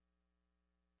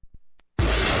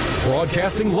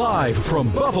Broadcasting live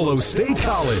from Buffalo State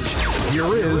College,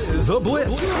 here is The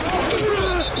Blitz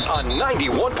on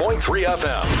 91.3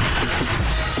 FM.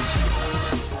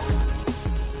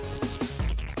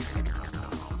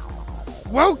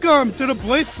 Welcome to The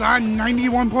Blitz on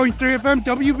 91.3 FM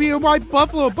WBMY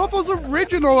Buffalo, Buffalo's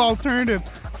original alternative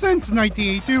since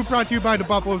 1982, brought to you by the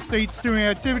Buffalo State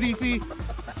Student Activity Fee.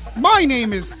 My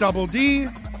name is Double D,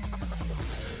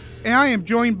 and I am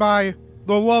joined by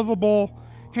the lovable,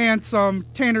 handsome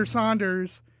Tanner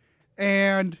Saunders,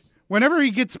 and whenever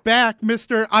he gets back,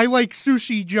 Mr. I Like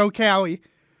Sushi Joe Cali.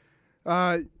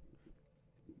 How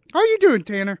you doing,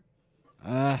 Tanner?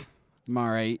 I'm all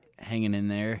right, hanging in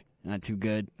there. Not too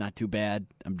good, not too bad.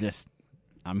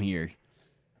 I'm here.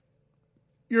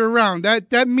 You're around.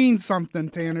 That means something,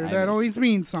 Tanner. That always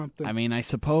means something. I mean, I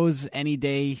suppose any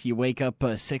day you wake up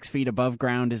 6 feet above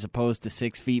ground as opposed to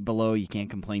 6 feet below, you can't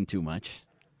complain too much.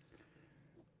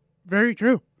 Very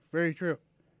true. Very true.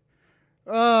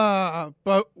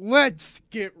 But let's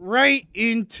get right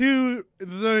into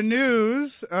the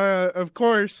news. Of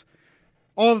course,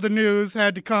 all of the news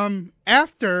had to come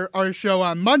after our show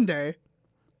on Monday.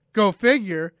 Go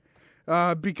figure.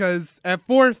 Because at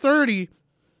 4:30,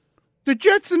 the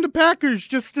Jets and the Packers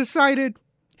just decided,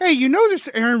 hey, you know this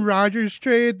Aaron Rodgers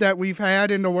trade that we've had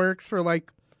in the works for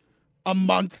like a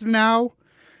month now?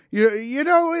 You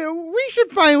know, we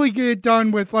should finally get it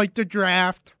done with like the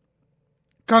draft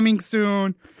coming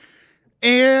soon.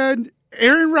 And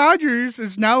Aaron Rodgers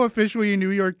is now officially a New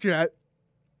York Jet.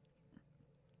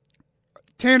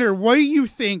 Tanner, what do you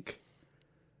think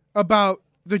about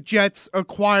the Jets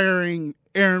acquiring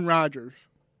Aaron Rodgers?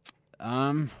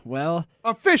 Well,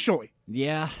 officially.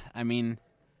 Yeah, I mean,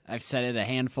 I've said it a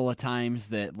handful of times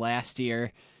that last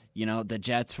year, you know, the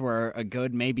Jets were a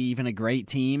good, maybe even a great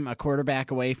team, a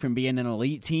quarterback away from being an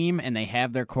elite team, and they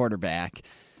have their quarterback.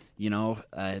 You know,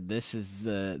 this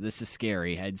is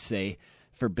scary, I'd say,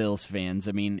 for Bills fans.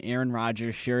 I mean, Aaron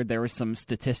Rodgers, sure, there was some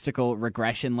statistical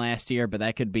regression last year, but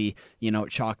that could be, you know,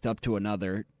 chalked up to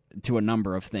a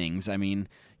number of things. I mean,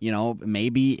 you know,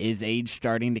 maybe is age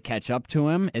starting to catch up to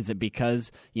him? Is it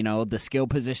because, you know, the skill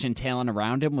position talent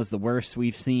around him was the worst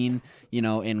we've seen, you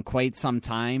know, in quite some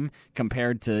time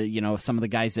compared to, you know, some of the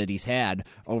guys that he's had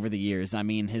over the years? I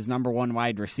mean, his number one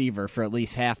wide receiver for at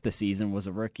least half the season was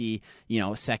a rookie, you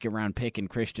know, second-round pick in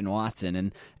Christian Watson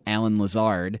and Alan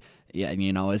Lazard. Yeah,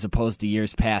 you know, as opposed to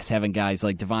years past having guys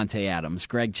like Devontae Adams,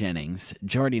 Greg Jennings,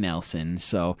 Jordy Nelson.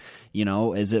 So, you know,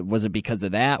 was it because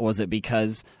of that? Was it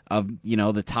because of, you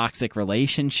know, the toxic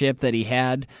relationship that he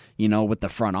had, you know, with the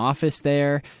front office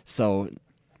there? So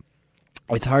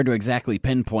it's hard to exactly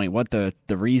pinpoint what the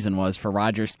reason was for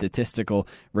Rodgers' statistical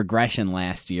regression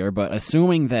last year, but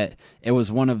assuming that it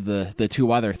was one of the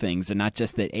two other things and not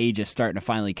just that age is starting to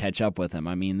finally catch up with him,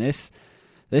 I mean, This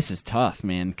is tough,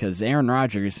 man, because Aaron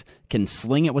Rodgers can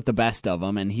sling it with the best of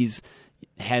them, and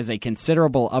has a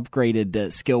considerable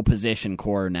upgraded skill position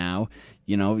core now.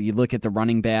 You know, you look at the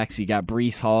running backs, you got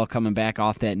Breece Hall coming back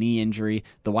off that knee injury.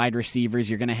 The wide receivers,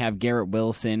 you're going to have Garrett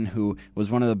Wilson, who was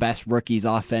one of the best rookies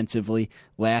offensively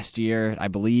last year. I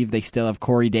believe they still have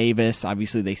Corey Davis.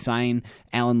 Obviously, they signed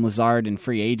Alan Lazard in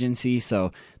free agency,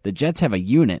 so the Jets have a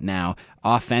unit now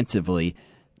offensively.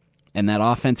 And that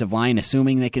offensive line,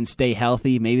 assuming they can stay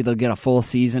healthy, maybe they'll get a full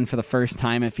season for the first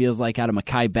time, it feels like, out of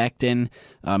Mekhi Becton.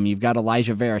 You've got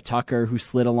Elijah Vera-Tucker, who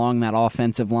slid along that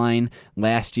offensive line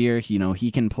last year. You know, he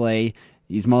can play.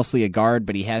 He's mostly a guard,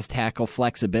 but he has tackle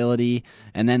flexibility.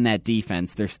 And then that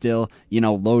defense, they're still, you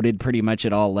know, loaded pretty much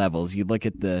at all levels. You look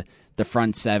at the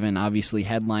front seven, obviously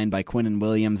headlined by Quinnen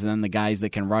Williams, and then the guys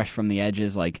that can rush from the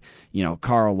edges like, you know,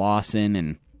 Carl Lawson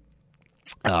and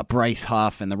Bryce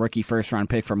Huff, and the rookie first-round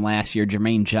pick from last year,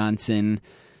 Jermaine Johnson,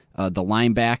 the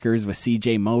linebackers with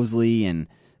C.J. Mosley and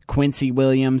Quincy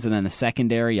Williams, and then the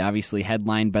secondary, obviously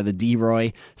headlined by the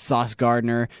D-Roy, Sauce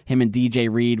Gardner. Him and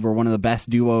DJ Reed were one of the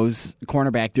best duos,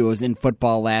 cornerback duos in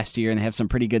football last year, and they have some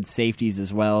pretty good safeties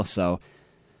as well. So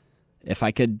if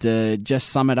I could just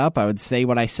sum it up, I would say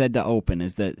what I said to open,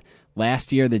 is that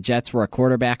last year, the Jets were a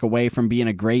quarterback away from being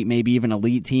a great, maybe even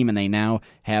elite team, and they now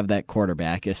have that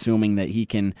quarterback, assuming that he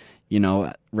can, you know,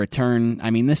 return. I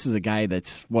mean, this is a guy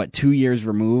that's, 2 years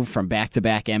removed from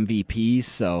back-to-back MVPs,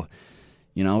 so,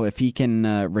 you know, if he can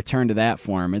return to that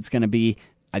form, it's going to be,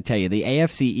 I tell you, the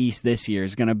AFC East this year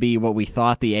is going to be what we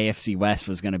thought the AFC West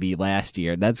was going to be last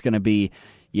year. That's going to be,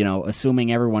 you know,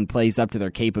 assuming everyone plays up to their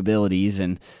capabilities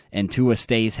and Tua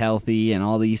stays healthy and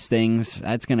all these things,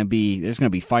 there's going to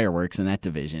be fireworks in that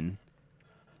division.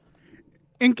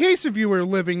 In case if you were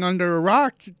living under a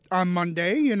rock on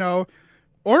Monday, you know,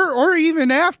 or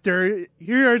even after,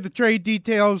 here are the trade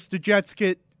details. The Jets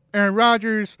get Aaron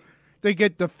Rodgers They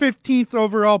get the 15th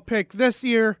overall pick this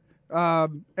year,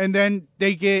 and then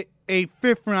they get a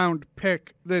 5th-round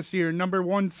pick this year, number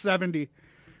 170.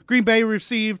 Green Bay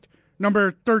received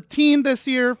number 13 this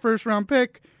year, 1st-round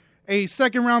pick, a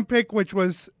 2nd-round pick, which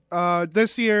was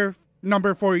this year,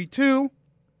 number 42,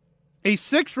 a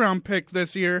 6th-round pick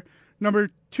this year,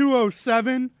 number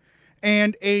 207,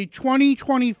 and a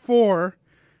 2024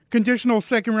 conditional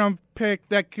 2nd-round pick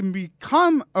that can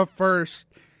become a 1st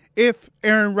if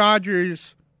Aaron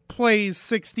Rodgers plays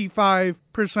 65%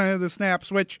 of the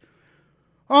snaps, which,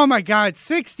 oh my God,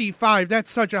 65,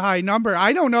 that's such a high number.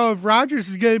 I don't know if Rodgers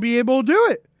is going to be able to do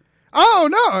it. Oh,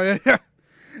 no.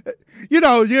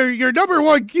 Your number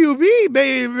one QB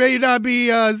may not be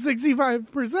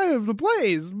 65% of the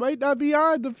plays, might not be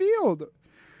on the field.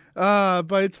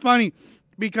 But it's funny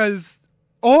because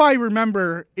all I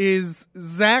remember is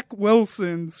Zach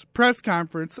Wilson's press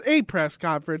conference. I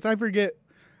forget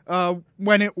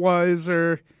when it was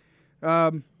or,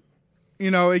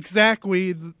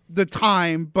 exactly the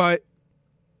time, but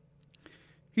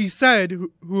he said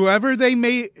who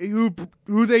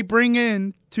they bring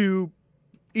in to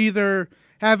either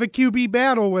have a QB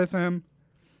battle with him,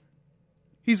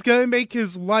 he's going to make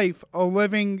his life a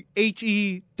living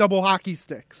HE double hockey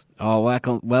sticks.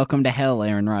 Oh, welcome to hell,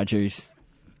 Aaron Rodgers.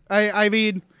 I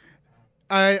mean,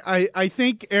 I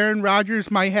think Aaron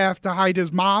Rodgers might have to hide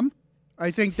his mom.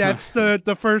 I think that's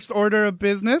the first order of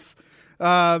business.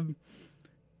 Zach,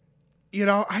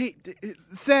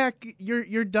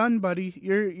 you're done, buddy.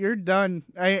 You're done.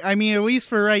 I mean, at least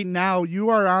for right now,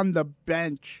 you are on the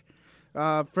bench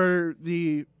for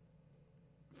the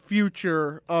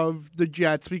future of the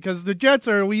Jets, because the Jets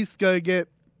are at least going to get,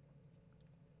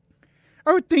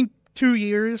 I would think, 2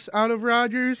 years out of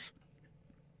Rodgers.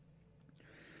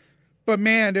 But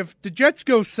man, if the Jets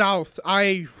go south,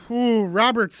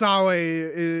 Robert Saleh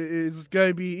is going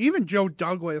to be, even Joe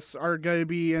Douglas are going to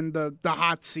be in the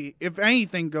hot seat if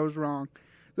anything goes wrong.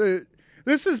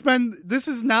 This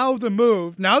is now the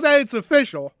move, now that it's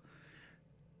official,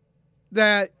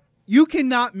 that you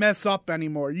cannot mess up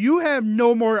anymore. You have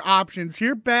no more options.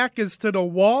 Your back is to the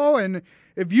wall, and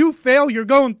if you fail, you're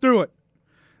going through it.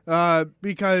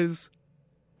 Because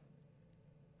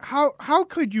how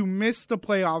could you miss the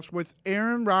playoffs with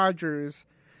Aaron Rodgers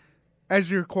as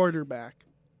your quarterback?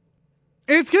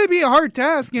 It's going to be a hard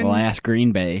task. Well, ask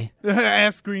Green Bay.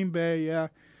 Ask Green Bay, yeah.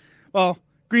 Well,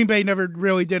 Green Bay never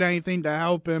really did anything to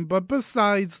help him, but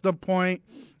besides the point,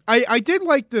 I did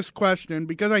like this question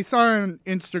because I saw it on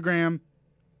Instagram.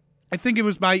 I think it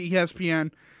was by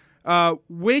ESPN.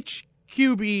 Which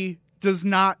QB does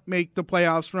not make the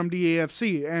playoffs from the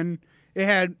AFC? And it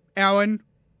had Allen,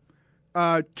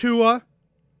 Tua,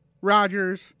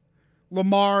 Rodgers,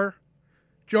 Lamar,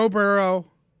 Joe Burrow,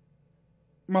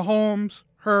 Mahomes,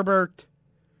 Herbert,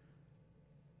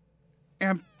 and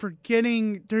I'm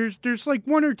forgetting, there's like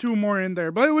one or two more in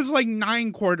there, but it was like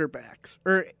 9 quarterbacks,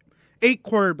 or 8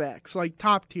 quarterbacks, like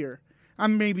top tier.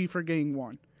 I'm maybe forgetting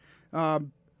one. I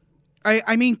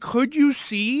mean, could you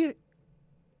see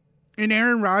in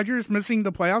Aaron Rodgers missing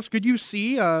the playoffs? Could you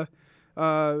see a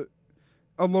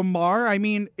Lamar? I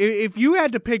mean, if you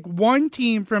had to pick one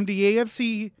team from the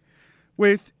AFC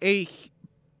with a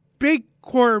big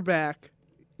quarterback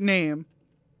name,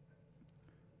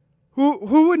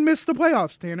 who would miss the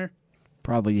playoffs, Tanner?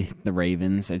 Probably the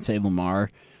Ravens. I'd say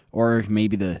Lamar, or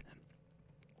maybe I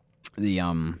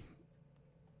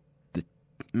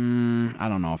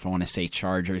don't know if I want to say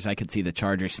Chargers. I could see the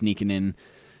Chargers sneaking in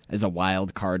as a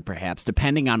wild card, perhaps,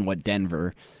 depending on what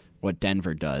Denver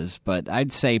does. But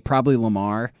I'd say probably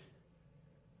Lamar,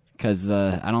 because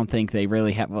I don't think they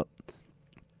really have.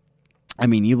 I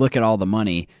mean, you look at all the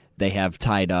money they have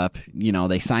tied up. You know,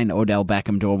 they signed Odell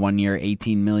Beckham to a 1-year,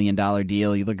 $18 million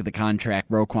deal. You look at the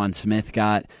contract Roquan Smith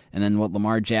got, and then what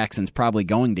Lamar Jackson's probably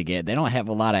going to get. They don't have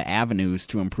a lot of avenues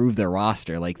to improve their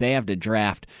roster. Like, they have to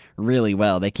draft really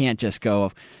well. They can't just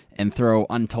go and throw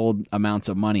untold amounts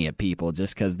of money at people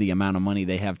just because the amount of money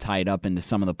they have tied up into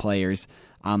some of the players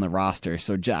on the roster.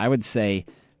 So I would say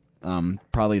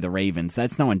probably the Ravens.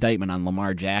 That's no indictment on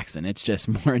Lamar Jackson. It's just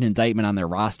more an indictment on their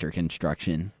roster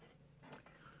construction.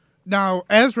 Now,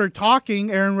 as we're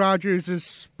talking, Aaron Rodgers is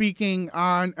speaking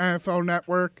on NFL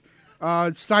Network,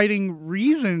 citing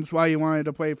reasons why he wanted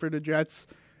to play for the Jets.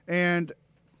 And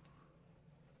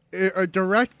a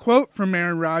direct quote from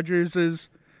Aaron Rodgers is,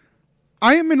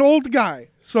 "I am an old guy,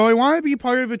 so I want to be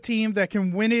part of a team that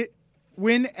can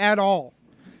win at all.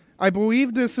 I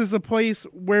believe this is a place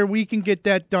where we can get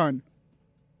that done."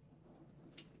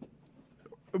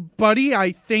 Buddy,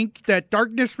 I think that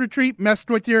Darkness Retreat messed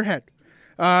with your head.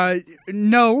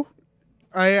 No,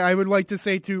 I would like to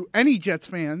say to any Jets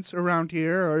fans around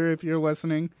here, or if you're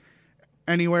listening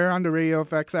anywhere on the Radio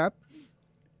FX app,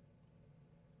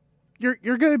 you're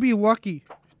going to be lucky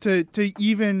to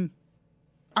even.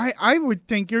 I would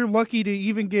think you're lucky to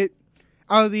even get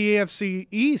out of the AFC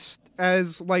East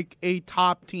as like a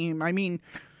top team. I mean,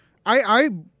 I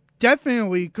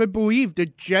definitely could believe the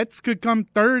Jets could come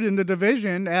third in the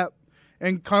division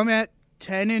and come at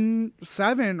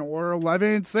 10-7 or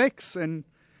 11-6 and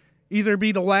either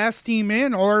be the last team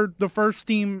in or the first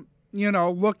team,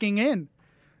 looking in.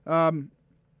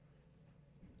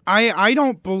 I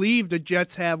don't believe the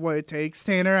Jets have what it takes.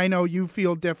 Tanner, I know you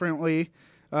feel differently.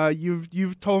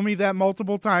 You've told me that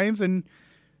multiple times, and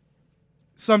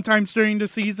sometimes during the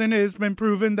season it has been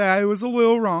proven that I was a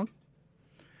little wrong.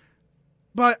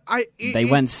 But they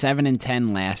went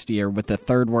 7-10 last year with the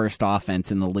third worst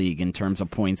offense in the league in terms of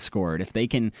points scored. If they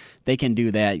can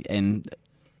do that, and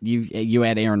you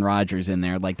add Aaron Rodgers in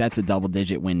there, like that's a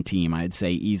double-digit win team, I'd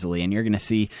say easily. And you're going to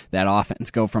see that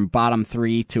offense go from bottom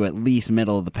 3 to at least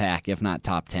middle of the pack, if not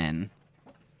top 10.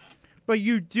 But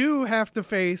you do have to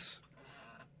face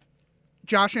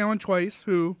Josh Allen twice,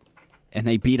 and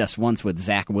they beat us once with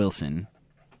Zach Wilson.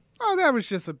 Oh, that was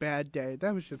just a bad day.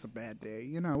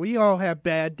 We all have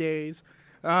bad days.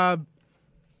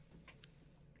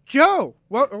 Joe,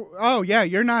 oh yeah,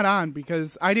 you're not on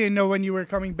because I didn't know when you were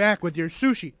coming back with your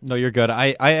sushi. No, you're good.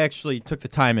 I actually took the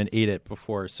time and ate it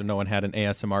before, so no one had an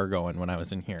ASMR going when I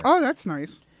was in here. Oh, that's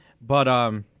nice. But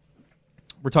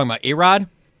we're talking about A-Rod?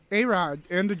 A-Rod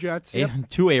and the Jets. Yep.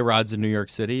 2 A-Rods in New York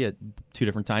City at 2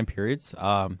 different time periods.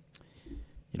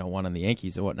 One on the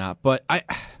Yankees and whatnot. But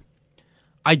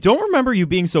I don't remember you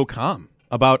being so calm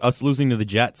about us losing to the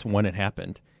Jets when it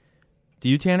happened. Do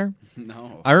you, Tanner?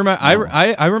 No. I remember. No.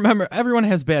 I remember. Everyone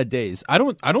has bad days. I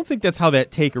don't think that's how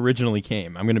that take originally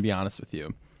came. I'm going to be honest with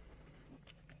you.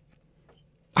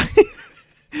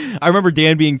 I remember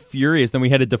Dan being furious. Then we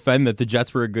had to defend that the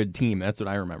Jets were a good team. That's what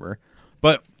I remember.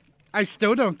 But I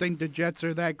still don't think the Jets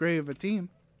are that great of a team.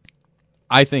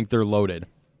 I think they're loaded.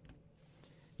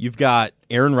 You've got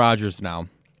Aaron Rodgers now,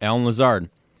 Allen Lazard,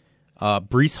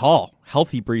 Breece Hall,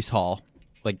 healthy Breece Hall,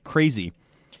 like crazy.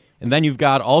 And then you've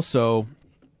got also,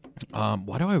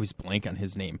 why do I always blank on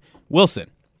his name? Wilson.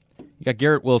 You got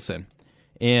Garrett Wilson.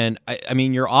 And, I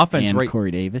mean, your offense, and right? Corey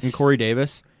Davis. And Corey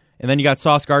Davis. And then you got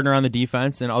Sauce Gardner on the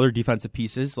defense and other defensive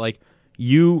pieces. Like,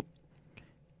 they're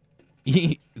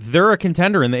a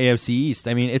contender in the AFC East.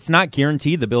 I mean, it's not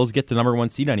guaranteed the Bills get the number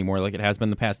 1 seed anymore like it has been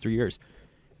the past 3 years.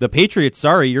 The Patriots,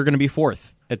 you're going to be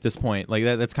 4th at this point. Like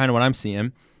that's kind of what I'm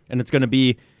seeing. And it's going to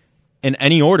be in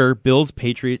any order, Bills,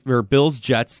 Patriots, or Bills,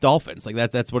 Jets, Dolphins. Like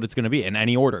that's what it's going to be in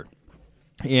any order.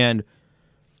 And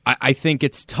I think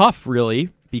it's tough, really,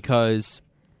 because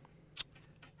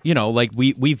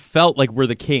we've felt like we're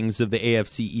the kings of the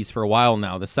AFC East for a while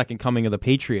now. The second coming of the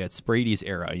Patriots, Brady's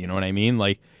era. You know what I mean?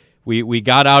 Like we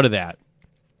got out of that,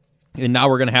 and now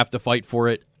we're going to have to fight for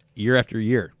it year after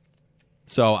year.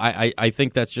 So I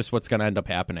think that's just what's going to end up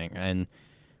happening. And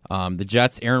the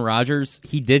Jets, Aaron Rodgers,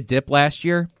 he did dip last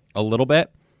year a little bit,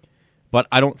 but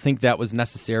I don't think that was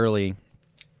necessarily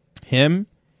him.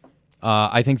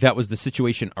 I think that was the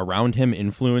situation around him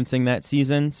influencing that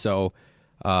season. So,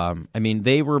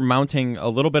 they were mounting a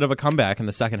little bit of a comeback in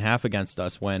the second half against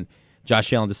us when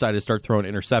Josh Allen decided to start throwing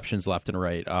interceptions left and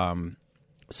right.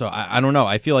 So I don't know.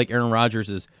 I feel like Aaron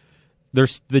Rodgers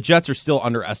the Jets are still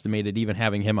underestimated, even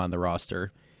having him on the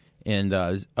roster. And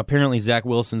apparently Zach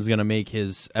Wilson's going to make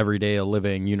his everyday a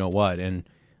living, you know what, and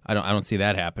I don't see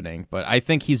that happening. But I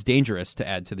think he's dangerous to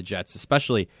add to the Jets,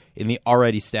 especially in the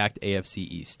already stacked AFC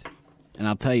East. And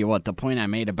I'll tell you what, the point I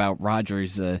made about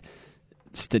Rodgers'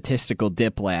 statistical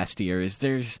dip last year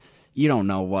is you don't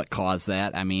know what caused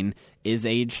that. I mean, is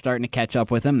age starting to catch up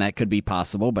with him? That could be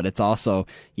possible, but it's also,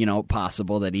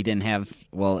 possible that he didn't have,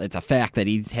 it's a fact that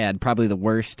he had probably the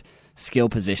worst skill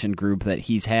position group that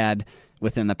he's had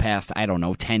within the past,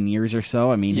 10 years or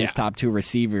so. I mean, his top 2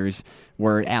 receivers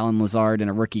were Allen Lazard and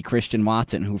a rookie Christian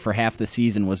Watson, who for half the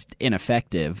season was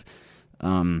ineffective.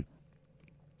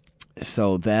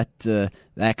 So that could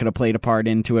have played a part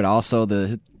into it. Also,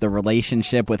 the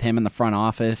relationship with him in the front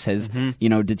office has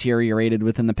deteriorated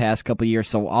within the past couple of years.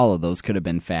 So all of those could have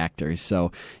been factors.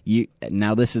 So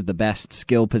now this is the best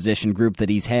skill position group that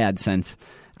he's had since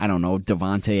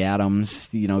Devontae Adams.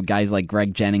 Guys like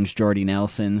Greg Jennings, Jordy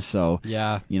Nelson. So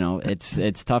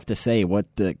it's tough to say what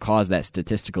caused that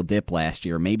statistical dip last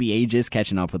year. Maybe age is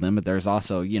catching up with him, but there's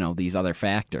also these other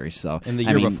factors. So and the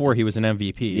year before he was an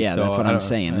MVP. Yeah, so that's what I'm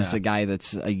saying. This is a guy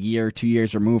that's a year, 2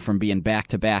 years removed from being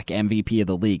back-to-back MVP of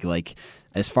the league. Like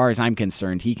as far as I'm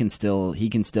concerned, he can still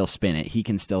spin it. He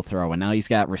can still throw. And now he's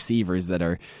got receivers that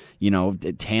are,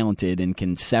 talented and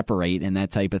can separate and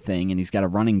that type of thing. And he's got a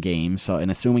running game. So,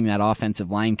 and assuming that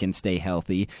offensive line can stay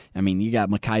healthy, I mean, you got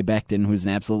Mekhi Becton, who's an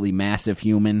absolutely massive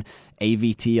human.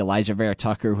 AVT, Elijah Vera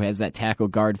Tucker, who has that tackle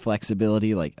guard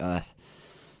flexibility.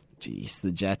 Geez,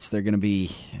 the Jets, they're going to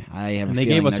be. I have. And they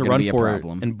gave us a run for it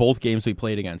problem in both games we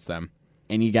played against them.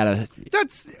 And you gotta.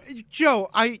 That's Joe.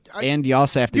 And you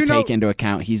also have to take into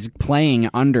account he's playing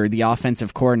under the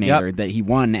offensive coordinator that he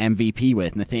won MVP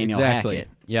with, Nathaniel Hackett.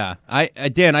 Yeah,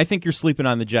 Dan, I think you're sleeping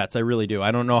on the Jets. I really do.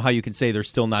 I don't know how you can say they're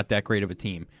still not that great of a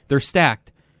team. They're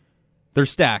stacked. They're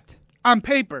stacked on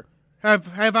paper.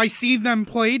 Have I seen them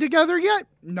play together yet?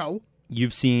 No.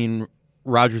 You've seen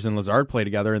Rodgers and Lazard play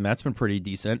together, and that's been pretty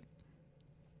decent.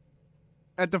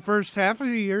 At the first half of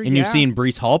the year, and you've seen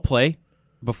Breece Hall play.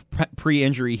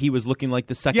 Pre-injury, he was looking like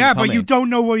the second coming. But you don't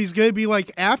know what he's going to be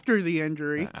like after the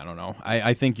injury. I don't know.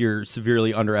 I think you're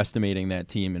severely underestimating that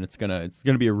team, and it's gonna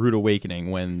be a rude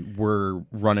awakening when we're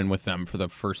running with them for the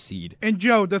first seed. And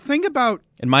Joe, the thing about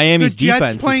and Miami's the Jets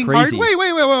defense playing is crazy. Wait.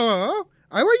 I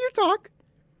let you talk.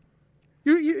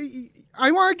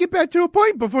 I want to get back to a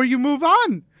point before you move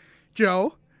on,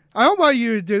 Joe. I don't want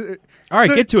you to do. All right,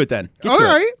 get to it then. All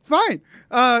right, fine.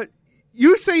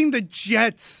 You saying the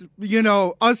Jets,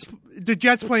 the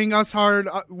Jets playing us hard,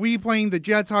 we playing the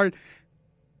Jets hard.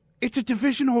 It's a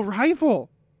divisional rival.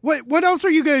 What else are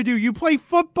you going to do? You play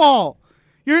football.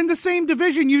 You're in the same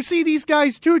division. You see these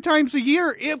guys 2 times a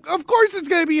year. Of course it's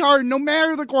going to be hard, no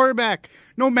matter the quarterback,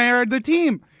 no matter the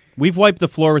team. We've wiped the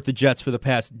floor with the Jets for the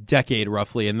past decade,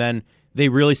 roughly, and then they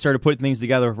really started putting things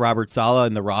together with Robert Saleh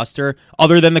and the roster,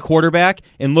 other than the quarterback,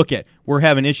 and we're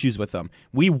having issues with them.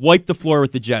 We wiped the floor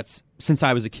with the Jets since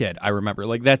I was a kid. I remember,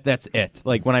 that's it.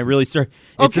 When I really started,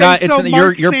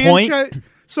 your point.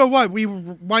 So what? We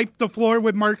wiped the floor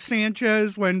with Mark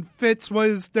Sanchez when Fitz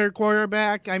was their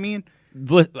quarterback. I mean,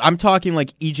 I'm talking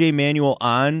like EJ Manuel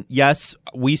on. Yes,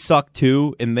 we sucked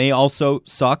too, and they also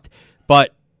sucked,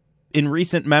 but in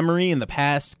recent memory, in the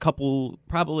past couple,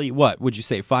 probably, what would you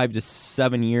say, 5 to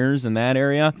 7 years in that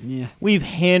area? Yeah. We've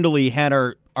handily had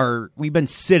we've been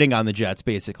sitting on the Jets,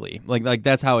 basically. Like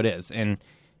that's how it is. And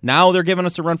now they're giving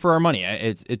us a run for our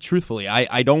money. Truthfully,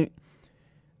 I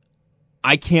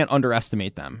can't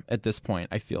underestimate them at this point.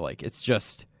 I feel like it's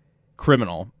just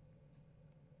criminal.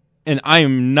 And I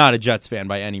am not a Jets fan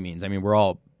by any means. I mean, we're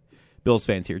all Bills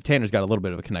fans here. Tanner's got a little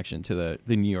bit of a connection to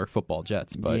the New York Football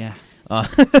Jets, but yeah.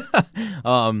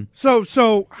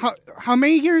 So how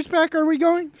many years back are we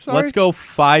going? Sorry. Let's go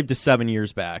 5 to 7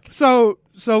 years back. So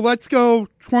let's go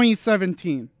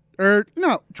 2017 or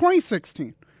no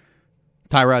 2016.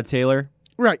 Tyrod Taylor.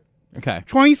 Right. Okay.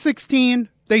 2016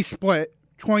 they split.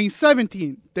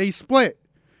 2017 they split.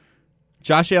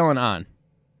 Josh Allen on.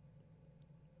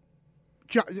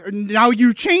 Now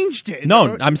you changed it.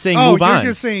 No, I'm saying move on.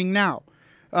 You're just saying now.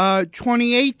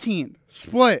 2018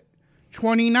 split.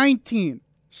 2019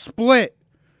 split.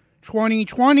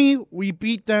 2020 we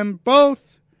beat them both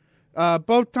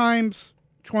times.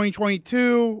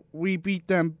 2022 we beat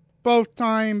them both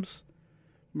times.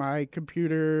 My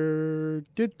computer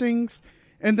did things,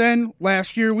 and then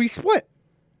last year we split.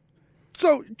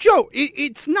 So, Joe,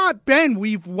 it's not been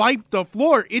we've wiped the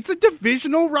floor. It's a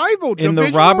divisional rival.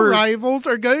 Rivals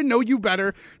are going to know you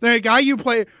better than a guy you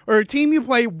play or a team you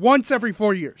play once every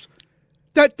 4 years.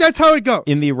 That's how it goes.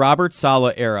 In the Robert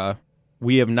Saleh era,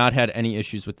 we have not had any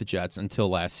issues with the Jets until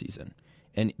last season.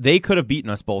 And they could have beaten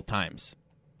us both times.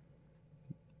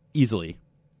 Easily.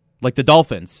 Like the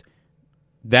Dolphins.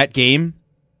 That game,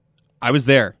 I was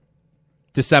there.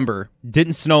 December.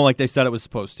 Didn't snow like they said it was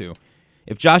supposed to.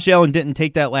 If Josh Allen didn't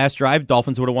take that last drive,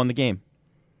 Dolphins would have won the game.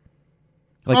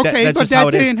 That's but just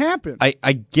that didn't happen.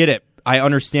 I get it. I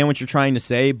understand what you're trying to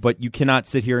say, but you cannot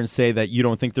sit here and say that you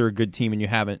don't think they're a good team and you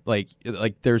haven't. Like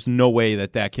there's no way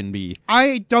that can be.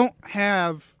 I don't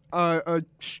have a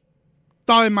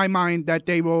thought in my mind that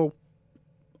they will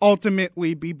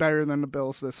ultimately be better than the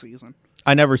Bills this season.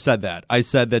 I never said that. I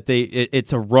said that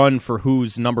it's a run for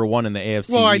who's number one in the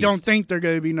AFC Well, I East. don't think they're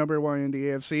going to be number one in the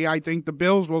AFC. I think the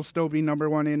Bills will still be number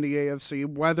one in the AFC,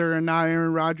 whether or not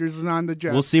Aaron Rodgers is on the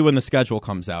Jets. We'll see when the schedule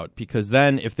comes out, because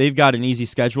then if they've got an easy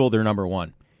schedule, they're number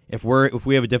one. If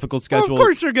we have a difficult schedule, well, of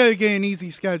course they're going to get an easy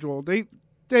schedule.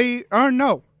 They are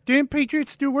no. Didn't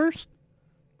Patriots do worse,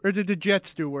 or did the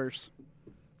Jets do worse?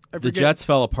 The Jets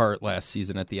fell apart last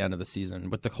season at the end of the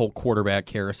season with the whole quarterback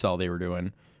carousel they were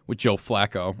doing with Joe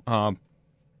Flacco.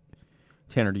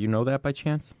 Tanner, do you know that by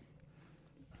chance?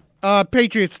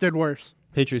 Patriots did worse.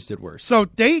 Patriots did worse. So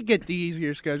they get the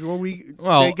easier schedule. We did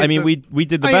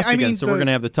the best against, so we're going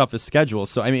to have the toughest schedule.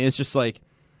 So, I mean, it's just like...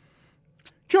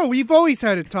 Joe, we've always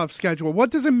had a tough schedule. What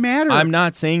does it matter? I'm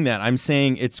not saying that. I'm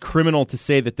saying it's criminal to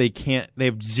say that they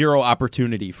have zero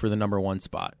opportunity for the number one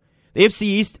spot. The AFC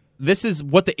East, this is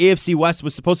what the AFC West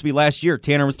was supposed to be last year.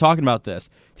 Tanner was talking about this.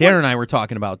 Tanner and I were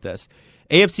talking about this.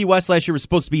 AFC West last year was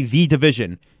supposed to be the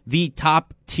division, the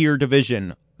top-tier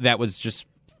division that was just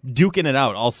duking it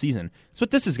out all season. That's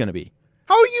what this is going to be.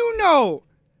 How you know?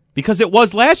 Because it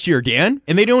was last year, Dan,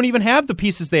 and they don't even have the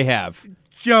pieces they have.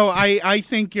 Joe, I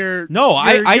think you're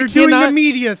you're doing the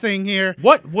media thing here.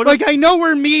 What? Like, I know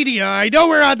we're media. I know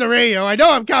we're on the radio. I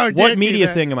know I'm counting. What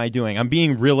media thing am I doing? I'm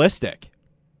being realistic.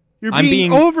 You're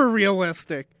being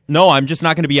over-realistic. No, I'm just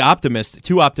not going to be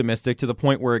too optimistic to the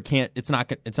point where it's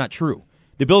not true.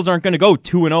 The Bills aren't going to go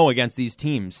 2-0 against these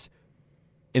teams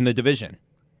in the division.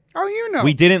 Oh, you know.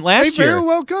 We didn't last year. They very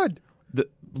well could.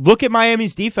 Look at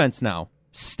Miami's defense now.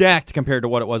 Stacked compared to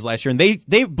what it was last year. And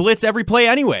they blitz every play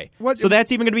anyway. So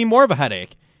that's even going to be more of a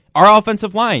headache. Our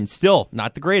offensive line, still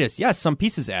not the greatest. Yes, some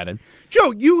pieces added.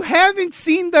 Joe, you haven't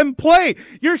seen them play.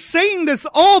 You're saying this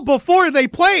all before they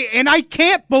play, and I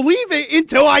can't believe it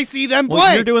until I see them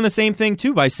play. You're doing the same thing,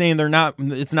 too, by saying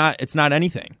it's not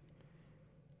anything.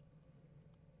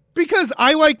 Because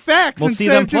I like facts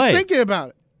instead of just thinking about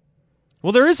it.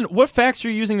 Well, there isn't. What facts are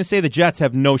you using to say the Jets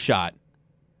have no shot?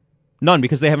 None,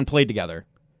 because they haven't played together.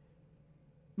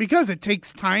 Because it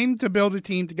takes time to build a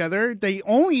team together. They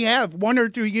only have 1 or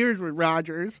 2 years with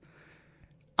Rodgers.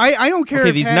 I don't care.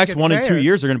 Okay, these next 1 and 2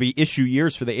 years are going to be issue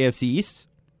years for the AFC East.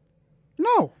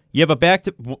 No. You have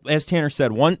as Tanner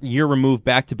said, 1 year removed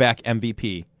back-to-back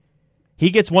MVP. He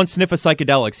gets one sniff of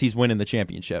psychedelics, he's winning the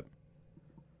championship.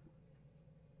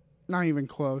 Not even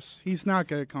close. He's not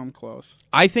going to come close.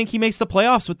 I think he makes the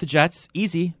playoffs with the Jets.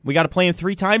 Easy. We got to play him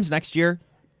 3 times next year.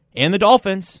 And the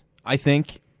Dolphins, I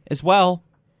think, as well.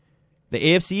 The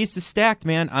AFC East is stacked,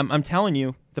 man. I'm telling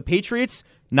you. The Patriots,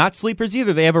 not sleepers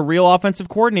either. They have a real offensive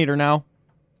coordinator now.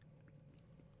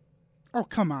 Oh,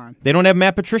 come on. They don't have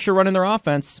Matt Patricia running their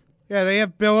offense. Yeah, they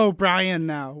have Bill O'Brien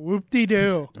now.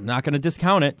 Whoop-de-doo. I'm not going to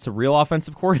discount it. It's a real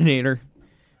offensive coordinator,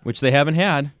 which they haven't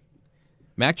had.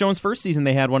 Mac Jones' first season,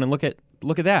 they had one, and look at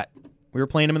that. We were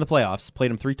playing him in the playoffs.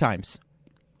 Played him 3 times.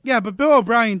 Yeah, but Bill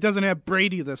O'Brien doesn't have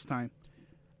Brady this time.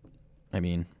 I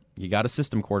mean, you got a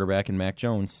system quarterback in Mac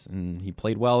Jones, and he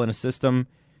played well in a system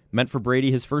meant for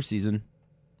Brady his first season.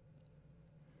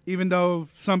 Even though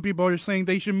some people are saying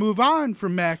they should move on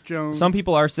from Mac Jones. Some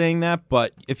people are saying that,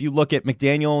 but if you look at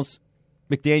McDaniel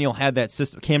had that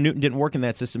system. Cam Newton didn't work in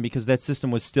that system because that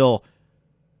system was still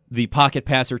the pocket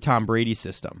passer Tom Brady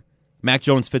system. Mac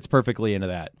Jones fits perfectly into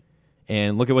that.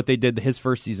 And look at what they did his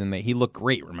first season. He looked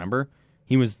great, remember?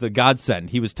 He was the godsend.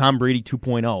 He was Tom Brady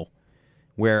 2.0.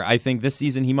 Where I think this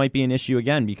season he might be an issue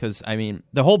again because, I mean,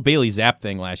 the whole Bailey Zapp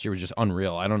thing last year was just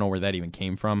unreal. I don't know where that even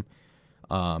came from.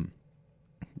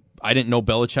 I didn't know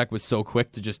Belichick was so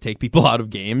quick to just take people out of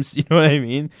games. You know what I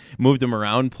mean? Moved them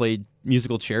around, played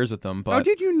musical chairs with them. But how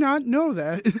did you not know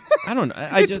that? I don't know.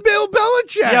 It's Bill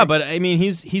Belichick. Yeah, but I mean,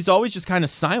 he's always just kind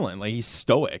of silent. Like, he's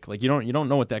stoic. Like, you don't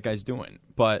know what that guy's doing.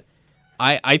 But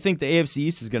I think the AFC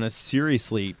East is going to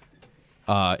seriously,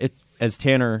 it's as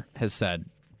Tanner has said,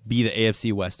 be the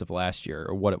AFC West of last year,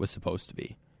 or what it was supposed to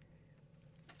be.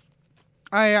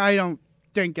 I don't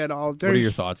think at all. What are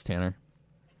your thoughts, Tanner?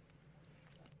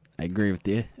 I agree with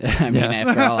you. I mean,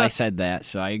 after all, I said that,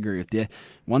 so I agree with you.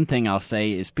 One thing I'll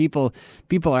say is people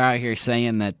are out here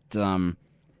saying that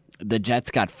the Jets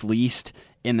got fleeced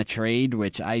in the trade,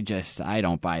 which I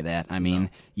don't buy that. I mean,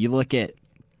 you look at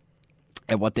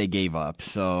what they gave up.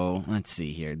 So let's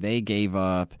see here. They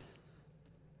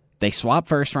swapped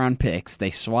first-round picks.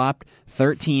 They swapped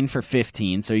 13 for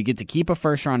 15, so you get to keep a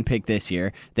first-round pick this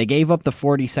year. They gave up the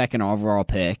 42nd overall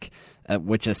pick,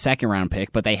 which is a second-round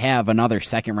pick, but they have another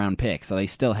second-round pick, so they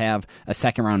still have a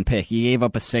second-round pick. He gave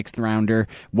up a sixth-rounder,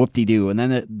 whoop-de-doo, and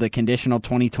then the conditional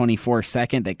 2024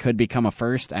 second that could become a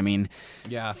first. I mean,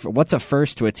 yeah. What's a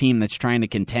first to a team that's trying to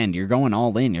contend? You're going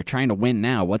all in. You're trying to win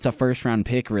now. What's a first-round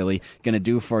pick really going to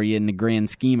do for you in the grand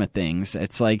scheme of things?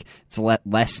 It's like it's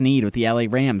Les Snead with the LA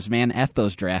Rams. Man, F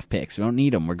those draft picks. We don't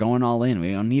need them. We're going all in.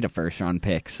 We don't need a first-round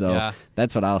pick. So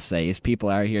That's what I'll say is people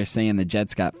out here saying the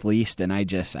Jets got fleeced, and I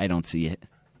don't see it.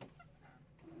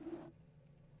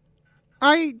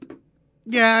 I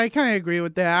kind of agree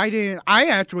with that. I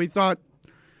actually thought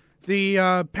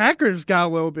the Packers got a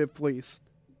little bit fleeced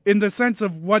in the sense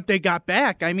of what they got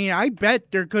back. I mean, I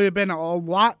bet there could have been a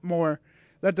lot more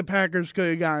that the Packers could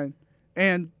have gotten,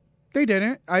 and they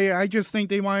didn't. I just think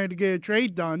they wanted to get a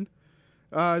trade done,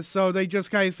 so they just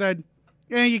kind of said,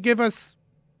 "Yeah, you give us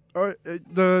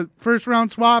the first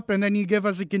round swap and then you give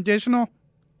us a conditional.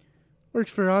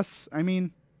 Works for us. I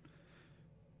mean,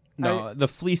 No, the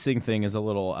fleecing thing is a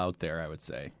little out there, I would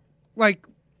say. like,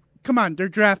 come on, they're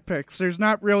draft picks. There's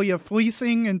not really a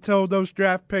fleecing until those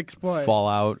draft picks play. Fall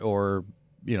out or,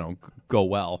 go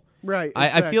well. Right. I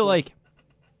exactly. feel like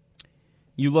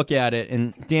you look at it,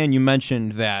 and Dan, you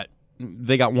mentioned that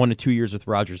they got 1 to 2 years with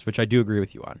Rodgers, which I do agree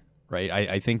with you on, right?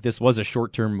 I think this was a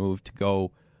short-term move to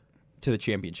go to the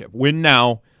championship. Win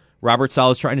now, Robert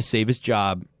Saleh's trying to save his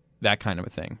job, that kind of a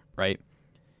thing, right?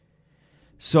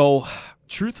 So,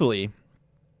 truthfully,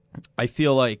 I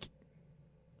feel like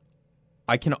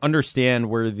I can understand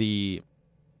where the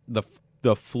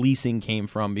fleecing came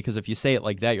from, because if you say it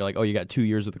like that, you're like, oh, you got 2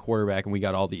 years with the quarterback and we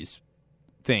got all these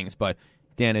things. But,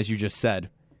 Dan, as you just said,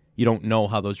 you don't know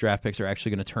how those draft picks are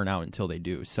actually going to turn out until they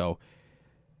do. So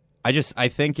I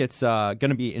think it's going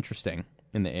to be interesting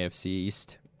in the AFC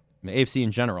East, the AFC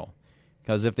in general,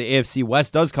 because if the AFC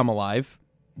West does come alive,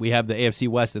 we have the AFC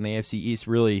West and the AFC East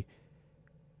really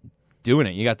doing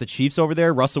it. You got the Chiefs over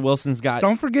there. Russell Wilson's got...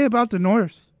 Don't forget about the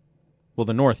North. Well,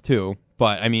 the North, too.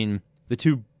 But, I mean, the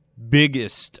two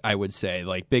biggest, I would say,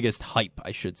 biggest hype,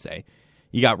 I should say.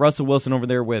 You got Russell Wilson over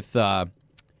there with,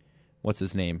 what's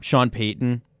his name? Sean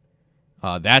Payton.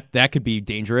 That could be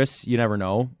dangerous. You never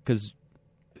know, because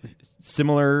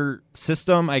similar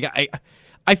system.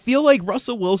 I feel like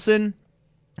Russell Wilson,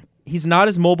 he's not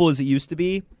as mobile as it used to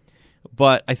be,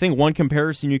 but I think one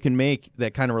comparison you can make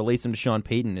that kind of relates him to Sean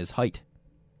Payton is height.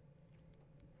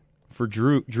 For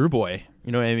Drew Boy,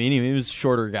 you know what I mean? He was a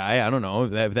shorter guy. I don't know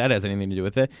if that has anything to do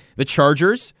with it. The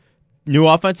Chargers, new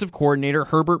offensive coordinator.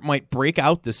 Herbert might break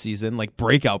out this season,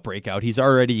 breakout. He's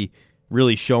already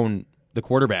really shown the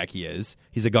quarterback he is.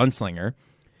 He's a gunslinger.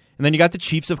 And then you got the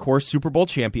Chiefs, of course, Super Bowl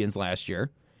champions last year.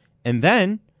 And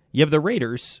then you have the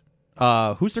Raiders.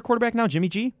 Who's their quarterback now? Jimmy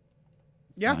G?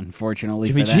 Yeah. Unfortunately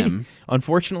Jimmy for G. them.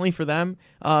 Unfortunately for them,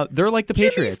 they're like the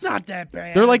Patriots. Jimmy's not that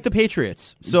bad. They're like the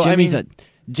Patriots. So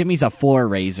Jimmy's a floor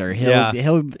raiser.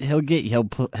 He'll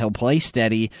play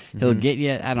steady. He'll get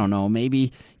you, I don't know,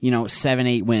 maybe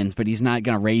 7-8 wins, but he's not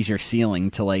going to raise your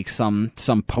ceiling to some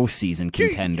postseason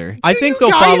contender. I think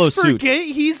they'll follow suit. Forget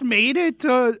he's made it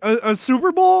to a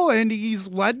Super Bowl and he's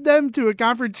led them to a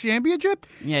conference championship.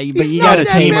 Yeah, but you got got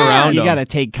to team around You him. got to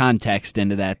take context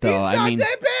into that, though. He's not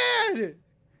that bad.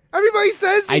 Everybody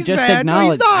says he's I just bad,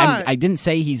 acknowledge. but he's not. I didn't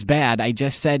say he's bad. I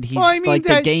just said he's that-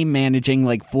 the game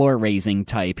managing, floor raising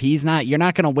type. He's not. You're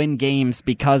not going to win games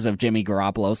because of Jimmy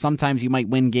Garoppolo. Sometimes you might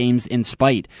win games in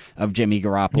spite of Jimmy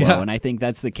Garoppolo, and I think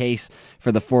that's the case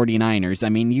for the 49ers. I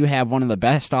mean, you have one of the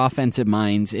best offensive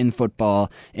minds in football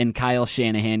in Kyle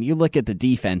Shanahan. You look at the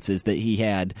defenses that he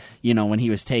had, when he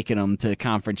was taking them to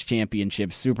conference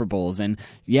championships, Super Bowls, and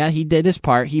yeah, he did his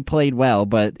part. He played well,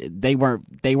 but they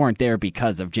weren't there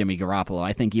because of Jimmy Garoppolo.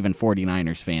 I think even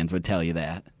 49ers fans would tell you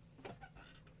that.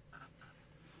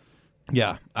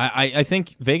 Yeah, I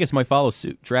think Vegas might follow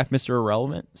suit. Draft Mr.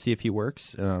 Irrelevant, see if he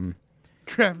works.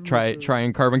 Try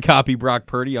and carbon copy Brock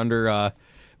Purdy under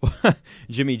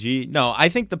Jimmy G. No, I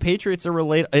think the Patriots are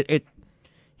related.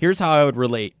 Here's how I would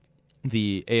relate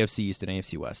the AFC East and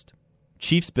AFC West.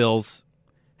 Chiefs, Bills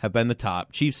have been the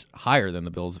top. Chiefs higher than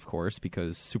the Bills, of course,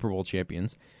 because Super Bowl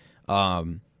champions.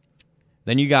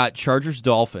 Then you got Chargers,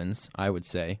 Dolphins, I would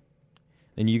say.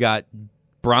 Then you got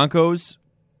Broncos,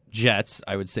 Jets,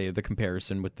 I would say, the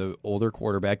comparison with the older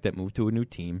quarterback that moved to a new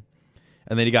team.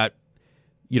 And then you got,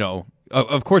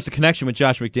 of course, the connection with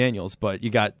Josh McDaniels, but you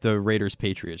got the Raiders,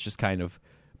 Patriots, just kind of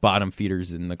bottom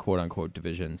feeders in the quote-unquote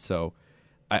division. So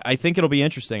I think it'll be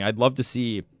interesting. I'd love to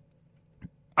see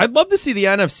the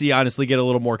NFC, honestly, get a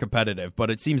little more competitive,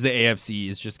 but it seems the AFC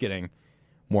is just getting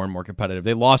more and more competitive.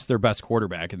 They lost their best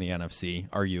quarterback in the NFC,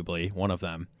 arguably, one of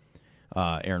them,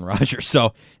 Aaron Rodgers.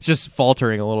 So it's just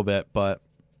faltering a little bit. But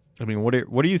I mean, what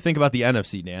do you think about the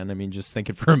NFC, Dan? I mean, just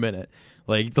thinking for a minute,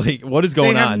 like what is going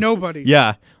on? They have nobody.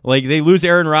 Yeah, they lose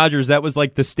Aaron Rodgers. That was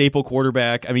the staple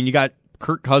quarterback. I mean, you got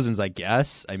Kirk Cousins, I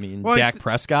guess. I mean, Dak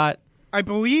Prescott. I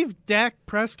believe Dak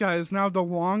Prescott is now the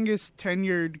longest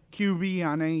tenured QB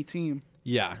on any team.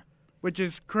 Yeah, which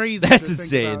is crazy. That's to insane.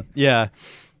 Think about. Yeah.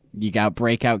 You got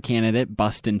breakout candidate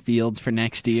Bustin Fields for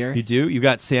next year. You do. You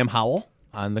got Sam Howell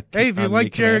on the. Hey, if you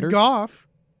like Jared Goff.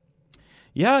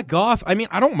 Yeah, Goff. I mean,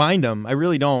 I don't mind him. I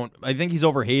really don't. I think he's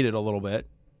overhated a little bit.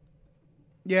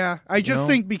 Yeah, I just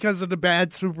think because of the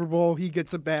bad Super Bowl, he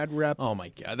gets a bad rep. Oh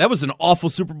my God, that was an awful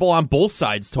Super Bowl on both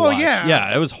sides to watch.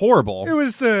 Yeah, it was horrible. It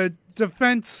was a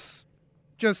defense,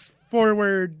 just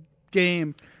forward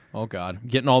game. Oh God,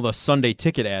 getting all the Sunday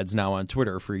ticket ads now on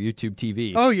Twitter for YouTube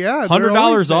TV. Oh yeah,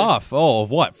 $100 off. Oh,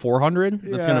 what, $400?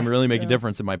 That's going to really make a yeah.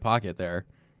 difference in my pocket there.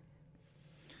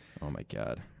 Oh, my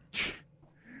God.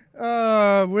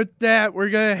 With that, we're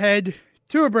going to head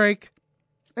to a break.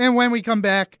 And when we come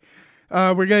back,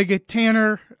 we're going to get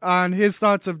Tanner on his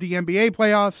thoughts of the NBA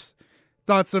playoffs,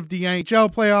 thoughts of the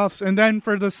NHL playoffs. And then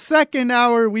for the second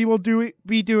hour, we will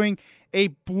be doing a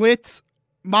Blitz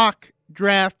mock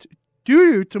draft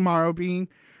due to tomorrow being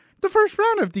the first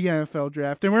round of the NFL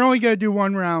draft. And we're only going to do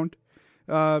one round.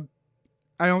 I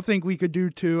don't think we could do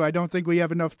two. I don't think we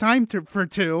have enough time for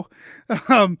two.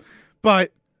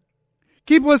 But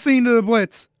keep listening to the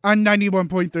Blitz on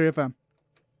 91.3 FM.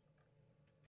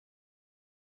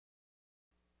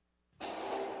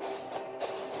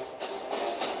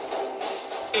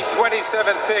 The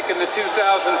 27th pick in the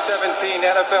 2017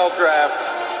 NFL Draft.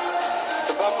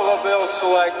 The Buffalo Bills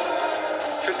select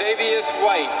Tre'Davious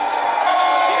White,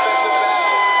 defensive back,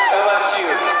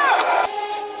 LSU.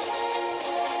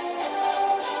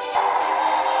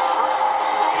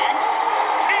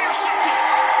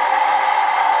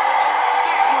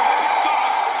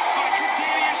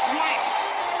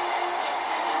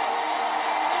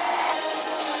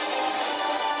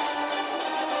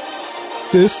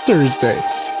 This Thursday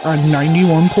on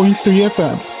 91.3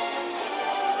 FM.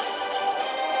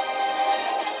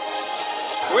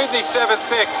 With the 7th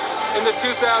pick in the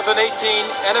 2018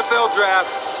 NFL Draft,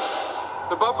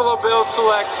 the Buffalo Bills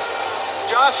select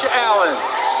Josh Allen,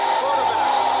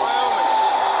 quarterback, Wyoming.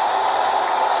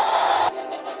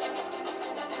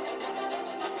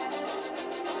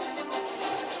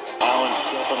 Allen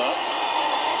stepping up,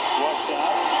 flushed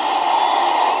out,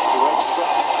 directs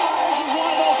traffic, fires it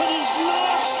wide open, he's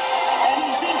nuts, and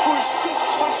he's in for his 5th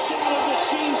touchdown of the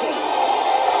season.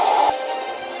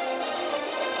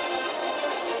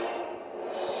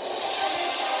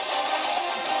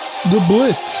 The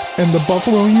Blitz and the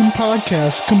Buffalonian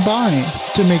podcast combine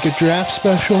to make a draft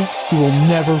special you will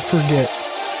never forget.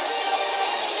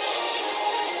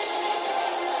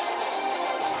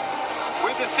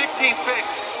 With the 16th pick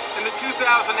in the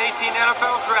 2018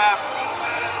 NFL Draft,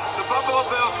 the Buffalo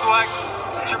Bills select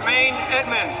Jermaine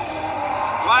Edmonds,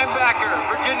 linebacker,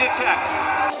 Virginia Tech.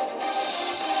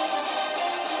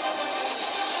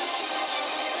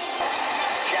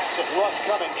 Jackson rush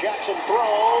coming, Jackson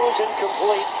throws,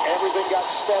 incomplete. Everything got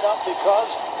sped up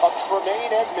because of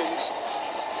Tremaine Edmonds.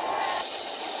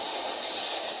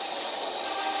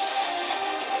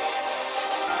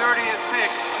 '30th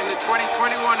pick in the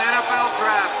 2021 NFL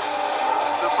Draft,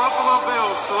 the Buffalo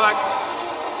Bills select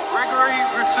Gregory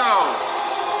Rousseau,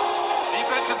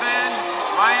 defensive end,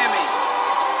 Miami.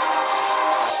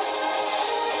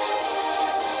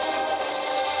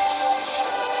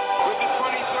 With the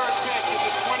 23rd pick in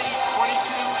the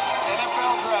 2022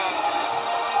 NFL Draft,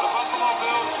 the Buffalo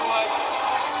Bills select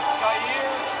Tyre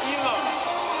Elam,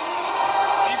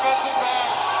 defensive back,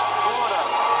 Florida.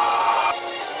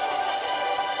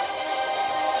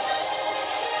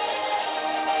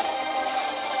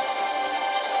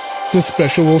 The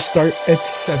special will start at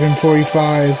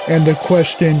 7:45, and the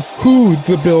question, who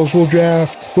the Bills will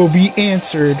draft, will be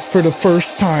answered for the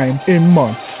first time in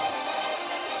months.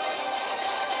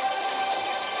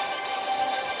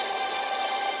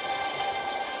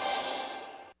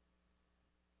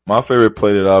 My favorite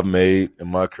play that I've made in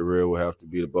my career would have to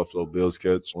be the Buffalo Bills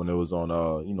catch when it was on,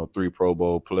 3 Pro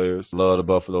Bowl players. Love the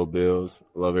Buffalo Bills.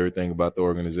 Love everything about the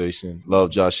organization. Love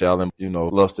Josh Allen.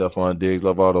 Love Stephon Diggs.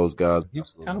 Love all those guys. You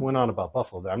kind of went on about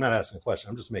Buffalo there. I'm not asking a question.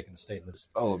 I'm just making a statement.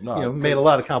 Oh, no. Made a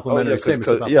lot of complimentary statements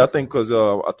about Yeah,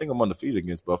 Buffalo. I think I'm undefeated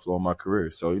against Buffalo in my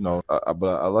career. So,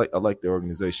 but I like the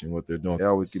organization, what they're doing. They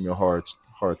always give me a hard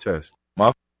test.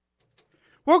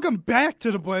 Welcome back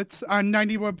to the Blitz on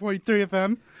 91.3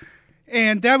 FM.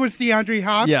 And that was DeAndre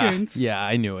Hopkins. Yeah,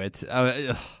 I knew it.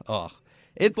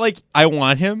 It's like I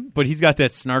want him, but he's got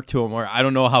that snark to him where I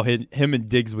don't know how him and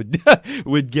Diggs would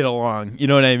would get along. You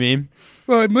know what I mean?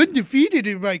 Well, I'm undefeated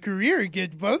in my career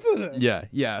against both of them.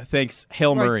 Yeah. Thanks,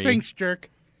 Hail Murray. Thanks, jerk.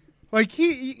 Like,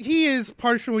 he is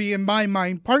partially, in my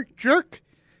mind, part jerk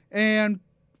and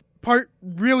part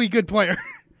really good player.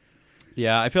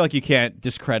 Yeah, I feel like you can't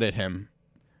discredit him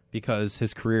because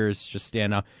his career is just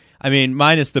stand out. I mean,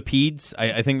 minus the peds,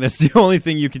 I think that's the only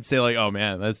thing you could say, like, oh,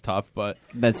 man, that's tough. But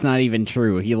that's not even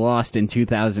true. He lost in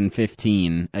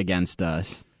 2015 against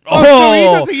us. So he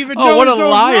doesn't even know what his a own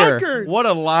liar. record. What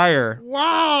a liar.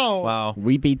 Wow.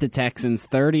 We beat the Texans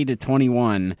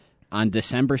 30-21 on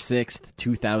December 6th,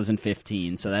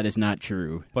 2015, so that is not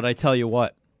true. But I tell you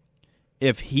what,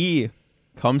 if he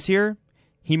comes here,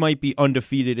 he might be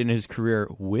undefeated in his career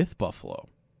with Buffalo.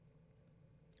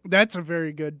 That's a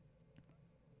very good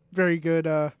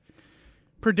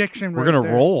prediction. We're right gonna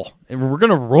there. roll, and we're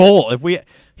gonna roll.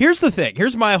 Here's the thing.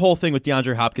 Here's my whole thing with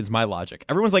DeAndre Hopkins. My logic.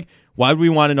 Everyone's like, why would we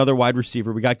want another wide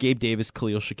receiver? We got Gabe Davis,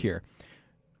 Khalil Shakir.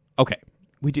 Okay,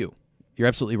 we do. You're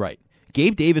absolutely right.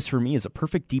 Gabe Davis for me is a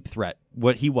perfect deep threat.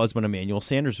 What he was when Emmanuel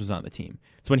Sanders was on the team.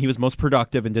 It's when he was most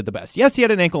productive and did the best. Yes, he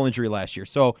had an ankle injury last year,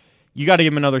 so you got to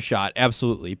give him another shot.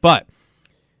 Absolutely, but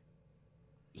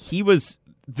he was.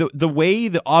 The way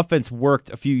the offense worked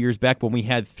a few years back when we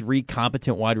had 3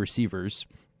 competent wide receivers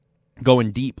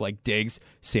going deep like Diggs,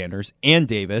 Sanders, and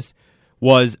Davis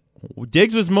was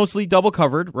Diggs was mostly double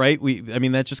covered, right?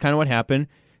 That's just kind of what happened.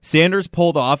 Sanders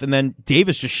pulled off, and then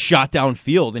Davis just shot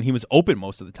downfield, and he was open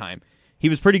most of the time. He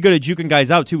was pretty good at juking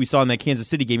guys out, too. We saw in that Kansas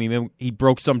City game, he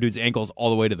broke some dude's ankles all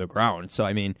the way to the ground. So,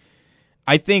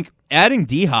 I think adding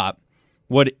D-Hop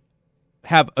would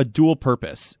have a dual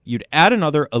purpose. You'd add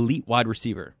another elite wide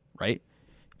receiver, right,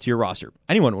 to your roster.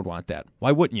 Anyone would want that.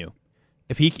 Why wouldn't you?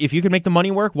 If you can make the money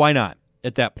work, why not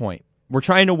at that point? We're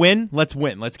trying to win. Let's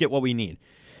win. Let's get what we need.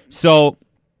 So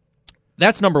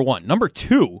that's number one. Number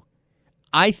two,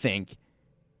 I think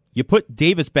you put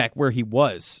Davis back where he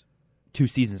was 2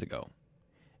 seasons ago,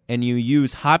 and you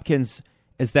use Hopkins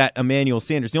as that Emmanuel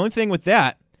Sanders. The only thing with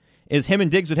that is him and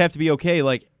Diggs would have to be okay.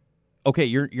 Like, okay,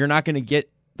 you're not going to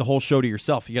get the whole show to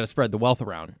yourself. You got to spread the wealth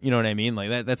around. You know what I mean?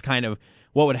 Like that's kind of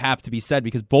what would have to be said,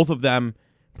 because both of them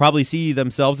probably see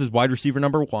themselves as wide receiver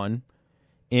number 1.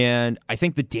 And I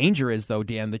think the danger is, though,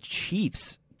 Dan, the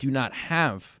Chiefs do not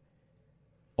have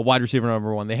a wide receiver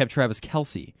number 1. They have Travis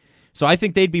Kelce. So I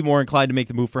think they'd be more inclined to make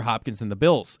the move for Hopkins than the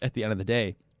Bills at the end of the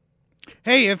day.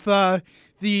 Hey, if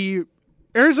the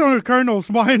Arizona Cardinals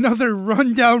want another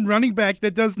rundown running back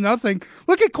that does nothing,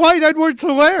 look at Clyde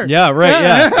Edwards-Helaire. Yeah, right.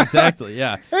 Yeah, exactly.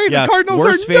 Yeah. Hey, yeah. the Cardinals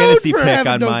Worst are known fantasy for pick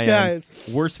having on those my guys.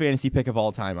 end. Worst fantasy pick of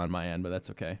all time on my end, but that's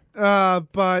okay.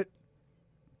 But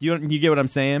you get what I'm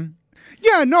saying?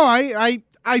 yeah, no, I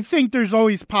think there's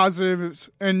always positives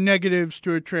and negatives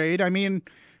to a trade. I mean,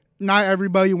 not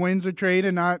everybody wins a trade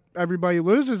and not everybody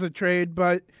loses a trade,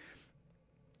 but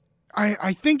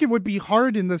I think it would be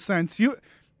hard in the sense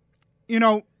you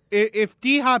know, if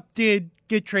D-Hop did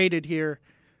get traded here,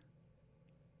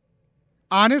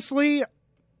 honestly,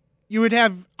 you would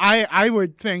have, I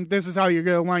would think this is how you're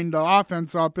going to line the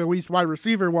offense up, at least wide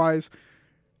receiver wise.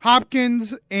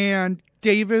 Hopkins and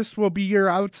Davis will be your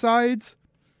outsides,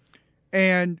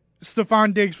 and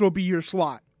Stephon Diggs will be your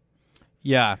slot.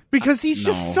 Yeah. Because he's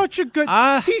just such a good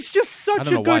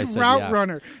route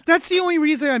runner. That's the only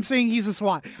reason I'm saying he's a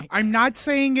slot. I'm not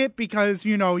saying it because,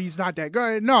 he's not that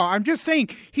good. No, I'm just saying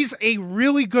he's a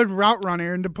really good route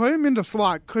runner, and to put him in the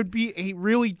slot could be a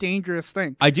really dangerous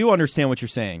thing. I do understand what you're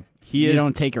saying. You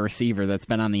don't take a receiver that's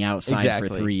been on the outside for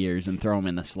 3 years and throw him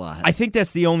in the slot. I think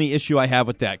that's the only issue I have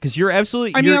with that, because you're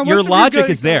absolutely your logic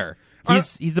is there.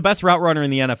 He's the best route runner in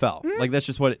the NFL. Like, that's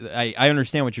just what I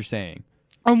understand what you're saying.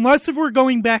 Unless if we're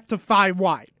going back to 5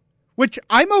 wide, which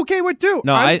I'm okay with too.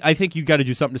 No, I think you got to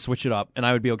do something to switch it up, and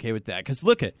I would be okay with that. Because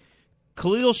look at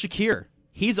Khalil Shakir.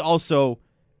 He's also,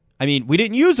 we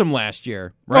didn't use him last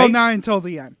year, right? Well, not until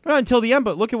the end. Not until the end,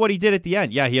 but look at what he did at the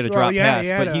end. Yeah, he had a drop pass,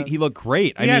 but he looked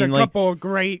great. He had a couple of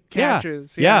great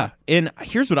catches. Yeah, and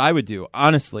here's what I would do.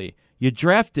 Honestly, you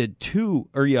drafted 2,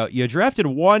 or you drafted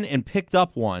 1 and picked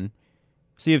up 1.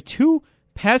 So you have 2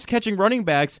 pass-catching running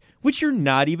backs, which you're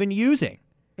not even using.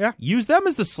 Yeah. Use them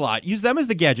as the slot. Use them as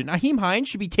the gadget. Naheem Hines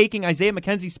should be taking Isaiah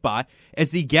McKenzie's spot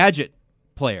as the gadget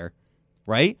player,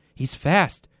 right? He's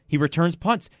fast. He returns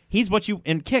punts.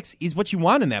 And kicks. He's what you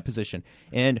want in that position.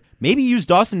 And maybe use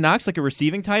Dawson Knox like a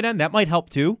receiving tight end. That might help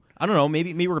too. I don't know.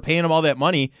 Maybe we're paying him all that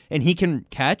money and he can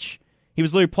catch. He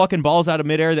was literally plucking balls out of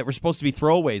midair that were supposed to be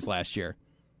throwaways last year.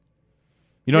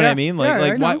 You know what I mean?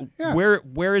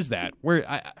 Where is that?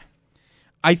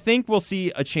 I think we'll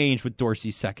see a change with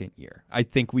Dorsey's second year. I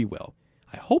think we will.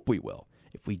 I hope we will.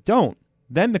 If we don't,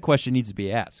 then the question needs to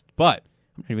be asked. But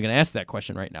I'm not even going to ask that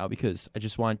question right now because I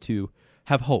just want to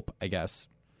have hope, I guess,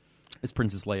 as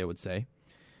Princess Leia would say.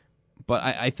 But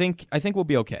I think we'll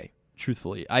be okay,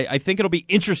 truthfully. I think it'll be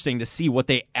interesting to see what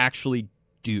they actually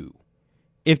do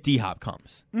if D-Hop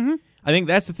comes. Mm-hmm. I think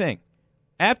that's the thing.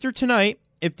 After tonight,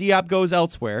 if D-Hop goes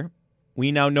elsewhere,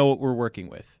 we now know what we're working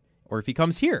with. Or if he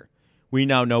comes here, we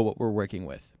now know what we're working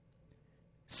with.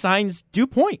 Signs do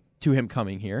point to him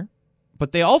coming here,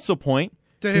 but they also point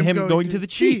to him going to the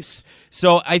Chiefs.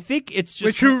 So I think it's just...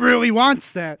 Which who really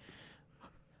wants that?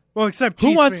 Well, except who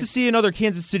Chiefs wants fans. to see another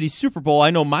Kansas City Super Bowl?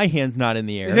 I know my hand's not in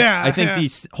the air. Yeah, I think the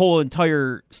whole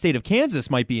entire state of Kansas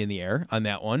might be in the air on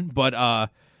that one, but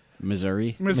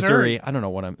Missouri. I don't know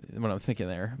what I'm thinking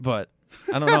there, but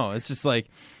I don't know. It's just like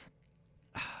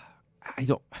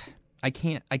I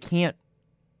can't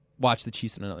watch the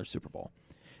Chiefs in another Super Bowl.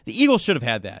 The Eagles should have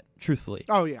had that, truthfully.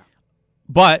 Oh, yeah.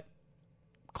 But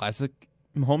classic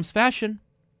Mahomes fashion,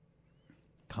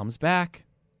 comes back.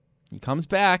 He comes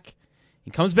back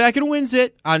and wins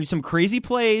it on some crazy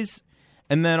plays,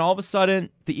 and then all of a sudden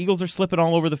the Eagles are slipping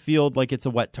all over the field like it's a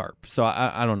wet tarp. So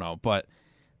I don't know, but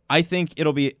I think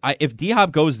it'll be if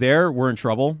D-Hop goes there, we're in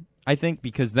trouble, I think,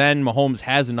 because then Mahomes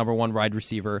has a number one wide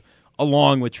receiver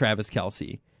along with Travis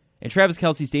Kelce. And Travis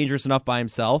Kelce's dangerous enough by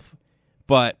himself,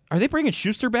 but are they bringing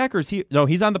Schuster back, or is he? No,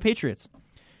 he's on the Patriots.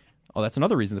 Oh, that's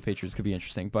another reason the Patriots could be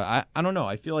interesting. But I don't know.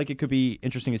 I feel like it could be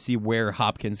interesting to see where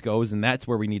Hopkins goes, and that's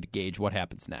where we need to gauge what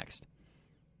happens next.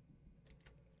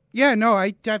 Yeah, no,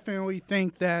 I definitely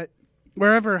think that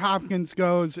wherever Hopkins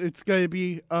goes, it's going to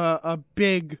be a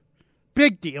big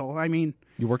deal. I mean,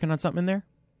 you working on something in there?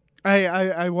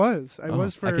 I was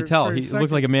for. I could tell. For He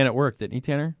looked like a man at work, didn't he,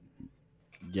 Tanner?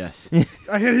 Yes.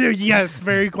 Yes,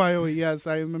 very quietly. Yes,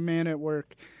 I am a man at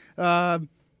work. Tanner,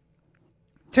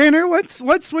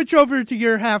 let's switch over to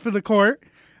your half of the court.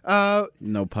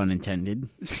 No pun intended.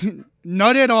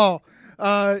 Not at all.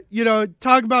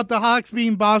 Talk about the Hawks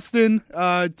being Boston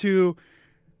to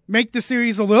make the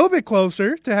series a little bit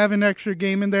closer, to have an extra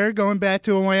game in there, going back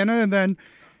to Atlanta, and then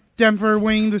Denver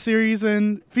winning the series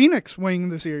and Phoenix winning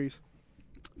the series.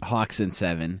 Hawks in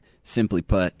 7, simply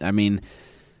put. I mean,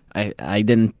 I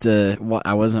didn't.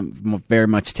 I wasn't very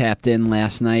much tapped in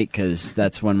last night because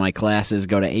that's when my classes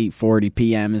go to 8:40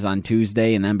 p.m. is on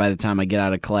Tuesday, and then by the time I get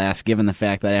out of class, given the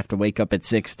fact that I have to wake up at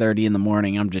 6:30 in the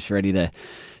morning, I'm just ready to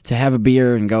have a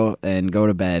beer and go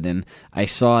to bed. And I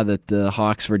saw that the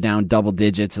Hawks were down double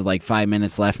digits with like 5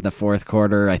 minutes left in the fourth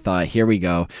quarter. I thought, here we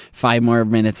go. 5 more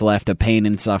minutes left of pain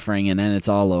and suffering, and then it's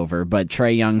all over. But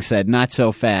Trae Young said, not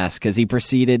so fast, because he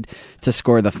proceeded to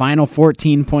score the final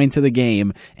 14 points of the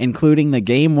game, including the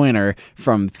game winner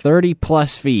from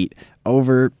 30-plus feet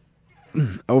over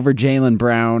Jaylen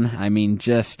Brown. I mean,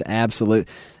 just absolute.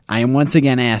 I am once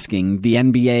again asking the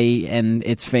NBA and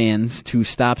its fans to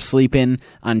stop sleeping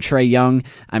on Trae Young.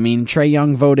 I mean, Trae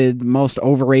Young voted most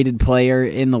overrated player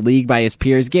in the league by his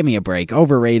peers. Give me a break.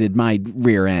 Overrated my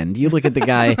rear end. You look at the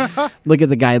guy,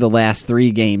 the last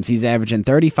 3 games. He's averaging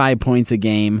 35 points a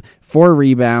game, 4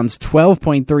 rebounds,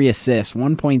 12.3 assists,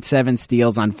 1.7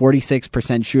 steals on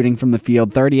 46% shooting from the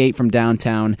field, 38 from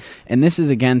downtown. And this is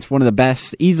against one of the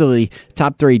best, easily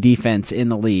top 3 defense in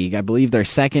the league. I believe they're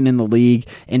second in the league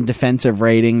in defensive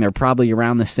rating. They're probably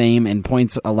around the same in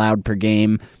points allowed per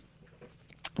game.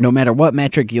 No matter what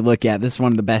metric you look at, this is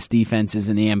one of the best defenses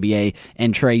in the NBA,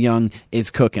 and Trae Young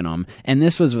is cooking them. And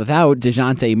this was without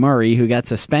DeJounte Murray, who got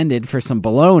suspended for some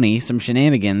baloney, some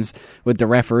shenanigans with the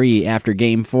referee after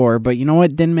Game 4. But you know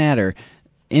what? Didn't matter.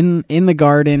 In the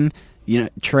Garden,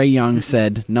 Trae Young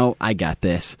said, no, I got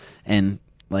this. And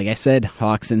like I said,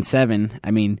 Hawks in 7.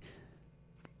 I mean,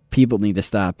 people need to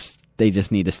stop. They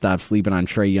just need to stop sleeping on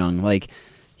Trae Young. Like,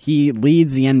 he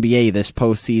leads the NBA this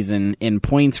postseason in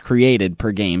points created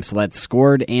per game, so that's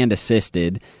scored and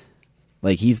assisted.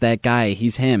 Like, he's that guy.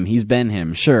 He's him. He's been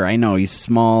him. Sure, I know he's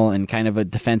small and kind of a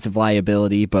defensive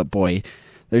liability, but boy,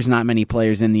 there's not many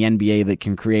players in the NBA that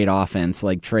can create offense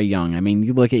like Trae Young. I mean,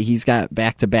 you look at, he's got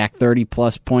back-to-back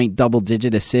 30-plus point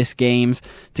double-digit assist games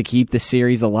to keep the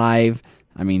series alive.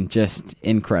 I mean, just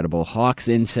incredible. Hawks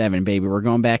in 7, baby. We're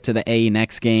going back to the A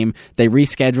next game. They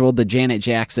rescheduled the Janet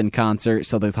Jackson concert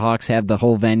so the Hawks have the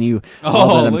whole venue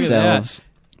all to themselves.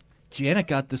 Janet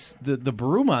got the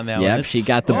broom on that one. Yep, she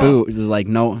got the boot. It was like,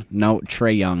 no,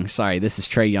 Trae Young. Sorry, this is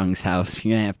Trae Young's house.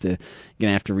 You're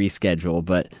gonna have to reschedule.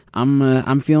 But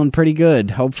I'm feeling pretty good.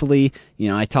 Hopefully,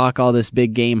 I talk all this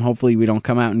big game. Hopefully, we don't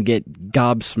come out and get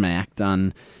gobsmacked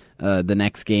on the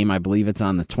next game. I believe it's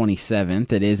on the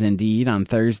 27th. It is indeed on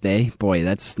Thursday. Boy,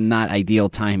 that's not ideal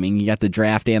timing. You got the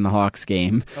draft and the Hawks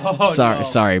game.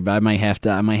 Sorry, but I might have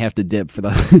to dip for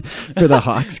the for the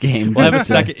Hawks game.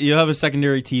 You'll have a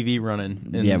secondary TV running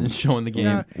and showing the game.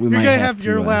 Yeah, you're gonna have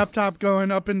your laptop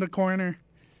going up in the corner.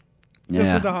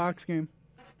 This is the Hawks game.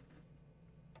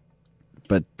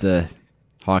 But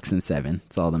Hawks in 7.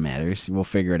 That's all that matters. We'll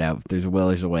figure it out. If there's a will,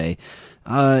 there's a way.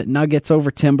 Nuggets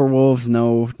over Timberwolves.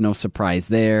 No surprise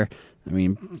there. I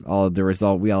mean, all of the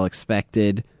result we all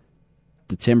expected.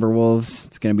 The Timberwolves,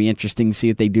 it's going to be interesting to see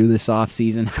what they do this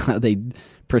offseason, how they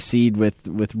proceed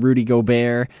with Rudy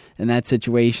Gobert and that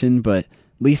situation. But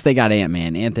at least they got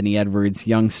Ant-Man, Anthony Edwards,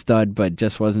 young stud, but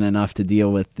just wasn't enough to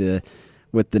deal with the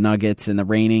Nuggets and the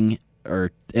reigning,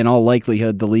 or in all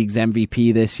likelihood, the league's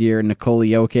MVP this year, Nikola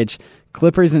Jokic.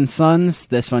 Clippers and Suns,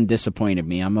 this one disappointed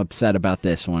me. I'm upset about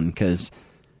this one because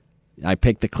I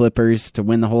picked the Clippers to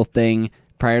win the whole thing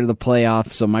prior to the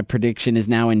playoffs, so my prediction is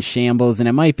now in shambles, and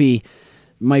it might be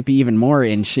might be even more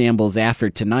in shambles after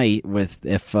tonight with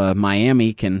if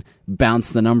Miami can bounce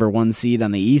the number 1 seed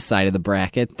on the east side of the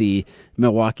bracket, the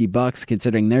Milwaukee Bucks,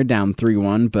 considering they're down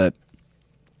 3-1, but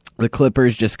the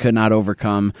Clippers just could not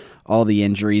overcome all the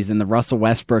injuries, and the Russell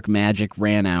Westbrook magic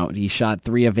ran out. He shot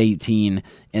 3 of 18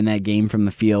 in that game from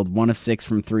the field, 1 of 6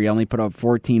 from 3, only put up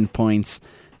 14 points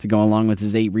to go along with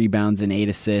his 8 rebounds and 8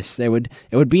 assists. It would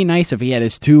be nice if he had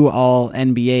his 2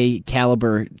 all-NBA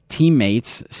caliber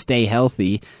teammates stay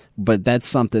healthy, but that's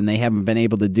something they haven't been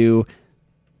able to do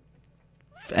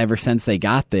ever since they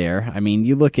got there. I mean,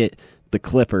 you look at the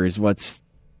Clippers, what's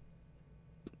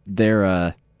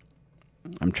their...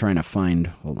 I'm trying to find...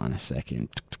 Hold on a second.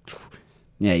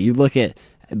 Yeah, you look at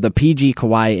the PG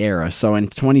Kawhi era. So in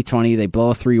 2020, they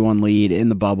blow a 3-1 lead in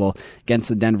the bubble against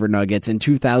the Denver Nuggets. In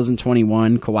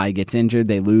 2021, Kawhi gets injured.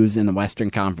 They lose in the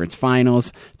Western Conference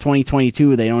Finals.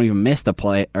 2022, they don't even miss the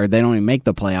play, or they don't even make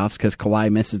the playoffs because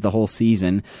Kawhi misses the whole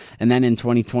season. And then in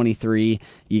 2023,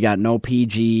 you got no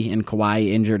PG and Kawhi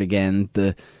injured again.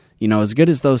 As good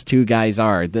as those two guys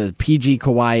are, the PG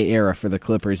Kawhi era for the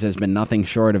Clippers has been nothing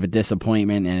short of a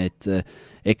disappointment, and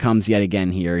it comes yet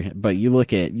again here. But you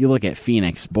look at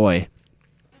Phoenix, boy.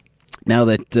 Now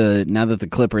that the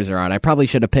Clippers are out, I probably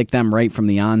should have picked them right from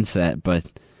the onset, but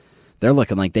they're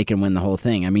looking like they can win the whole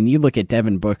thing. I mean, you look at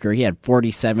Devin Booker, he had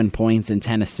 47 points and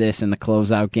 10 assists in the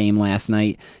closeout game last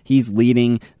night. He's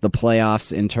leading the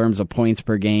playoffs in terms of points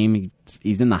per game.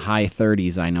 He's in the high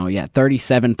 30s, I know. Yeah,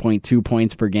 37.2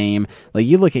 points per game. Like,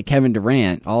 you look at Kevin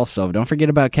Durant also. Don't forget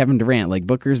about Kevin Durant. Like,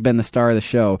 Booker's been the star of the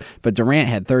show, but Durant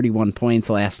had 31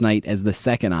 points last night as the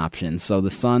second option. So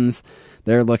the Suns,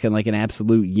 they're looking like an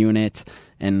absolute unit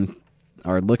and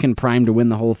are looking primed to win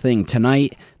the whole thing.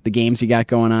 Tonight, the games you got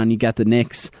going on, you got the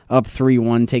Knicks up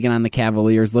 3-1, taking on the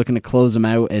Cavaliers, looking to close them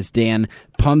out as Dan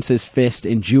pumps his fist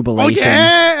in jubilation. Oh,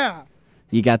 yeah!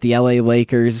 You got the LA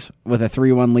Lakers with a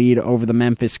 3-1 lead over the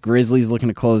Memphis Grizzlies, looking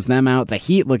to close them out. The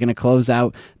Heat looking to close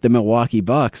out the Milwaukee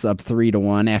Bucks up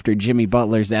 3-1 after Jimmy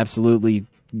Butler's absolutely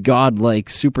godlike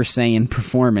Super Saiyan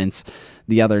performance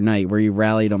the other night, where he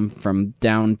rallied them from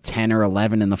down 10 or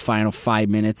 11 in the final 5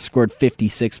 minutes, scored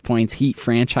 56 points, Heat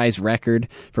franchise record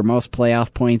for most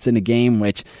playoff points in a game,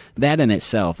 which that in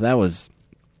itself, that was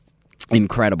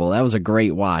incredible. That was a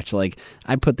great watch. Like,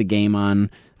 I put the game on.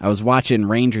 I was watching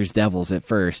Rangers Devils at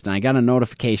first, and I got a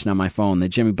notification on my phone that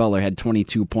Jimmy Butler had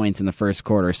 22 points in the first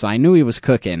quarter, so I knew he was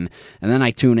cooking. And then I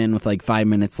tune in with like 5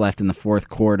 minutes left in the fourth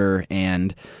quarter,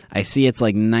 and I see it's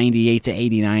like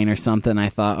 98-89 or something. I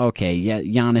thought, okay, yeah,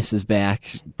 Giannis is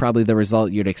back. Probably the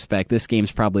result you'd expect. This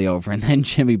game's probably over. And then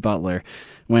Jimmy Butler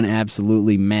went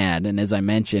absolutely mad, and as I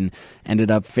mentioned,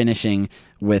 ended up finishing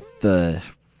with the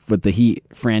Heat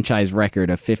franchise record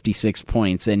of 56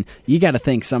 points. And you got to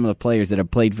think some of the players that have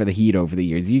played for the Heat over the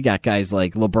years. You got guys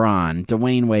like LeBron,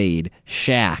 Dwayne Wade,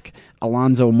 Shaq,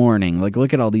 Alonzo Mourning. Like,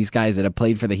 look at all these guys that have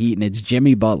played for the Heat, and it's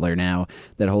Jimmy Butler now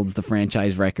that holds the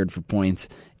franchise record for points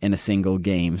in a single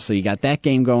game. So you got that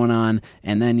game going on,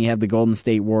 and then you have the Golden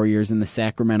State Warriors and the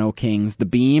Sacramento Kings. The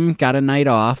Beam got a night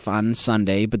off on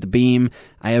Sunday, but the Beam,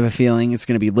 I have a feeling it's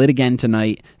going to be lit again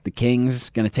tonight. The Kings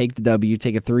going to take the W,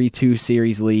 take a 3-2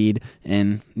 series lead,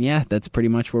 and yeah, that's pretty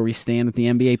much where we stand with the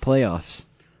NBA playoffs.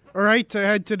 All right, to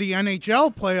head to the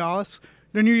NHL playoffs,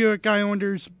 the New York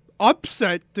Islanders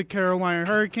upset the Carolina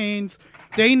Hurricanes.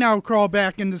 They now crawl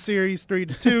back into series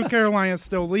 3-2. Carolina's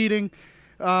still leading.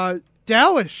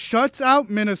 Dallas shuts out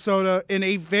Minnesota in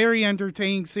a very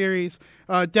entertaining series.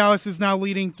 Dallas is now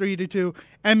leading 3-2.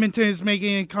 Edmonton is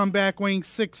making a comeback, winning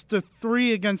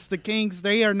 6-3 against the Kings.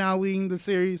 They are now leading the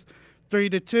series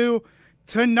 3-2.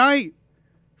 Tonight,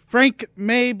 Frank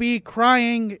may be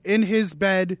crying in his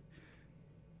bed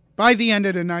by the end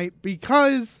of the night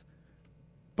because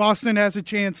Boston has a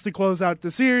chance to close out the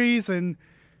series, and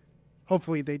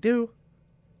hopefully they do.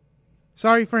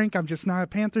 Sorry, Frank, I'm just not a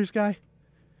Panthers guy.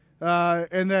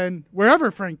 And then wherever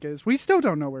Frank is, we still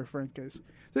don't know where Frank is.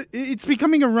 It's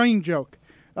becoming a running joke.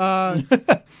 And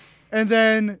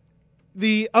then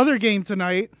the other game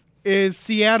tonight is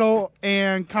Seattle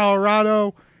and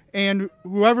Colorado, and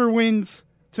whoever wins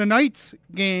tonight's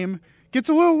game gets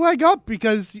a little leg up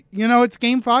because, it's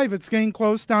Game 5. It's getting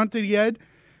close down to the end.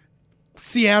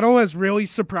 Seattle has really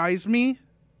surprised me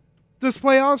this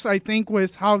playoffs, I think,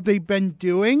 with how they've been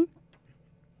doing.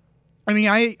 I mean,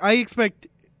 I expect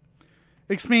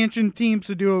expansion teams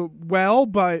to do well,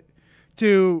 but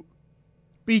to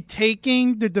be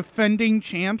taking the defending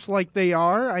champs like they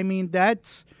are, I mean,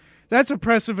 that's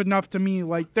impressive enough to me.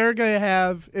 Like, they're going to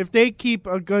have, if they keep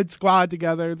a good squad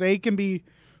together, they can be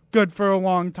good for a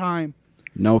long time.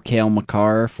 No Cale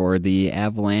Makar for the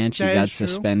Avalanche. He That got is true.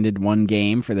 suspended 1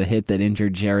 game for the hit that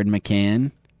injured Jared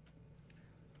McCann.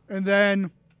 And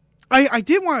then I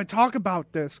did want to talk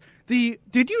about this.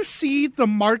 Did you see the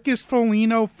Marcus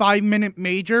Foligno 5-minute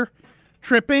major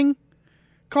tripping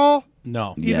call?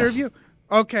 No. Either Yes. of you?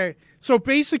 Okay. So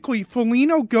basically,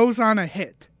 Foligno goes on a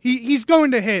hit. He's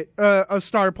going to hit a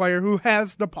star player who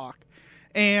has the puck.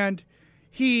 And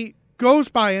he goes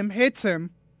by him, hits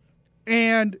him,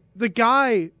 and the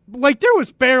guy, like, there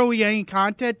was barely any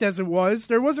contact as it was.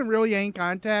 There wasn't really any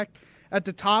contact at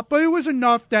the top, but it was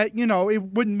enough that, you know, it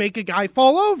wouldn't make a guy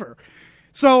fall over.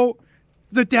 So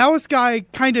the Dallas guy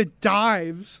kind of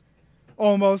dives,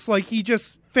 almost like he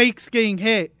just fakes getting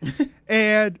hit.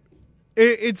 And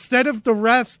instead of the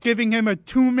refs giving him a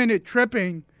 2-minute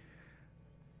tripping,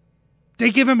 they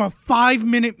give him a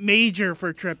 5-minute major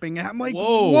for tripping. And I'm like,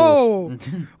 whoa.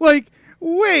 Like,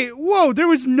 wait, whoa. There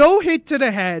was no hit to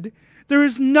the head. There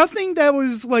was nothing that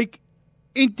was, like,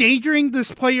 endangering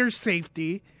this player's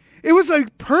safety. It was a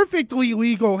perfectly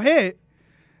legal hit.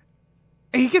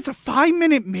 And he gets a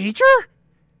 5-minute major?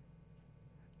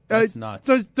 That's nuts.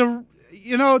 Those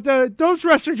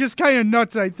refs are just kind of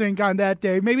nuts, I think, on that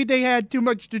day. Maybe they had too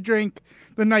much to drink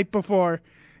the night before.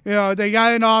 You know, they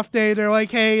got an off day. They're like,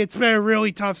 hey, it's been a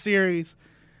really tough series.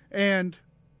 And,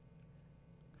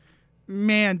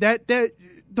 man, the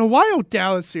Wild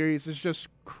Dallas series is just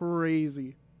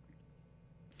crazy.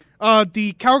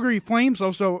 The Calgary Flames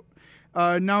also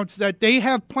announced that they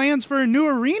have plans for a new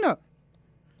arena.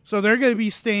 So they're going to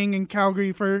be staying in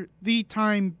Calgary for the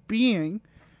time being.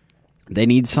 They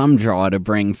need some draw to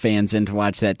bring fans in to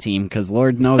watch that team, because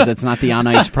Lord knows that's not the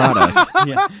on-ice product.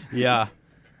 Yeah.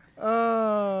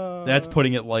 That's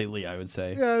putting it lightly, I would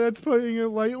say. Yeah, that's putting it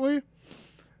lightly.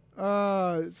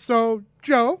 So,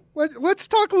 Joe, let's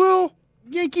talk a little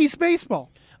Yankees baseball.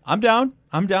 I'm down.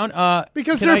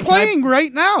 Because they're playing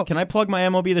right now. Can I plug my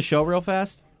MLB The Show real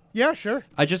fast? Yeah, sure.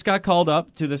 I just got called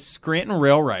up to the Scranton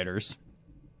Rail Riders.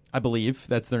 I believe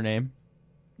that's their name.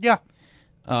 Yeah.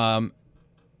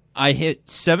 I hit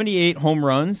 78 home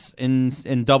runs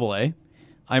in Double-A.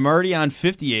 I'm already on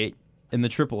 58 in the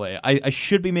Triple-A. I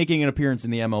should be making an appearance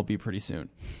in the MLB pretty soon.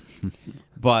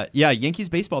 But, yeah, Yankees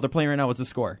baseball, they're playing right now. What's the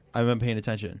score? I haven't been paying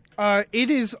attention. It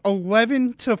is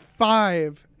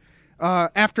 11-5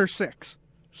 after 6.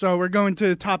 So we're going to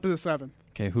the top of the 7th.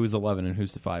 Okay, who's 11 and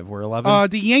who's the 5? We're 11?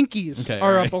 The Yankees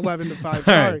are up 11-5.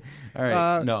 Sorry. All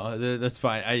right. No, that's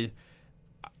fine.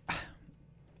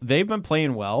 They've been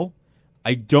playing well.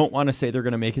 I don't want to say they're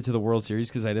going to make it to the World Series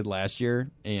because I did last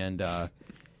year, and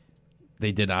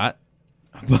they did not.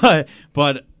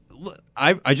 But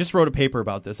I just wrote a paper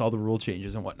about this, all the rule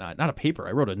changes and whatnot. Not a paper.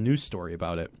 I wrote a news story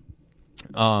about it.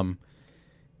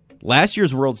 Last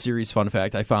year's World Series, fun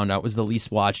fact, I found out was the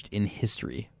least watched in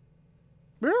history.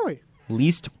 Really?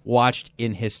 Least watched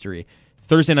in history.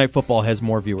 Thursday Night Football has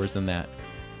more viewers than that.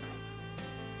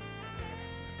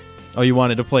 Oh, you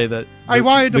wanted to play I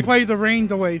wanted to play the rain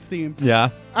delay theme.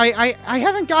 Yeah. I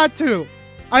haven't got to.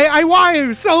 I want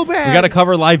to so bad. We got to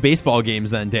cover live baseball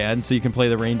games then, Dad, so you can play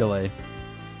the rain delay.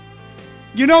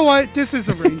 You know what? This is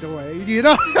a rain delay. You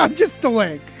know, I'm just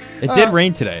delaying. It did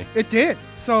rain today. It did.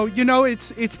 So, you know,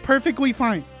 it's perfectly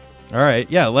fine. All right.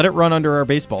 Yeah, let it run under our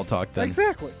baseball talk then.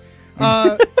 Exactly.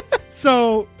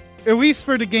 So, at least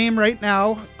for the game right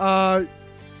now, the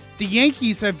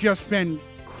Yankees have just been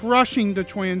crushing the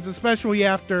Twins, especially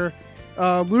after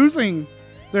losing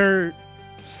their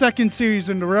second series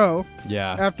in a row.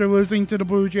 Yeah. After losing to the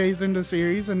Blue Jays in the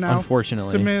series and now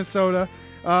unfortunately to Minnesota.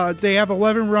 They have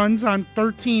 11 runs on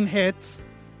 13 hits.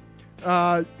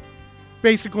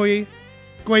 Basically,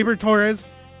 Gleyber Torres,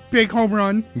 big home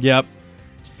run. Yep.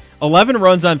 11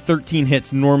 runs on 13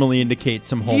 hits normally indicates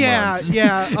some home runs.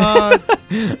 Yeah.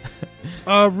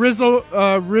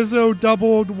 Rizzo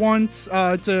doubled once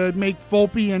to make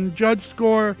Volpe and Judge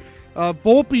score.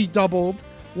 Volpe doubled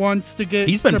once to get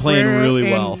He's been playing Cabrera really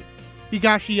and well.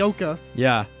 Higashioka.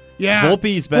 Yeah. Yeah.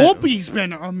 Volpe's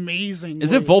been amazing.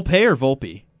 Is it Volpe or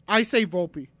Volpe? I say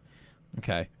Volpe.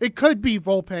 Okay. It could be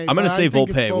Volpe. I'm going to say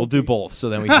Volpe. We'll do both, so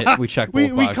then we check both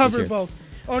boxes we cover here. both.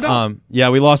 Oh, no. Yeah,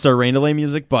 we lost our rain delay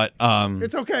music, but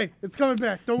it's okay. It's coming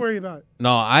back. Don't worry about it.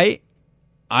 No, I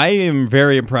am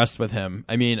very impressed with him.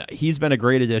 I mean, he's been a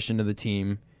great addition to the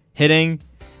team. Hitting,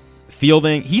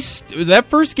 fielding. That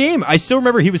first game, I still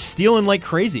remember he was stealing like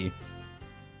crazy.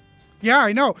 Yeah,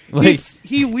 I know.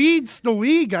 He leads the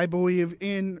league, I believe,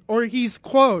 or he's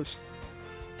close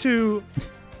to.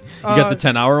 You got the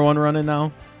 10-hour one running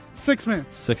now? 6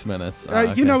 minutes. 6 minutes.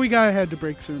 Okay. You know we got to head to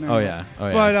break soon. Oh, yeah.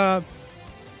 But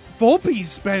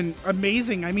Volpe's been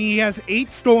amazing. I mean, he has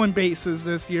 8 stolen bases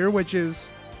this year, which is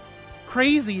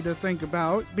crazy to think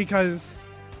about because,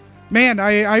 man,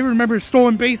 I remember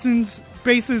stolen bases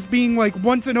being like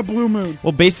once in a blue moon.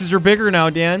 Well, bases are bigger now,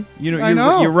 Dan. You I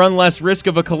know. You run less risk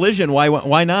of a collision.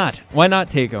 Why not? Why not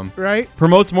take them? Right?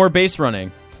 Promotes more base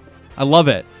running. I love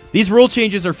it. These rule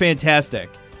changes are fantastic.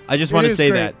 I just want to say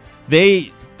great.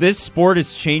 that this sport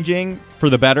is changing for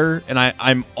the better, and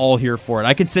I'm all here for it.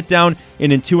 I can sit down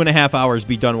and in 2.5 hours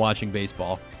be done watching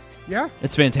baseball. Yeah.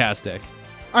 It's fantastic.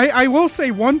 I will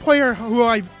say one player who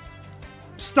I've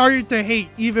started to hate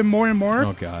even more and more.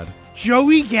 Oh, God.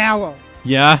 Joey Gallo.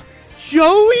 Yeah.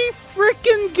 Joey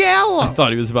freaking Gallo. I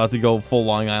thought he was about to go full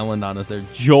Long Island on us there.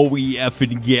 Joey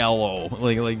effing Gallo.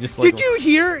 Did you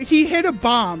hear? He hit a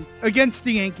bomb against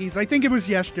the Yankees. I think it was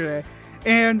yesterday.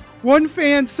 And one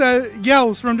fan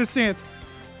yells from the stands,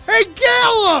 "Hey,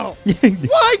 Gallo! Why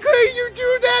couldn't you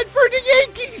do that for the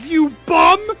Yankees, you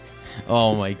bum?"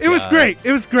 Oh, my God. It was great.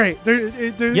 It was great.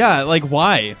 Yeah, like,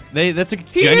 why? He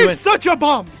is such a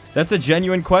bum. That's a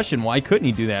genuine question. Why couldn't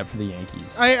he do that for the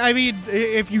Yankees? I mean,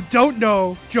 if you don't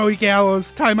know Joey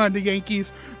Gallo's time on the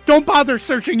Yankees, don't bother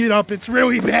searching it up. It's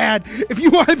really bad. If you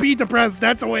want to be depressed,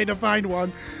 that's a way to find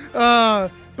one.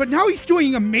 But now he's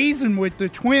doing amazing with the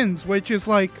Twins, which is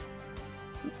like,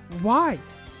 why?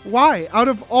 Why? Out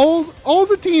of all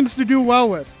the teams to do well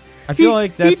with, I feel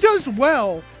like he does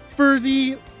well for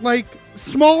the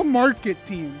small market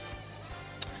teams.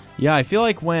 Yeah, I feel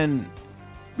like when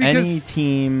any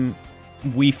team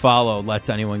we follow lets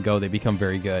anyone go, they become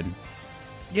very good.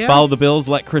 Yeah. Follow the Bills,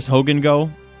 let Chris Hogan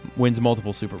go, wins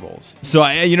multiple Super Bowls. So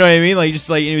you know what I mean?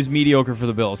 He was mediocre for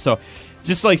the Bills. So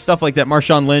just stuff like that.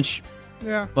 Marshawn Lynch.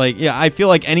 Yeah. I feel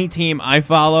like any team I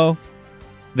follow,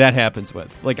 that happens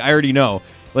with. I already know.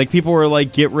 People were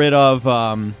get rid of who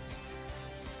am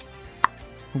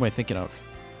I thinking of?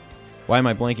 Why am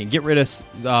I blanking? Get rid of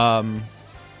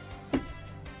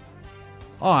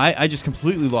I just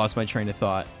completely lost my train of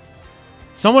thought.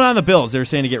 Someone on the Bills they were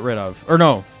saying to get rid of. Or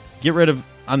no, get rid of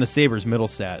on the Sabres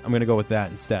Middlestat. I'm going to go with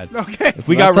that instead. Okay. If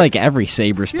that's like every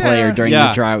Sabres player during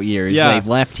the drought years. Yeah. They've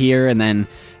left here and then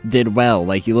did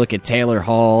well. You look at Taylor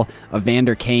Hall,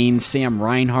 Evander Kane, Sam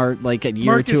Reinhart, a year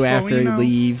Marcus or two after he Foligno.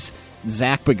 leaves.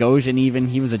 Zach Bogosian even,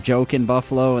 he was a joke in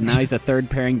Buffalo, and now he's a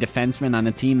third-pairing defenseman on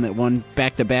a team that won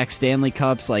back-to-back Stanley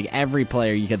Cups. Every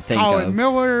player you could think Colin of.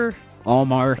 Miller.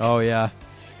 Allmark. Oh, yeah.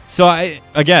 So,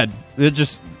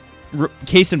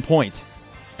 case in point,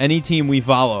 any team we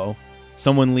follow,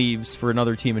 someone leaves for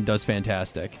another team and does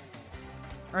fantastic.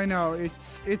 I know,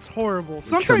 it's horrible.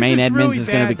 Sometimes Tremaine it's Edmonds really is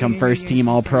going to bad become being a first-team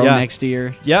Yankees All-Pro fan. next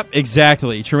year. Yep,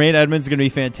 exactly. Tremaine Edmonds is going to be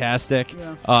fantastic.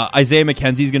 Yeah. Isaiah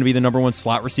McKenzie is going to be the #1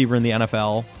 slot receiver in the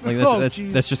NFL.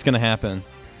 Geez. That's just going to happen.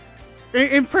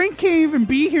 And Frank can't even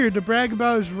be here to brag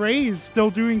about his Rays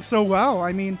still doing so well.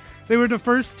 I mean, they were the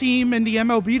first team in the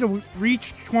MLB to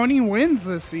reach 20 wins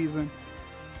this season.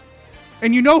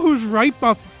 And you know who's right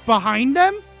behind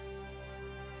them?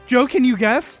 Joe, can you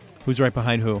guess? Who's right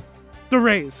behind who? The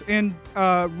Rays in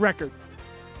record.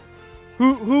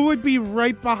 Who would be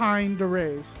right behind the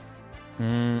Rays?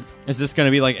 Is this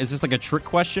going to be is this a trick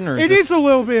question? Or It is a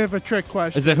little bit of a trick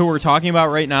question. Is that who we're talking about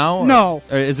right now? No.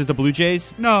 Or is it the Blue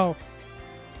Jays? No.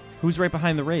 Who's right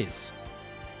behind the Rays?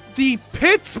 The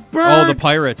Pittsburgh the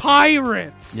Pirates.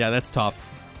 Pirates. Yeah, that's tough.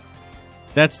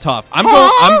 That's tough.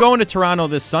 I'm going to Toronto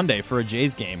this Sunday for a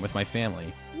Jays game with my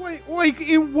family. Wait,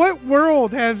 in what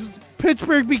world has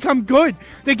Pittsburgh become good?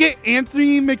 They get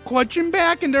Anthony McCutcheon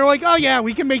back, and they're like, oh, yeah,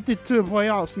 we can make it to the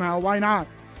playoffs now. Why not?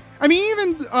 I mean,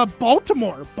 even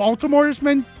Baltimore. Baltimore's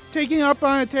been taking up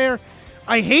on a tear.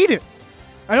 I hate it.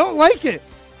 I don't like it.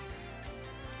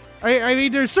 I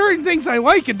mean, there's certain things I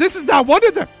like, and this is not one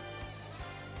of them.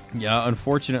 Yeah,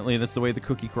 unfortunately, that's the way the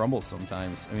cookie crumbles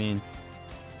sometimes. I mean,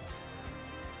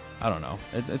 I don't know.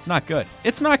 It's not good.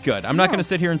 It's not good. I'm not going to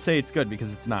sit here and say it's good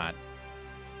because it's not.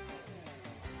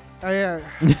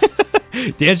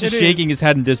 Dan's just shaking his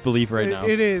head in disbelief right now.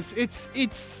 It is.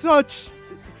 It's such...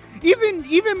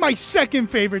 Even my second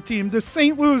favorite team, the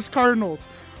St. Louis Cardinals,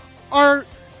 are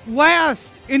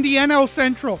last in the NL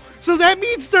Central. So that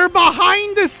means they're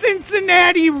behind the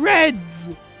Cincinnati Reds.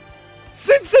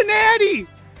 Cincinnati!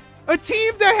 A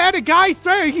team that had a guy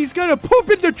threatening he's going to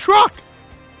poop in the truck.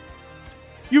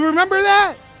 You remember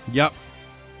that? Yep.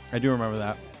 I do remember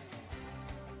that.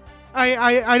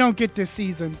 I don't get this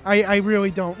season. I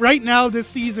really don't. Right now, this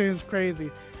season is crazy.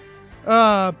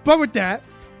 But with that,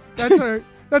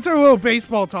 that's our little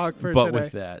baseball talk for today.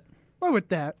 But with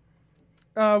that,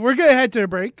 we're going to head to a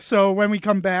break. So when we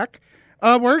come back,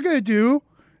 we're going to do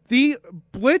the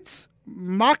Blitz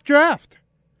mock draft.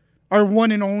 Our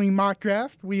one and only mock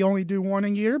draft. We only do one a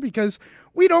year because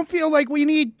we don't feel like we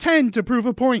need 10 to prove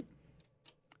a point.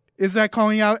 Is that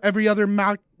calling out every other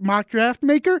mock draft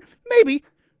maker? Maybe.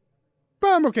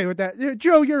 But I'm okay with that.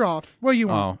 Joe, you're off. What do you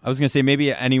want? I was going to say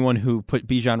maybe anyone who put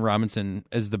Bijan Robinson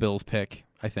as the Bills pick,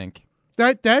 I think.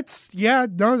 That's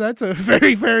a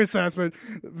very fair assessment.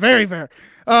 Very fair.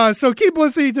 So keep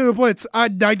listening to the Blitz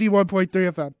on 91.3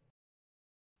 FM.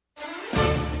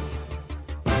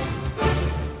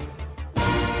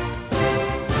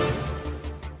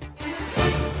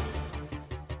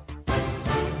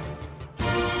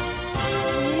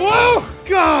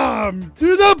 Welcome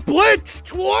to the Blitz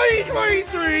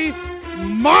 2023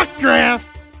 mock draft.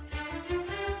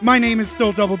 My name is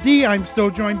still Double D. I'm still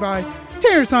joined by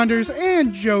Tanner Saunders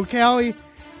and Joe Cali.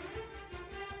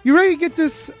 You ready to get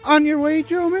this on your way,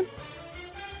 gentlemen?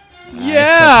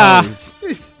 Yeah. Are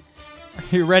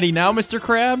you ready now, Mr.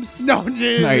 Krabs? No.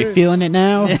 Are you feeling it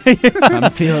now?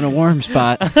 I'm feeling a warm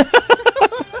spot.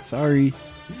 Sorry.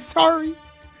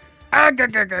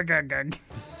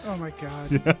 Oh my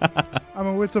God.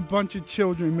 I'm with a bunch of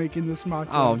children making this mock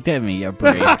draft. Oh, give me a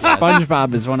break.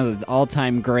 SpongeBob is one of the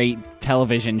all-time great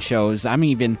television shows. I'm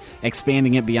even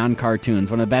expanding it beyond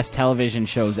cartoons. One of the best television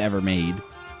shows ever made.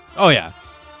 Oh, yeah.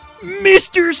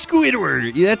 Mr.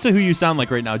 Squidward. Yeah, that's who you sound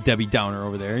like right now, Debbie Downer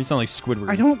over there. You sound like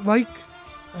Squidward. I don't like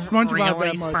SpongeBob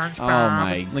that much. Oh,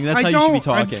 my. Like, that's how you should be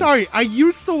talking. I'm sorry. I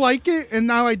used to like it, and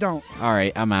now I don't. All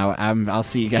right, I'm out. I'll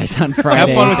see you guys on Friday.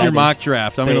 Have fun with your mock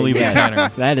draft. I'm going to leave it to Tanner.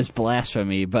 That is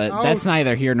blasphemy, but that's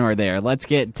neither here nor there. Let's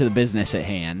get to the business at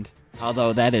hand.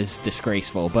 Although that is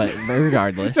disgraceful, but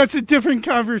regardless. That's a different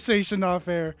conversation off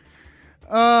air.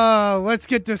 Let's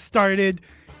get this started.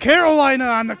 Carolina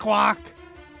on the clock.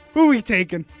 Who are we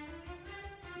taking?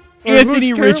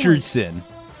 Anthony Richardson.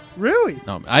 Really?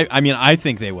 No, I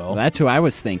think they will. Well, that's who I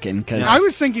was thinking. Cause I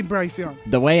was thinking Bryce Young.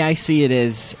 The way I see it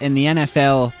is, in the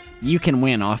NFL, you can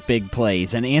win off big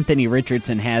plays, and Anthony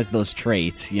Richardson has those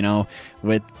traits,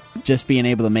 with just being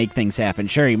able to make things happen.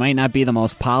 Sure, he might not be the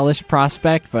most polished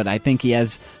prospect, but I think he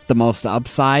has the most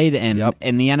upside, and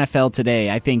in the NFL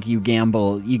today, I think you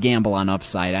gamble on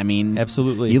upside. I mean,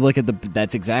 absolutely. You look at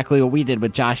that's exactly what we did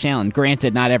with Josh Allen.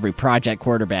 Granted, not every project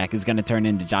quarterback is going to turn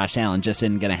into Josh Allen, just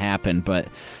isn't going to happen, but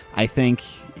I think,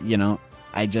 you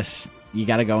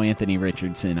got to go Anthony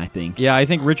Richardson, I think. Yeah, I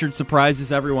think Richard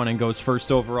surprises everyone and goes first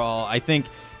overall. I think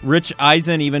Rich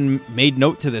Eisen even made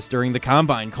note to this during the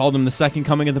Combine, called him the second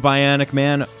coming of the Bionic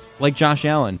Man, like Josh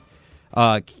Allen.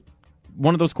 One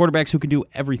of those quarterbacks who can do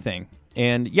everything.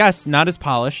 And yes, not as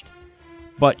polished,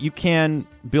 but you can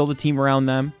build a team around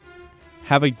them,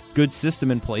 have a good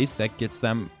system in place that gets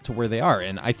them to where they are.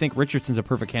 And I think Richardson's a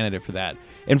perfect candidate for that.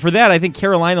 And for that, I think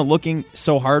Carolina, looking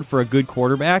so hard for a good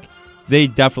quarterback,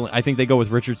 I think they go with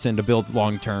Richardson to build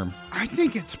long term. I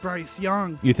think it's Bryce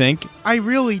Young. You think? I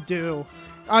really do.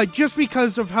 Just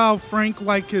because of how Frank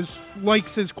likes his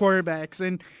quarterbacks.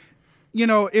 And,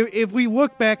 if we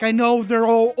look back, I know they're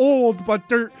all old, but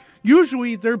they're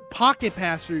pocket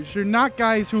passers. They're not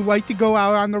guys who like to go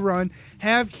out on the run,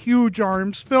 have huge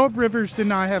arms. Phillip Rivers did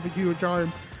not have a huge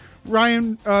arm.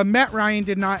 Matt Ryan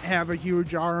did not have a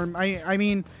huge arm. I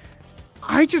mean,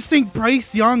 I just think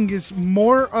Bryce Young is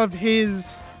more of his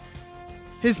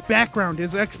background,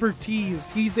 his expertise.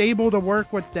 He's able to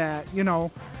work with that,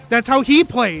 That's how he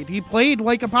played. He played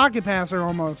like a pocket passer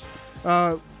almost.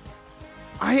 I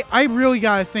really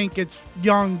gotta think it's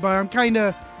Young, but I'm kind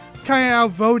of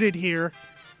outvoted here,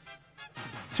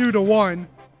 2-1.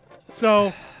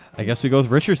 So I guess we go with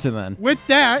Richardson then. With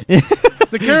that,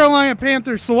 the Carolina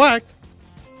Panthers select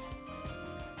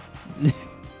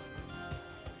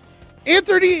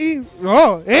Anthony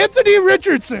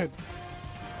Richardson.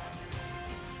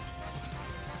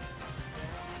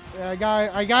 I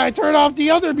gotta turn off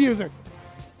the other music.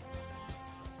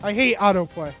 I hate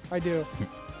autoplay. I do.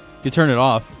 You turn it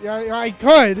off. Yeah, I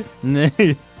could.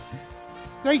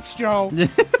 Thanks, Joe.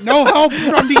 No help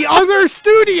from the other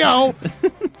studio.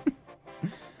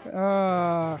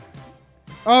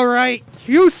 All right,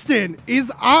 Houston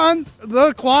is on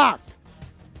the clock.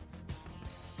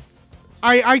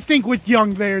 I think with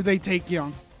Young there, they take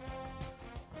Young.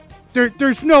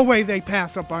 There's no way they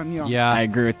pass up on Young. Yeah, I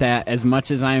agree with that. As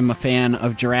much as I'm a fan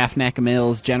of Giraffe Neck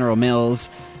Mills, General Mills,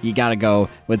 you got to go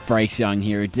with Bryce Young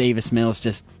here. Davis Mills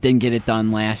just didn't get it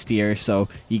done last year, so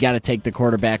you got to take the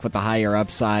quarterback with the higher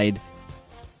upside.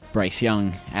 Bryce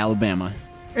Young, Alabama.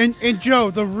 And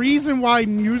Joe, the reason why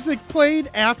music played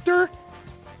after,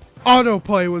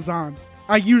 autoplay was on.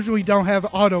 I usually don't have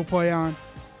autoplay on.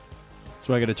 That's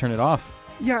why I got to turn it off.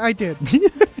 Yeah, I did.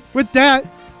 With that,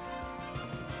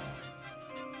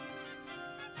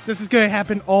 this is going to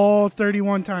happen all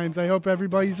 31 times. I hope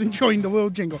everybody's enjoying the little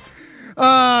jingle.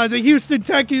 The Houston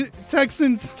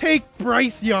Texans take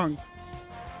Bryce Young.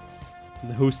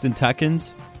 The Houston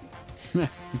Texans.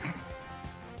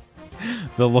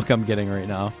 The look I'm getting right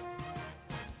now.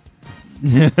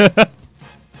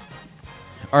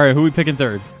 All right, who are we picking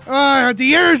third?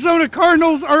 The Arizona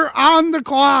Cardinals are on the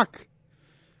clock.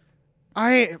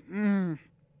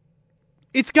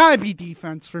 It's got to be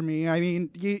defense for me. I mean,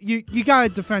 you got a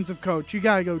defensive coach. You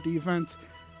got to go defense.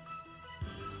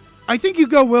 I think you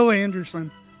go Will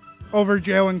Anderson over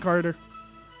Jalen Carter.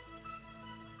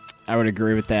 I would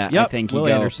agree with that. Yep, I think Will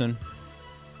Anderson.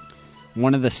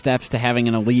 One of the steps to having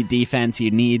an elite defense,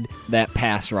 you need that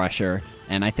pass rusher.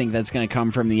 And I think that's going to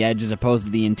come from the edge as opposed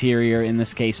to the interior in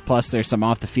this case. Plus, there's some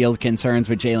off-the-field concerns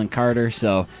with Jalen Carter.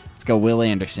 So let's go Will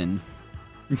Anderson.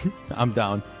 I'm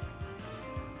down.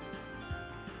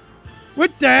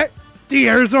 With that, the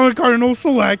Arizona Cardinals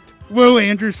select Will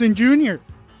Anderson Jr.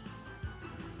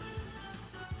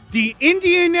 The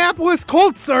Indianapolis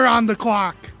Colts are on the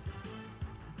clock.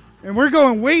 And we're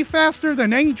going way faster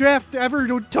than any draft ever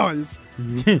does.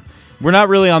 We're not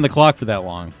really on the clock for that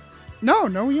long. No,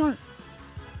 we aren't.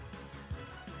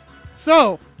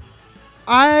 So,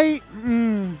 I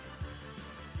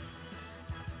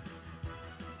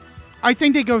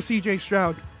think they go C.J.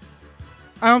 Stroud.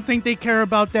 I don't think they care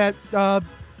about that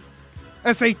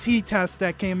SAT test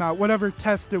that came out, whatever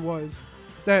test it was,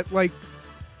 that, like,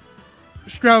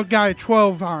 Stroud got a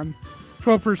 12 on,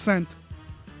 12%.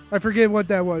 I forget what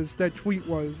that was, that tweet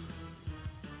was.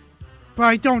 But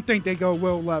I don't think they go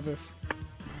Will Levis.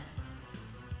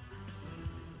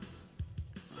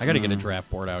 I got to get a draft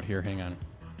board out here. Hang on.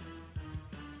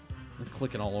 I'm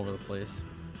clicking all over the place.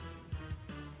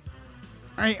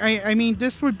 I mean,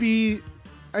 this would be...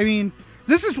 I mean,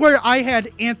 this is where I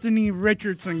had Anthony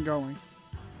Richardson going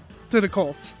to the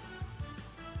Colts.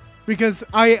 Because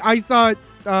I thought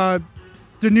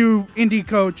the new Indy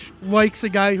coach likes a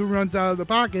guy who runs out of the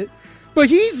pocket. But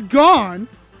he's gone.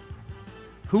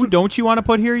 Who don't you want to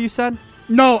put here, you said?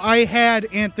 No, I had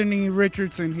Anthony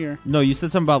Richardson here. No, you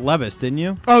said something about Levis, didn't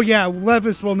you? Oh, yeah,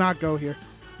 Levis will not go here.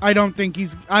 I don't think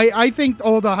he's... I think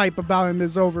all the hype about him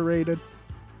is overrated.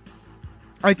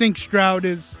 I think Stroud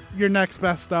is your next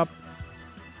best up.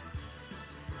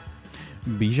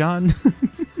 Bijan?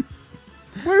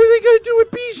 What are they going to do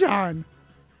with Bijan?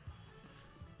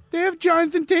 They have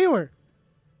Jonathan Taylor.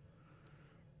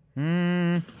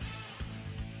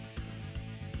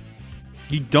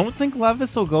 You don't think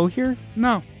Levis will go here?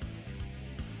 No.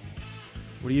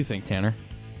 What do you think, Tanner?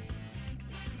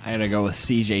 I gotta go with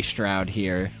C.J. Stroud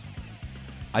here.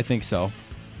 I think so.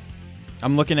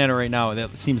 I'm looking at it right now.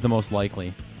 That seems the most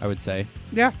likely, I would say.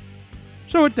 Yeah.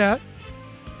 So with that,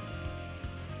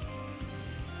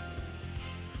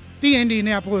 the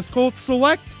Indianapolis Colts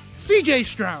select C.J.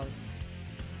 Stroud.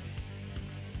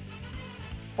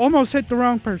 Almost hit the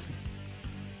wrong person.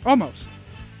 Almost.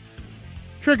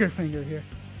 Trigger finger here.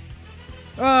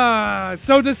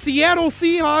 So the Seattle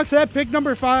Seahawks at pick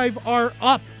number 5 are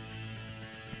up.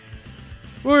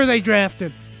 Where are they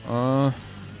drafted? What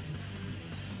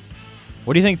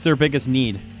do you think is their biggest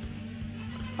need?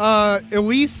 At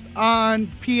least on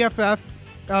PFF,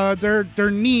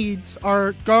 their needs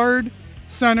are guard,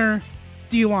 center,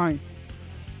 D-line.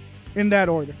 In that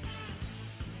order.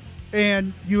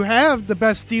 And you have the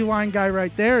best D-line guy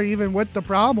right there, even with the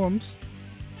problems.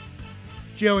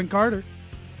 Jalen Carter.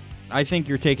 I think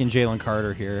you're taking Jalen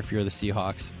Carter here if you're the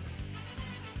Seahawks.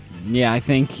 Yeah, I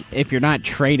think if you're not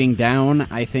trading down,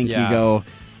 I think you go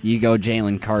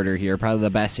Jalen Carter here. Probably the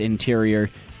best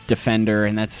interior defender,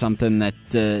 and that's something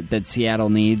that Seattle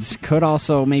needs. Could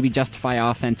also maybe justify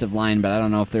offensive line, but I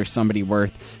don't know if there's somebody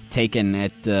worth taking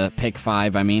at pick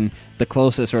 5. I mean, the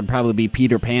closest would probably be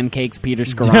Peter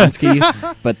Skoronski,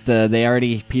 but they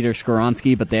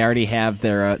already have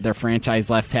their franchise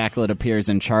left tackle. It appears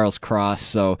in Charles Cross,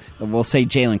 so we'll say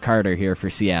Jalen Carter here for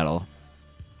Seattle.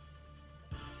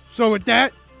 So with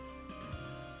that,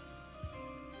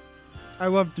 I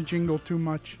love the jingle too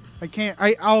much.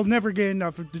 I'll never get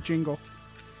enough of the jingle.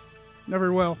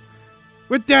 Never will.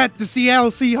 With that, the Seattle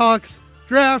Seahawks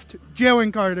draft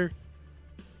Jalen Carter.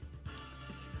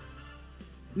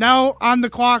 Now on the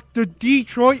clock, the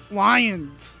Detroit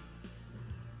Lions.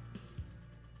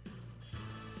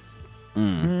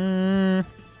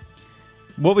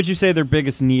 What would you say their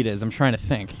biggest need is? I'm trying to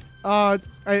think. At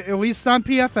least on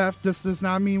PFF, this does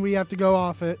not mean we have to go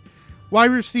off it.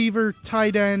 Wide receiver,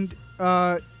 tight end,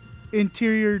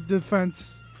 interior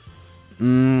defense.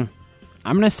 I'm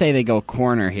going to say they go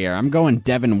corner here. I'm going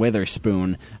Devin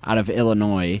Witherspoon out of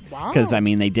Illinois. Because, I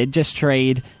mean, they did just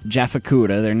trade Jeff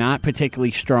Okudah. They're not particularly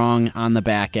strong on the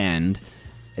back end.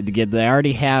 They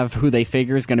already have who they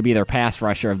figure is going to be their pass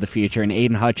rusher of the future in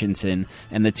Aiden Hutchinson.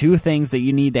 And the two things that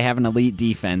you need to have an elite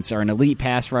defense are an elite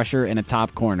pass rusher and a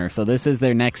top corner. So this is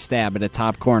their next stab at a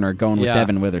top corner going with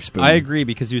Devin Witherspoon. I agree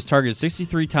because he was targeted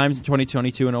 63 times in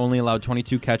 2022 and only allowed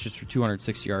 22 catches for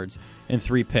 206 yards and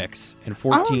 3 picks and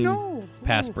 14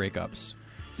 pass breakups.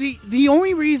 The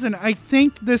only reason I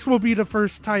think this will be the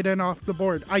first tight end off the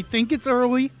board, I think it's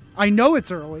early. I know it's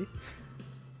early.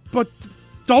 But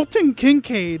Dalton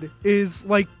Kincaid is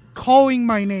like calling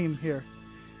my name here.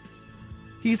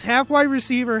 He's half wide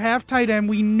receiver, half tight end.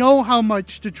 We know how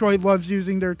much Detroit loves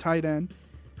using their tight end.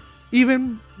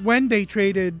 Even when they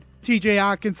traded TJ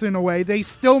Hawkinson away, they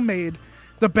still made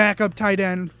the backup tight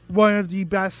end one of the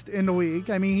best in the league.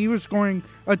 I mean, he was scoring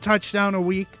a touchdown a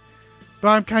week, but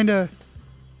I'm kind of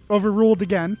overruled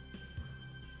again.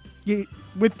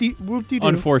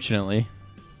 Unfortunately.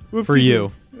 For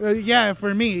you. Yeah,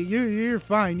 for me. You're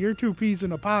fine. You're 2 peas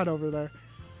in a pod over there.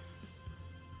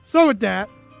 So with that,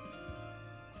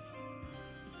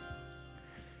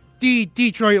 the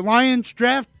Detroit Lions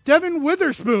draft Devin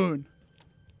Witherspoon.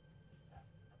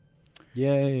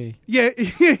 Yay. Yeah,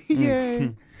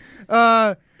 yay.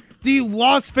 The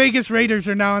Las Vegas Raiders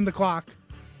are now on the clock.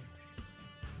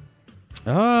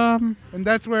 And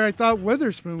that's where I thought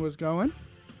Witherspoon was going.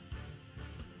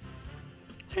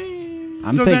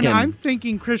 I'm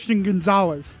thinking Christian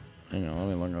Gonzalez. I know, let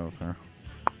me look at this here.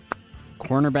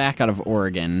 Cornerback out of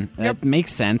Oregon. That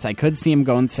makes sense. I could see him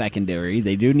going secondary.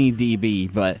 They do need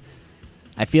DB, but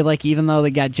I feel like even though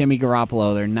they got Jimmy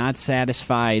Garoppolo, they're not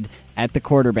satisfied at the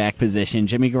quarterback position.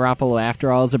 Jimmy Garoppolo,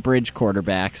 after all, is a bridge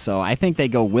quarterback, so I think they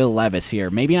go Will Levis here.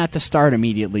 Maybe not to start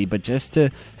immediately, but just to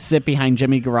sit behind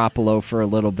Jimmy Garoppolo for a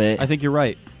little bit. I think you're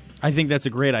right. I think that's a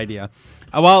great idea.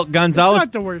 Well, Gonzalez, it's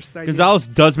not the worst idea. Gonzalez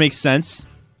does make sense.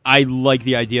 I like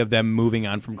the idea of them moving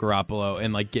on from Garoppolo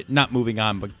and not moving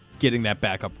on, but getting that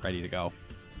backup ready to go.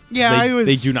 Yeah,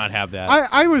 they do not have that.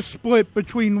 I was split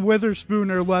between Witherspoon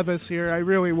or Levis here. I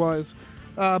really was.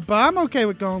 But I'm okay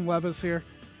with going Levis here.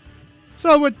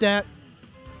 So with that,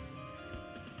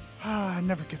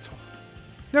 never gets old.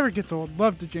 Never gets old.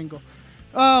 Love the jingle.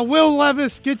 Will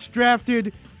Levis gets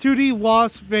drafted to the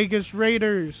Las Vegas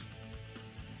Raiders.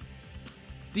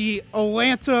 The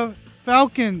Atlanta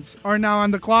Falcons are now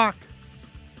on the clock.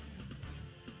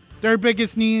 Their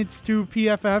biggest needs to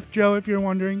PFF, Joe, if you're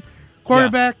wondering.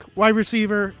 Quarterback, wide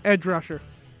receiver, edge rusher.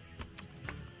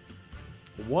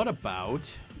 What about,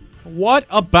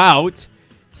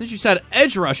 since you said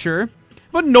edge rusher,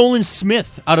 but Nolan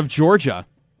Smith out of Georgia?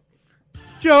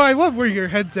 Joe, I love where your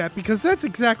head's at because that's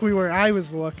exactly where I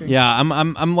was looking. Yeah,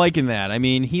 I'm liking that. I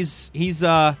mean, he's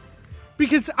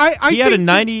because he had a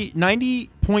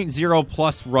 90.0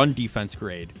 plus run defense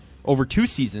grade over 2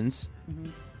 seasons. Mm-hmm.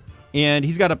 And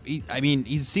he's got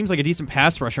he seems like a decent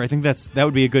pass rusher. I think that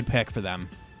would be a good pick for them.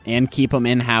 And keep him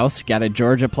in-house. Got a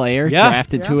Georgia player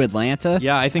drafted to Atlanta.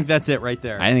 Yeah, I think that's it right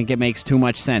there. I think it makes too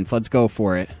much sense. Let's go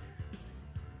for it.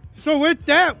 So with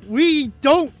that, we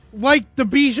don't like the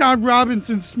Bijan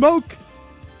Robinson smoke.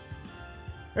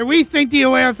 And we think the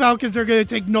Atlanta Falcons are going to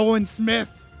take Nolan Smith.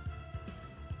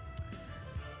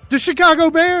 The Chicago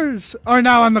Bears are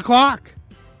now on the clock.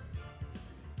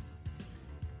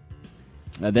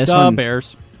 This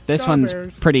Bears. one's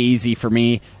pretty easy for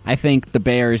me. I think the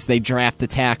Bears, they draft the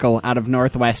tackle out of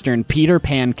Northwestern, Peter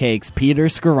Pancakes, Peter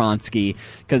Skoronski.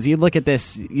 Because you look at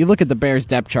the Bears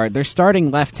depth chart, their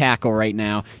starting left tackle right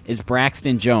now is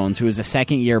Braxton Jones, who is a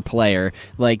second-year player.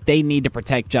 Like, they need to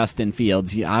protect Justin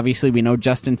Fields. Obviously, we know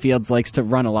Justin Fields likes to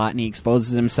run a lot, and he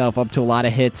exposes himself up to a lot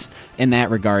of hits in that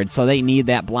regard. So they need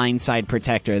that blindside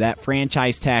protector, that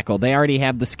franchise tackle. They already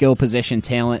have the skill position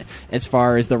talent as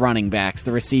far as the running backs,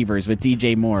 the receivers with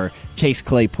DJ Moore, Chase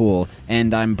Claypool,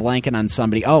 and I'm blanking on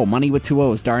somebody. Oh, money with 2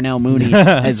 O's, Darnell Mooney,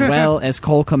 as well as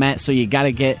Cole Kmet. So you got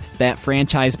to get that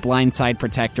franchise blindside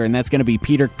protector, and that's going to be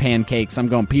Peter Pancakes. I'm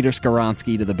going Peter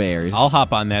Skoronski to the Bears. I'll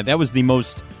hop on that. That was the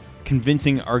most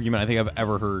convincing argument I think I've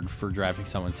ever heard for drafting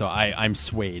someone. So I'm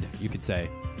swayed, you could say.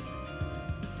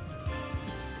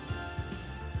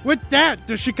 With that,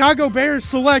 the Chicago Bears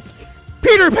select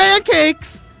Peter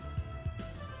Pancakes.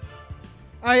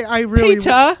 I really...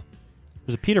 Peter!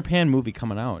 There's a Peter Pan movie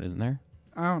coming out, isn't there?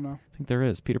 I don't know. I think there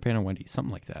is. Peter Pan and Wendy.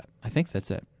 Something like that. I think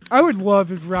that's it. I would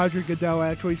love if Roger Goodell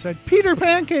actually said, Peter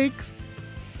Pancakes.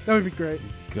 That would be great.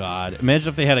 God. Imagine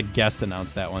if they had a guest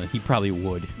announce that one. He probably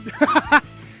would.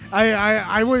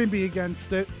 I wouldn't be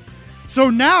against it.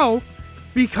 So now,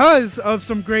 because of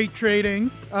some great trading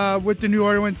with the New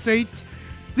Orleans Saints,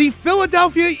 the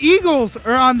Philadelphia Eagles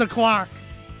are on the clock.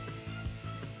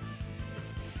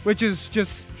 Which is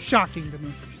just shocking to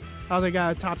me. How they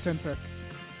got a top 10 pick.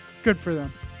 Good for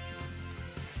them.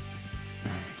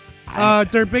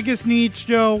 Their biggest needs,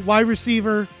 Joe: wide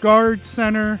receiver, guard,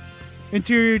 center,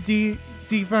 interior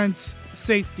defense,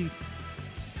 safety.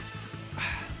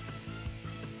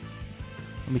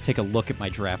 Let me take a look at my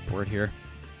draft board here.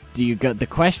 Do you go? The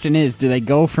question is, do they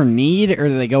go for need or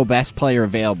do they go best player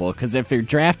available? Because if they're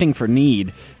drafting for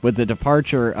need with the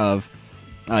departure of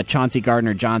Chauncey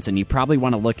Gardner-Johnson, you probably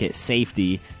want to look at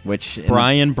safety, which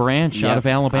Brian Branch out of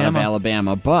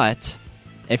Alabama. But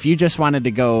if you just wanted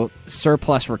to go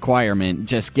surplus requirement,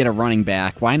 just get a running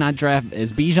back. Why not draft?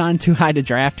 Is Bijan too high to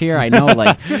draft here? I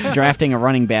know, drafting a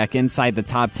running back inside the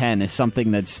top 10 is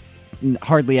something that's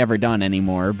hardly ever done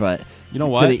anymore. But you know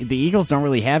what? The Eagles don't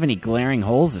really have any glaring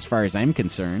holes as far as I'm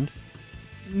concerned.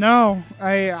 No,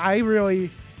 I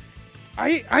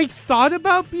thought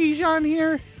about Bijan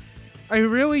here. I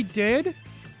really did.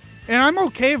 And I'm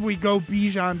okay if we go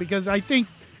Bijan because I think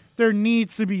there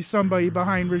needs to be somebody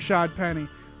behind Rashad Penny.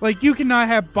 You cannot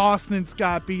have Boston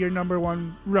Scott be your number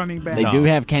one running back. They do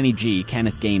have Kenny G,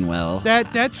 Kenneth Gainwell.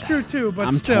 That's true too, but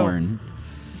I'm still. torn.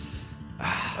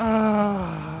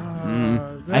 I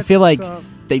feel like tough.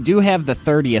 They do have the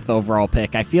 30th overall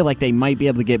pick. I feel like they might be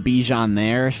able to get Bijan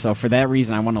there, so for that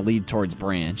reason I want to lead towards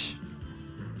Branch.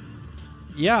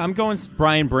 Yeah, I'm going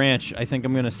Brian Branch. I think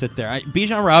I'm going to sit there.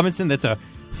 Bijan Robinson, that's a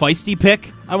feisty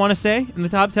pick, I want to say, in the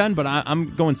top 10, but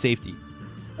I'm going safety.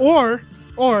 Or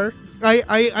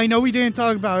I know we didn't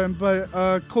talk about him, but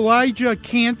Kalijah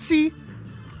Cansey,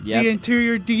 the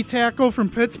interior D tackle from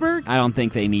Pittsburgh. I don't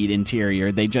think they need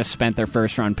interior. They just spent their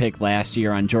first-round pick last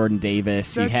year on Jordan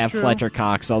Davis. You have true. Fletcher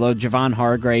Cox, although Javon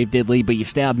Hargrave did leave, but you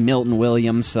still have Milton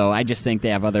Williams, so I just think they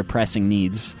have other pressing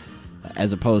needs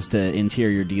as opposed to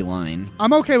interior D-line.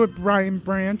 I'm okay with Brian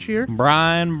Branch here.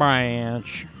 Brian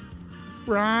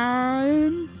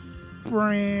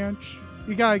Branch.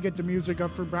 You gotta get the music up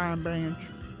for Brian Branch.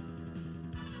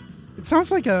 It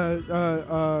sounds like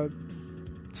a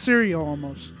cereal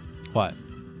almost. What?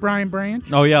 Brian Branch.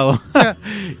 Oh, yeah. Yeah.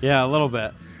 Yeah, a little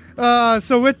bit.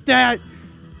 So with that,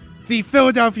 the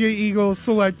Philadelphia Eagles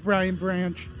select Brian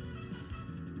Branch.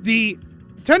 The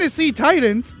Tennessee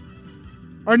Titans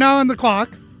are now on the clock.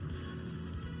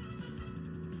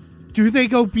 Do they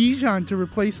go Bijan to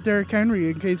replace Derrick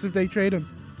Henry in case if they trade him?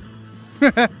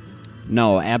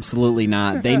 No, absolutely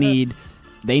not. They need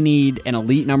an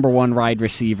elite number one wide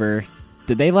receiver.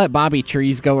 Did they let Bobby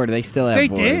Trees go, or do they still have They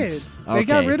voids? did. Okay. They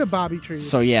got rid of Bobby Trees.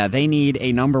 So, yeah, they need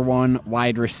a number one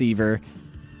wide receiver.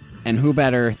 And who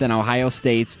better than Ohio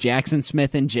State's Jackson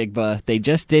Smith and Jigba? They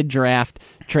just did draft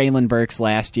Traylon Burks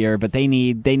last year, but they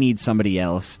need somebody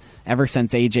else. Ever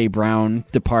since A.J. Brown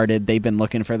departed, they've been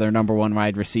looking for their number one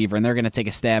wide receiver, and they're going to take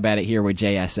a stab at it here with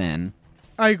JSN.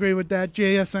 I agree with that.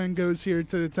 JSN goes here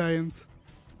to the Titans.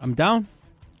 I'm down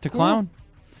to clown.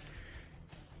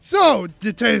 So,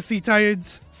 the Tennessee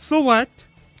Titans select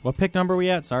What pick number are we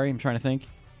at? Sorry, I'm trying to think.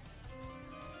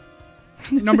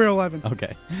 number 11.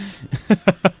 Okay.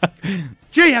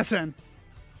 JSN.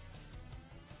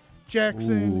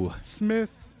 Jackson, Ooh.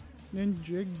 Smith, and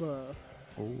Jigba.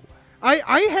 Ooh.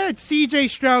 I had C.J.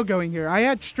 Stroud going here. I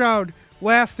had Stroud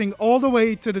lasting all the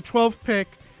way to the 12th pick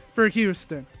for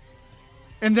Houston.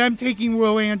 And them taking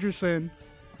Will Anderson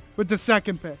with the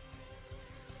second pick.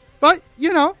 But,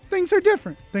 things are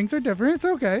different. It's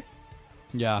okay.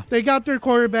 Yeah. They got their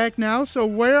quarterback now, so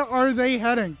where are they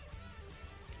heading?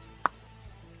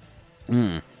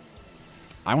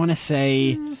 I want to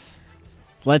say,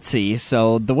 let's see.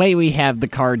 So the way we have the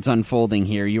cards unfolding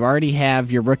here, you already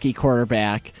have your rookie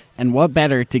quarterback, and what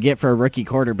better to get for a rookie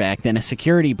quarterback than a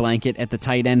security blanket at the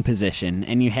tight end position?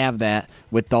 And you have that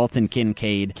with Dalton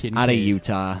Kincaid. Out of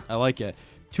Utah. I like it.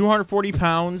 240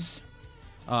 pounds,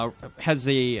 has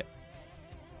a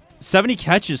 70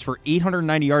 catches for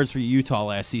 890 yards for Utah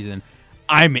last season.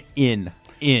 I'm in.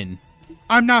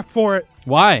 I'm not for it.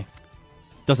 Why?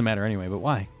 Doesn't matter anyway, but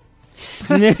why?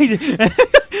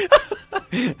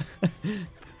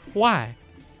 Why?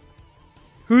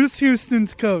 Who's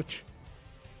Houston's coach?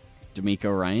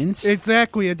 D'Amico Ryans?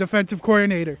 Exactly, a defensive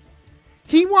coordinator.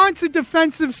 He wants a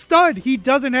defensive stud. He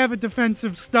doesn't have a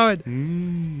defensive stud.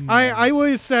 I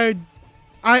would have said,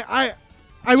 I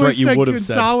would have said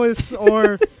Gonzalez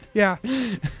or yeah,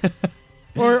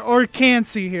 or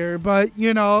Cansey here. But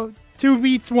 2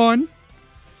 beats 1.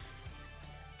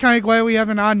 Kind of glad we have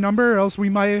an odd number, or else we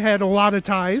might have had a lot of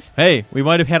ties. Hey, we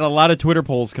might have had a lot of Twitter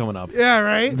polls coming up. Yeah,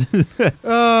 right?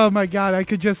 Oh, my God. I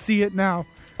could just see it now.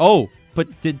 Oh, but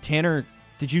did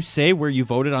you say where you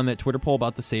voted on that Twitter poll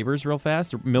about the Sabres real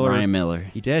fast? Or Ryan Miller.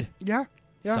 He did. Yeah.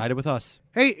 Sided with us.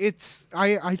 Hey, it's...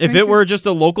 I think if it were just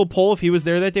a local poll, if he was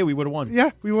there that day, we would have won.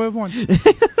 Yeah, we would have won.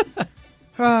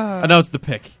 Announce the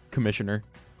pick, Commissioner.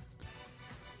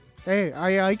 Hey,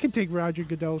 I can take Roger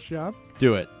Goodell's job.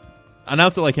 Do it.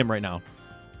 Announce it like him right now.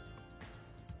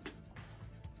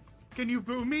 Can you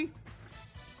boo me?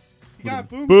 You got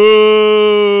boo me?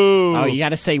 Boo! Oh, you got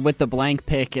to say with the blank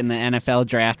pick in the NFL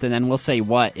draft, and then we'll say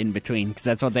what in between, because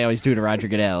that's what they always do to Roger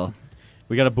Goodell.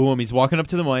 We got to boo him. He's walking up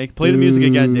to the mic. Play the music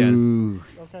again, Dan.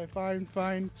 Okay,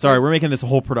 fine. Sorry, we're making this a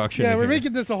whole production. Yeah, we're here.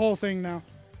 making this a whole thing now.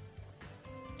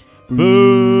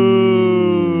 Boo!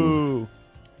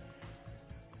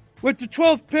 With the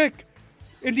 12th pick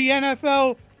in the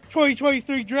NFL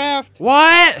 2023 draft,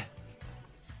 What?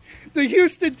 the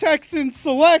Houston Texans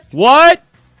select What?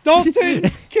 Dalton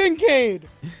Kincaid,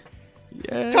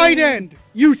 tight end,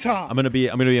 Utah. I'm gonna be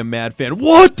a mad fan.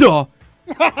 What the?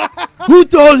 Who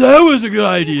thought that was a good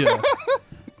idea?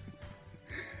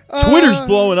 Twitter's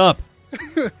blowing up.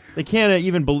 They can't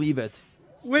even believe it.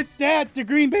 With that, the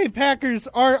Green Bay Packers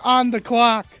are on the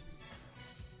clock.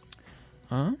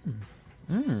 And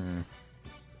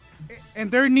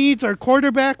their needs are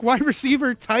quarterback, wide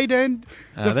receiver, tight end.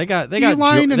 They got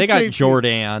D-line and safety.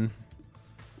 Jordan.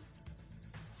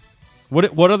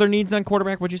 What other needs on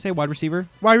quarterback? What'd you say? Wide receiver?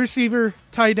 Wide receiver,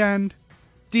 tight end,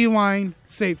 D-line,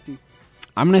 safety.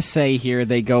 I'm going to say here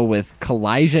they go with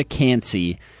Kalijah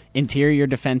Cansey, interior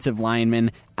defensive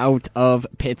lineman out of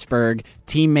Pittsburgh,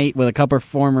 teammate with a couple of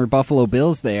former Buffalo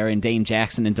Bills there, and Dane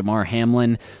Jackson and DeMar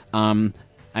Hamlin. I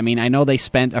know they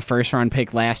spent a first-round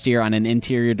pick last year on an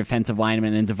interior defensive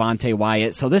lineman in Devontae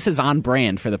Wyatt, so this is on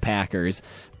brand for the Packers.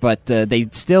 But they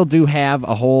still do have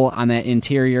a hole on that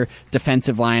interior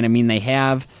defensive line. I mean, they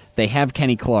have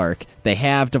Kenny Clark, they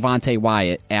have Devontae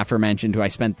Wyatt, aforementioned, who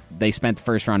they spent the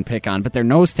first-round pick on, but their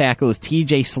nose tackle is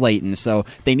T.J. Slayton, so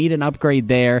they need an upgrade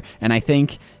there, and I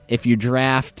think if you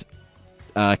draft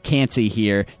Cansey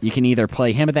here, you can either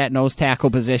play him at that nose tackle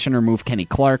position or move Kenny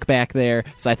Clark back there.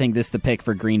 So I think this is the pick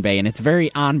for Green Bay, and it's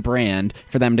very on brand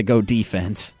for them to go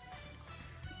defense.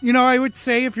 You know, I would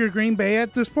say if you're Green Bay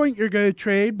at this point, you're going to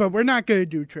trade, but we're not going to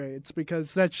do trades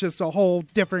because that's just a whole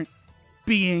different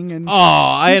being. And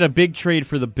I had a big trade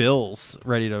for the Bills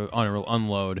ready to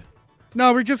unload.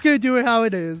 No, we're just going to do it how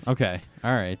it is. Okay,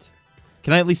 all right.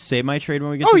 Can I at least say my trade when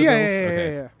we get to the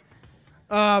Bills?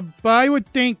 Yeah. But I would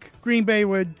think Green Bay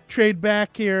would trade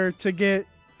back here to get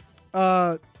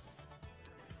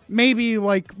maybe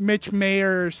like Mitch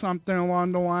Mayer or something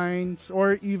along the lines,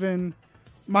 or even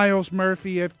Miles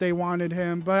Murphy if they wanted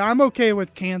him. But I'm okay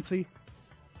with Cansey.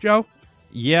 Joe?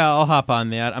 Yeah, I'll hop on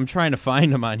that. I'm trying to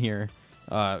find him on here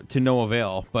to no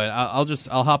avail, but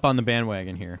I'll hop on the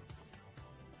bandwagon here.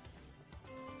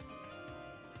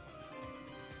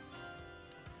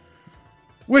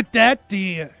 With that,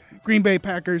 the Green Bay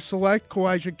Packers select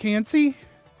Kalijah Cansey,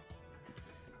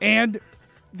 and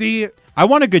I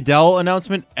want a Goodell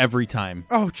announcement every time.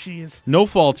 Oh, jeez. No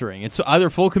faltering. It's either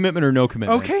full commitment or no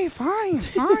commitment. Okay, fine.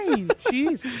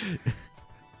 Jeez.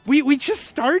 We just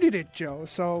started it, Joe,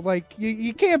 so, like,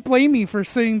 you can't blame me for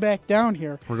sitting back down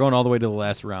here. We're going all the way to the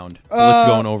last round. Let's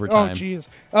go in overtime. Oh,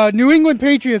 jeez. New England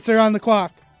Patriots are on the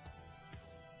clock.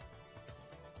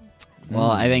 Well,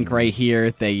 I think right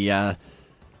here they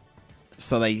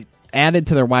added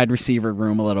to their wide receiver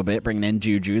room a little bit, bringing in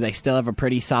Juju. They still have a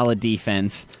pretty solid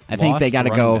defense. I think they got to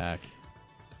go. Back.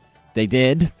 They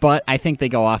did, but I think they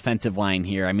go offensive line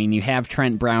here. I mean, you have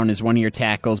Trent Brown as one of your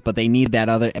tackles, but they need that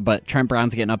other. But Trent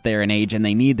Brown's getting up there in age, and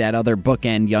they need that other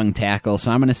bookend young tackle.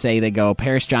 So I'm going to say they go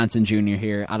Paris Johnson Jr.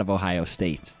 here out of Ohio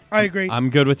State. I agree. I'm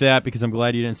good with that because I'm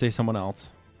glad you didn't say someone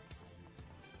else.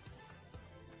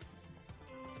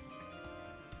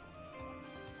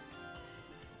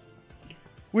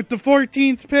 With the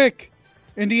 14th pick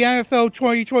in the NFL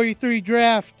 2023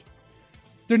 draft,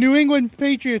 the New England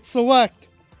Patriots select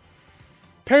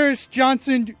Paris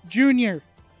Johnson Jr.,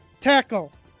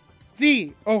 tackle,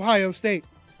 the Ohio State.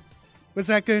 Was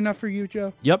that good enough for you,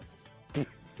 Joe? Yep.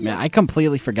 Yeah, I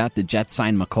completely forgot the Jets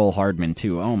signed McCole Hardman,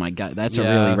 too. Oh, my God. That's a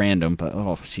really random, but,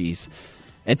 oh, jeez.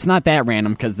 It's not that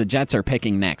random because the Jets are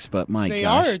picking next, but my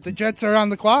gosh. They are. The Jets are on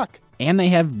the clock. And they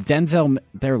have Denzel.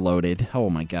 They're loaded. Oh,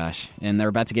 my gosh. And they're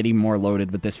about to get even more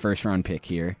loaded with this first-round pick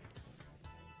here.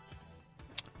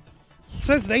 It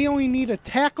says they only need a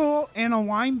tackle and a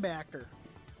linebacker.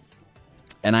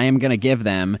 And I am going to give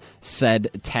them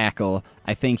said tackle.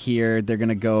 I think here they're going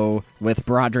to go with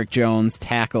Broderick Jones,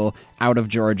 tackle out of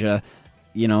Georgia.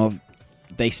 You know,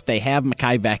 they have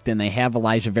Mekhi Becton. They have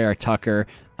Elijah Vera Tucker,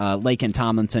 Laken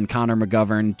Tomlinson, Connor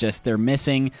McGovern. Just they're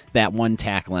missing that one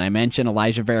tackle. And I mentioned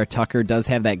Elijah Vera Tucker does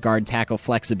have that guard tackle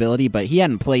flexibility, but he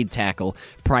hadn't played tackle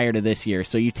prior to this year.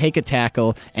 So you take a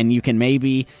tackle and you can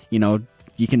maybe,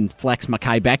 you can flex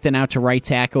Mekhi Becton out to right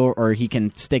tackle, or he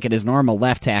can stick at his normal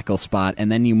left tackle spot,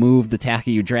 and then you move the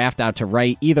tackle you draft out to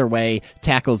right. Either way,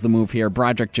 tackle's the move here.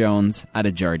 Broderick Jones out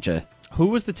of Georgia. Who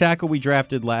was the tackle we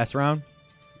drafted last round?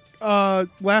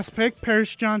 Last pick,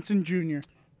 Paris Johnson Jr.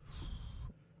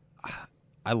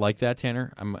 I like that,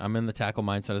 Tanner. I'm in the tackle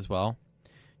mindset as well.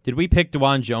 Did we pick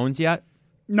DeJuan Jones yet?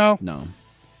 No.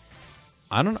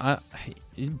 I don't know.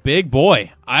 He's a big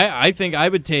boy. I think I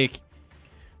would take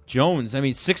Jones. I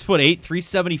mean, 6'8",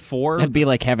 374. That'd be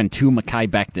like having two Mekhi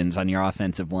Bectons on your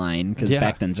offensive line, because Yeah.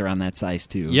 Becton's around that size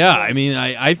too. Yeah, I mean,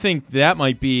 I think that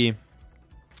might be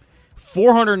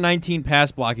 419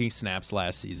 pass blocking snaps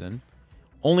last season.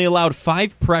 Only allowed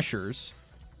 5 pressures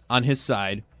on his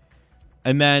side,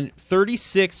 and then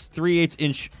 36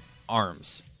 3/8-inch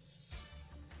arms.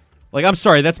 Like, I'm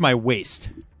sorry, that's my waist.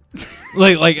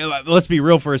 like, let's be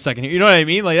real for a second here. You know what I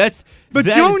mean? Like, that's. But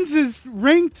that Jones is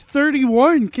ranked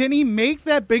 31. Can he make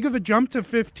that big of a jump to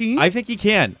 15? I think he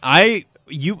can. I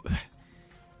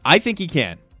think he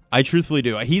can. I truthfully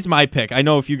do. He's my pick. I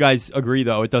know if you guys agree,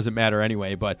 though, it doesn't matter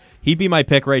anyway. But he'd be my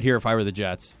pick right here if I were the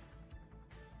Jets.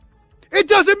 It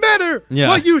doesn't matter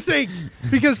what you think,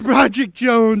 because Broderick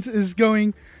Jones is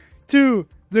going to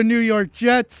the New York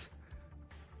Jets.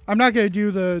 I'm not gonna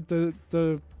do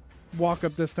the walk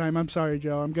up this time. I'm sorry,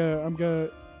 Joe. I'm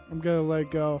gonna let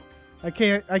it go. I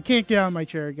can't get out of my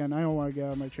chair again. I don't want to get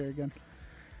out of my chair again.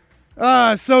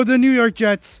 So the New York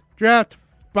Jets draft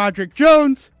Broderick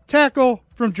Jones, tackle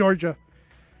from Georgia.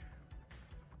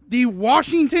 The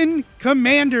Washington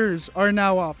Commanders are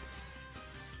now up.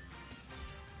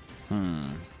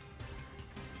 I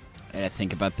gotta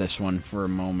think about this one for a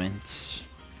moment.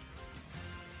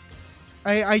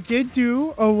 I did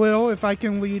do a little, if I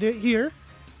can lead it here.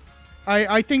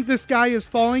 I think this guy is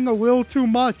falling a little too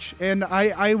much, and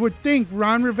I would think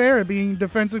Ron Rivera, being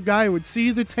defensive guy, would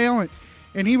see the talent,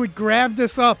 and he would grab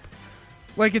this up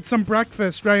like it's some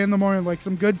breakfast right in the morning, like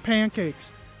some good pancakes.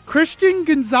 Christian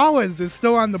Gonzalez is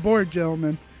still on the board,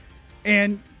 gentlemen,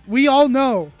 and we all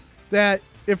know that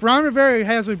if Ron Rivera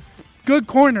has a good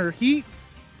corner,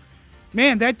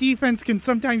 that defense can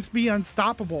sometimes be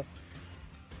unstoppable.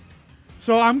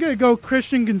 So I'm going to go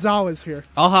Christian Gonzalez here.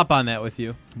 I'll hop on that with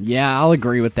you. Yeah, I'll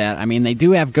agree with that. I mean, they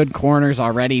do have good corners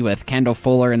already with Kendall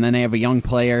Fuller, and then they have a young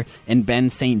player in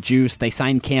Ben St. Juste. They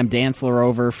signed Cam Dantzler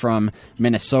over from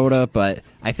Minnesota, but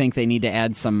I think they need to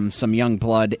add some young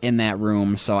blood in that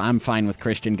room, so I'm fine with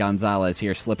Christian Gonzalez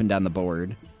here slipping down the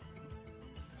board.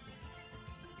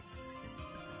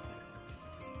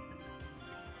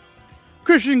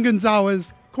 Christian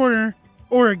Gonzalez, corner,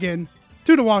 Oregon,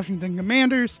 to the Washington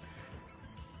Commanders.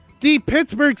 The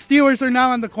Pittsburgh Steelers are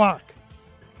now on the clock.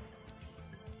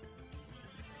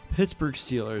 Pittsburgh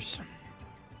Steelers.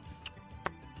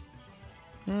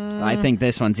 I think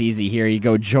this one's easy here. You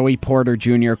go Joey Porter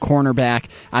Jr., cornerback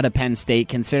out of Penn State.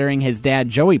 Considering his dad,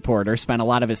 Joey Porter, spent a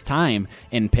lot of his time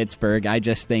in Pittsburgh, I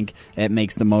just think it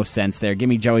makes the most sense there. Give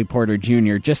me Joey Porter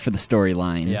Jr. just for the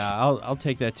storylines. Yeah, I'll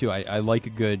take that too. I like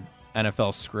a good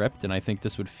NFL script, and I think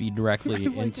this would feed directly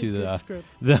into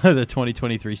the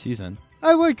 2023 season.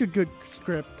 I like a good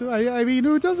script. I mean,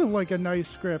 who doesn't like a nice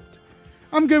script?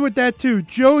 I'm good with that too.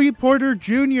 Joey Porter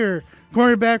Jr.,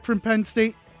 cornerback from Penn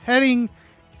State, heading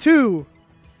to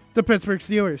the Pittsburgh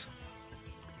Steelers.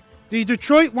 The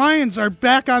Detroit Lions are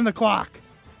back on the clock.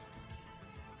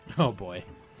 Oh, boy.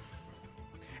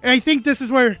 And I think this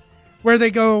is where they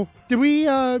go. Did we,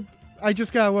 I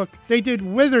just gotta look. They did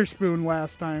Witherspoon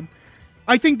last time.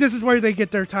 I think this is where they get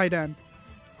their tight end.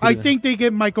 I think they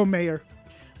get Michael Mayer.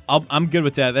 I'm good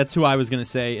with that. That's who I was going to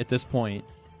say at this point.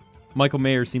 Michael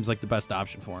Mayer seems like the best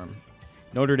option for him.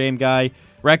 Notre Dame guy,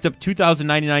 racked up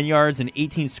 2,099 yards and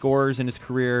 18 scores in his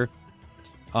career.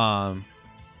 I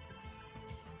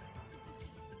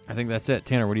think that's it.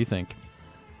 Tanner, what do you think?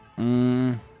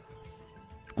 Well,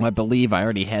 I believe I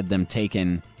already had them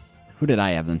taken. Who did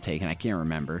I have them taken? I can't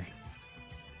remember.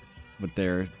 With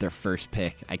their first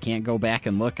pick. I can't go back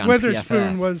and look on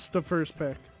Witherspoon PFF. was the first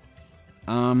pick.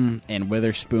 And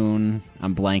Witherspoon,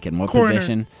 I'm blanking. What Corner.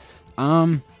 position?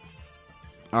 All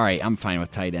right, I'm fine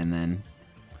with tight end then.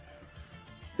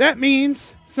 That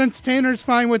means, since Tanner's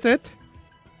fine with it,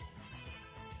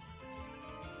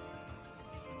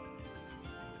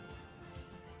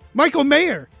 Michael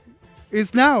Mayer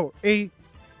is now a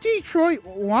Detroit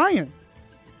Lion,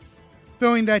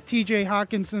 filling that TJ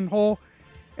Hawkinson hole.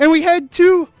 And we head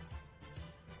to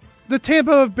the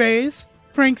Tampa Bay's,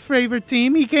 Frank's favorite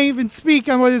team. He can't even speak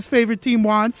on what his favorite team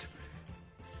wants.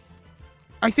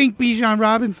 I think Bijan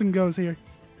Robinson goes here.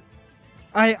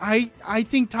 I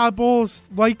think Todd Bowles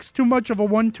likes too much of a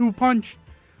 1-2 punch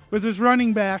with his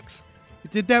running backs. He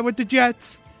did that with the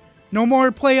Jets. No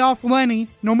more playoff Lenny.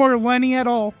 No more Lenny at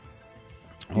all.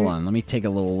 Hold on, let me take a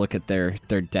little look at their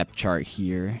depth chart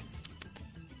here.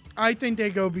 I think they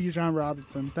go Bijan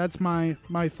Robinson. That's my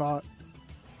thought.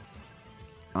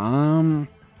 I'm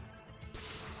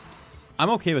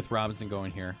okay with Robinson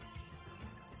going here.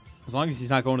 As long as he's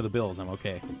not going to the Bills, I'm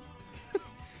okay.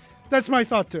 That's my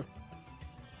thought, too.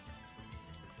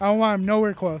 I don't want him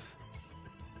nowhere close.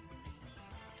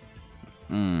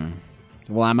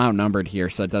 Well, I'm outnumbered here,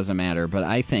 so it doesn't matter. But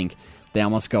I think they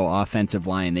almost go offensive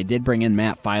line. They did bring in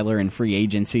Matt Filer in free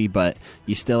agency, but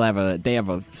you still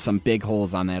have some big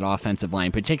holes on that offensive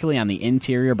line, particularly on the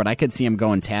interior. But I could see him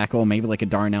going tackle, maybe like a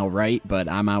Darnell Wright. But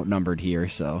I'm outnumbered here,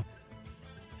 so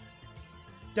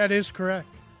that is correct.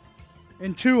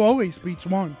 And 2 always beats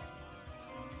 1.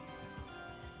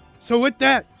 So with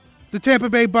that, the Tampa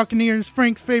Bay Buccaneers,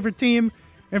 Frank's favorite team,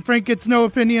 and Frank gets no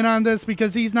opinion on this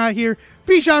because he's not here.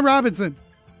 Bijan Robinson.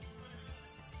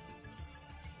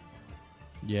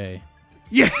 Yay.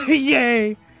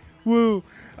 Yay. Woo.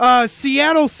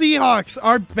 Seattle Seahawks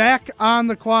are back on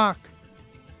the clock.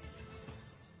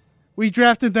 We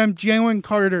drafted them Jalen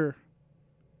Carter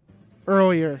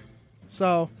earlier.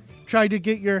 So try to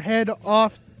get your head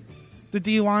off the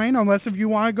D-line, unless if you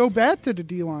want to go back to the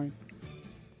D-line.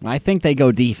 I think they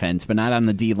go defense, but not on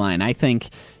the D-line. I think,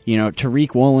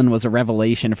 Tariq Woolen was a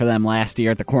revelation for them last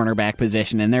year at the cornerback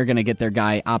position, and they're going to get their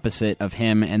guy opposite of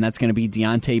him, and that's going to be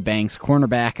Deonte Banks,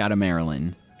 cornerback out of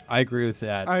Maryland. I agree with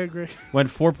that. I agree. Went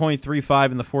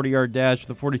 4.35 in the 40-yard dash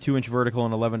with a 42-inch vertical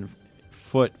and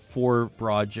 11-foot 4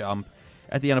 broad jump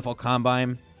at the NFL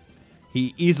Combine.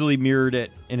 He easily mirrored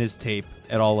it in his tape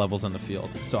at all levels on the field,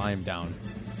 so I am down.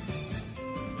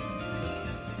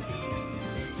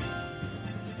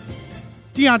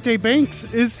 Deonte Banks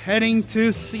is heading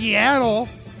to Seattle.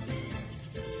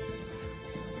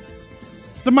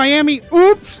 The Miami,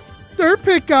 their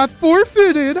pick got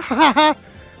forfeited.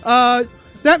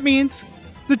 That means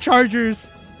the Chargers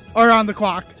are on the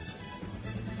clock.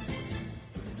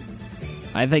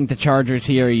 I think the Chargers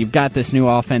here, you've got this new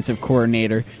offensive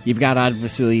coordinator. You've got,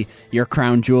 obviously, your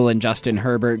crown jewel in Justin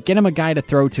Herbert. Get him a guy to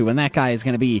throw to, and that guy is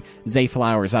going to be Zay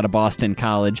Flowers out of Boston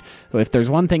College. If there's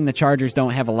one thing the Chargers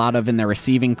don't have a lot of in their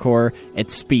receiving core,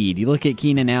 it's speed. You look at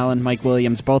Keenan Allen, Mike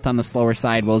Williams, both on the slower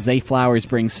side. Well, Zay Flowers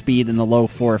brings speed in the low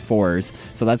 4.4s.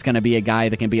 So that's going to be a guy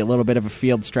that can be a little bit of a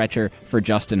field stretcher for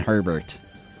Justin Herbert.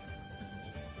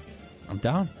 I'm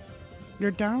down.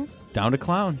 You're down? Down to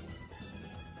clown.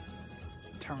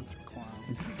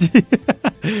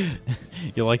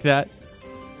 You like that?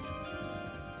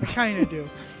 I kind of do.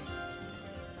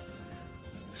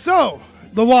 So,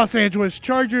 the Los Angeles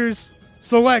Chargers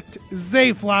select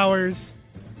Zay Flowers,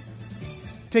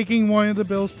 taking one of the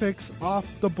Bills' picks off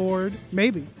the board.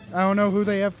 Maybe. I don't know who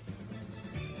they have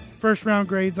first-round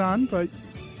grades on, but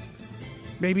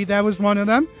maybe that was one of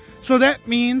them. So that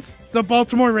means the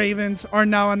Baltimore Ravens are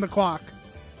now on the clock.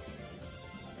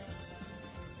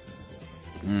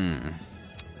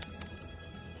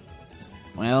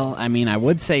 Well, I mean, I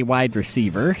would say wide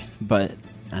receiver, but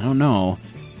I don't know.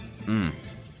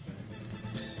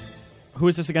 Who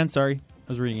is this again? Sorry.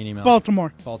 I was reading an email.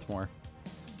 Baltimore.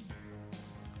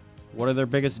 What are their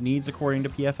biggest needs according to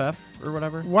PFF or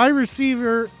whatever? Wide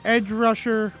receiver, edge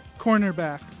rusher,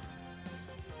 cornerback.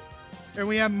 And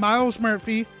we have Miles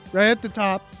Murphy right at the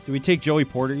top. Do we take Joey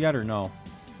Porter yet or no?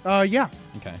 Yeah.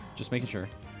 Okay, just making sure.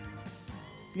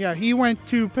 Yeah, he went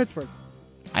to Pittsburgh.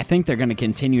 I think they're going to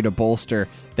continue to bolster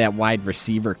that wide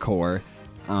receiver core.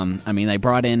 I mean, they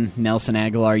brought in Nelson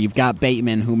Aguilar. You've got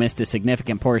Bateman, who missed a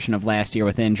significant portion of last year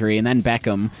with injury, and then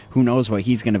Beckham, who knows what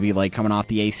he's going to be like coming off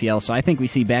the ACL. So I think we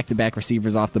see back-to-back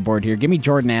receivers off the board here. Give me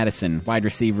Jordan Addison, wide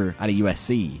receiver out of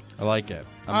USC. I like it.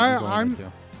 I'm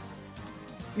going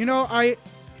You know,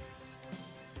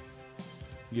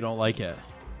 You don't like it?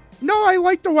 No, I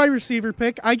like the wide receiver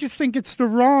pick. I just think it's the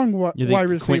wrong wide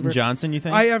receiver. Quentin Johnson, you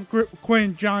think? I have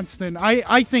Quentin Johnston.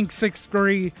 I think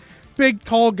 6'3", big,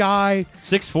 tall guy.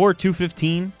 6'4",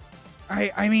 215.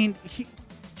 I mean,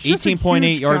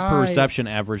 18.8 yards guy. per reception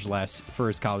average for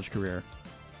his college career.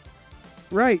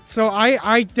 Right. So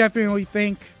I definitely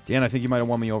think. Dan, I think you might have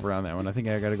won me over on that one. I think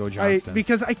I got to go Johnston.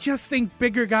 Because I just think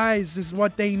bigger guys is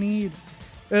what they need.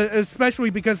 Especially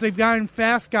because they've gotten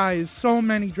fast guys so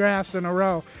many drafts in a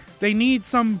row. They need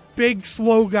some big,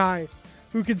 slow guy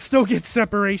who can still get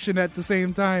separation at the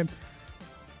same time.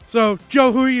 So,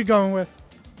 Joe, who are you going with?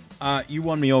 You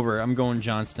won me over. I'm going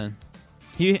Johnston.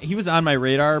 He was on my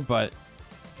radar, but...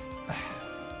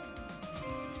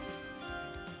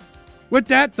 With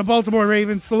that, the Baltimore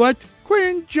Ravens select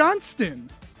Quentin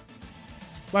Johnston.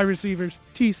 Wide receivers,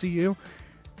 TCU.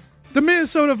 The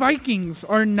Minnesota Vikings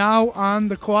are now on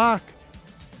the clock.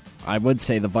 I would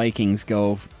say the Vikings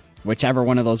go whichever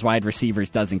one of those wide receivers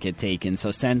doesn't get taken.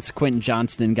 So since Quentin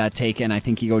Johnston got taken, I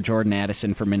think you go Jordan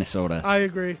Addison for Minnesota. I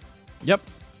agree. Yep.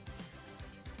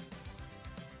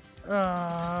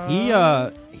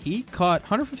 He caught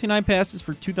 159 passes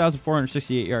for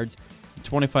 2,468 yards,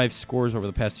 25 scores over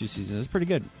the past 2 seasons. That's pretty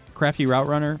good. Crafty route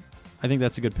runner. I think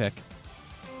that's a good pick.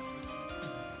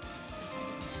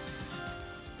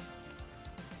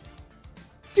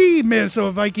 The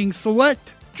Minnesota Vikings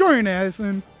select Jordan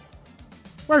Addison,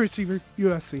 wide receiver,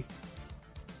 USC.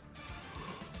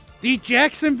 The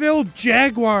Jacksonville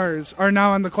Jaguars are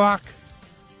now on the clock.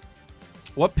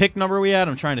 What pick number are we at?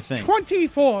 I'm trying to think.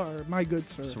 24, my good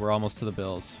sir. So we're almost to the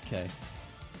Bills. Okay.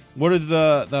 What are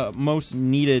the most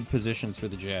needed positions for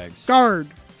the Jags? Guard,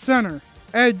 center,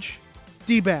 edge,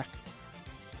 D-back.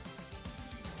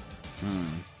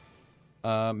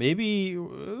 Maybe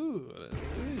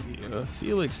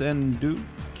Felix and Duke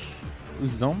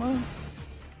Uzoma?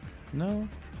 No.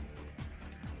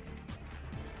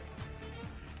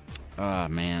 Oh,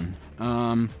 man.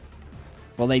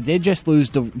 Well, they did just lose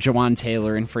to Jawan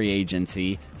Taylor in free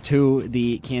agency to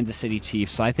the Kansas City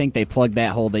Chiefs, so I think they plugged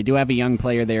that hole. They do have a young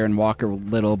player there in Walker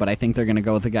Little, but I think they're going to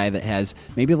go with a guy that has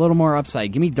maybe a little more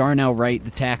upside. Give me Darnell Wright,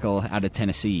 the tackle out of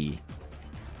Tennessee.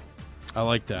 I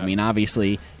like that. I mean,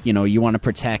 obviously, you want to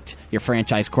protect your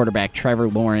franchise quarterback, Trevor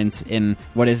Lawrence, in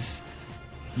what is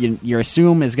you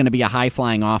assume is going to be a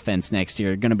high-flying offense next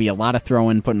year. Going to be a lot of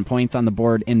throwing, putting points on the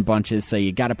board in bunches, so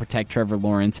you got to protect Trevor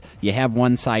Lawrence. You have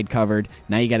one side covered.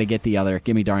 Now you got to get the other.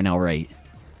 Give me Darnell Wright.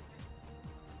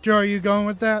 Joe, are you going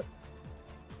with that?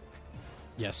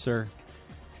 Yes, sir.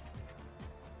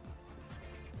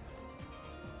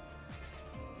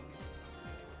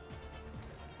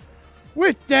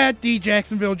 With that, the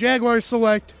Jacksonville Jaguars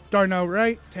select Darnell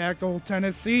Wright, tackle,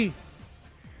 Tennessee.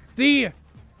 The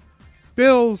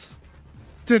Bills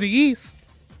to the east.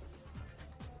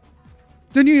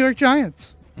 The New York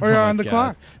Giants are on the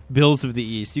clock. Bills of the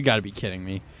East. You got to be kidding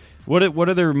me. What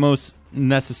are their most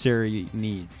necessary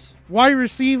needs? Wide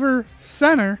receiver,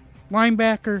 center,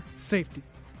 linebacker, safety.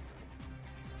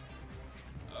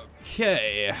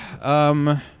 Okay.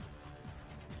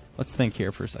 Let's think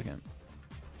here for a second.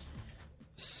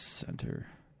 Center.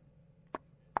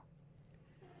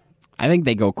 I think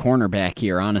they go cornerback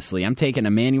here, honestly. I'm taking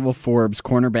Emmanuel Forbes,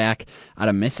 cornerback out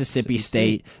of Mississippi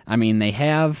State. I mean, they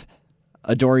have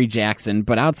Adoree Jackson,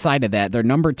 but outside of that, their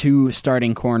number 2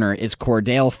 starting corner is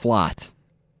Cordale Flott.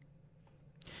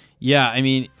 Yeah, I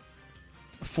mean,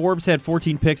 Forbes had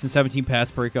 14 picks and 17 pass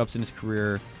breakups in his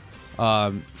career.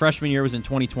 Freshman year was in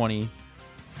 2020.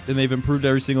 Then they've improved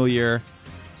every single year.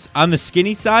 On the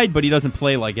skinny side, but he doesn't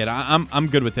play like it. I'm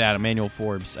good with that, Emmanuel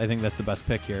Forbes. I think that's the best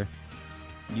pick here.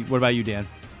 What about you, Dan?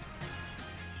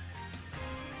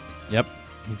 Yep,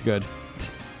 he's good.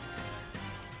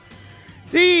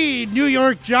 The New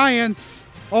York Giants,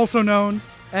 also known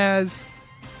as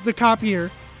the copier.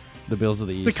 The Bills of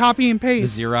the East. The copy and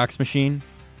paste. The Xerox machine.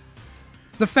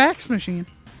 The fax machine.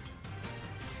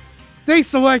 They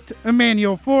select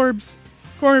Emmanuel Forbes,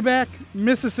 quarterback,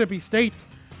 Mississippi State.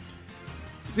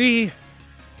 The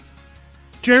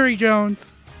Jerry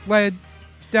Jones-led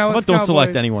Dallas But Cowboys. don't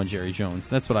select anyone, Jerry Jones.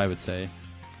 That's what I would say.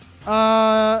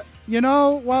 While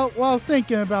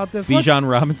thinking about this, Bijan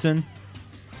Robinson.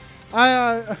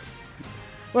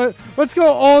 Let's go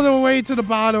all the way to the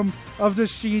bottom of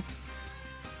this sheet.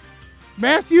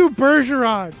 Matthew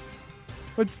Bergeron.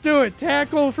 Let's do it.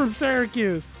 Tackle from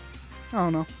Syracuse. I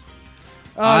don't know.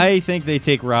 I think they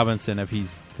take Robinson if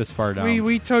he's this far down.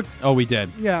 We took. Oh, we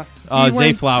did. Yeah.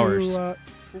 Zay Flowers.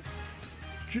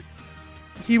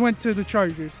 He went to the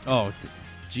Chargers. Oh,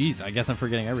 geez. I guess I'm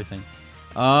forgetting everything.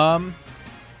 Let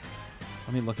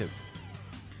me look at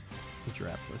the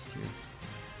draft list here.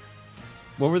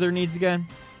 What were their needs again?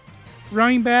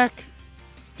 Running back,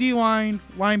 D-line,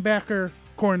 linebacker,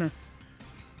 corner.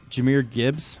 Jahmyr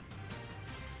Gibbs.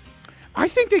 I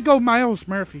think they go Miles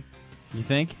Murphy. You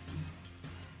think?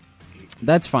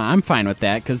 That's fine. I'm fine with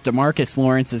that because DeMarcus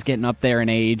Lawrence is getting up there in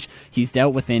age. He's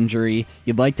dealt with injury.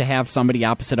 You'd like to have somebody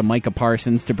opposite of Micah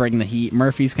Parsons to bring the heat.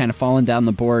 Murphy's kind of fallen down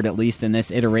the board, at least in this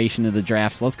iteration of the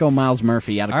draft. So let's go Miles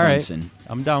Murphy out of Clemson. Right.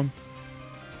 I'm down.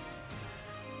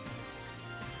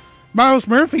 Miles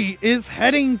Murphy is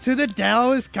heading to the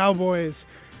Dallas Cowboys.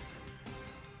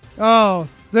 Oh,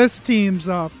 this team's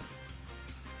up.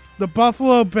 The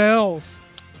Buffalo Bills.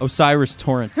 Osiris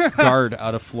Torrance, guard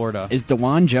out of Florida. Is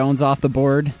DeJuan Jones off the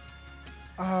board?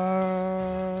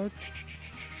 No,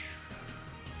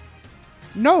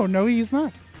 he's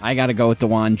not. I got to go with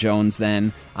DeJuan Jones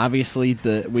then. Obviously,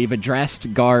 we've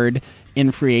addressed guard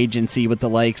in free agency with the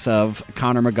likes of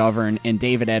Connor McGovern and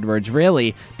David Edwards.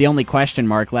 Really, the only question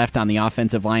mark left on the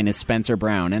offensive line is Spencer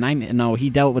Brown. And I know he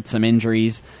dealt with some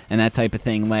injuries and that type of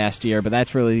thing last year, but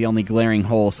that's really the only glaring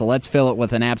hole. So let's fill it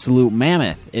with an absolute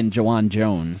mammoth in DeJuan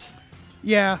Jones.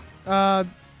 Yeah. We're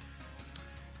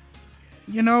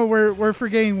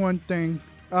forgetting one thing.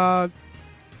 I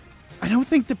don't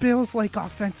think the Bills like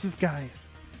offensive guys.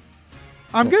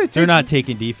 They're not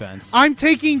taking defense. I'm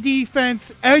taking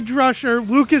defense. Edge rusher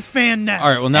Lucas Van Ness. All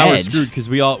right. Well, now Edge. we're screwed because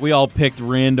we all picked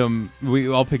random. We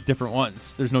all picked different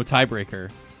ones. There's no tiebreaker.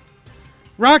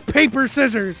 Rock, paper,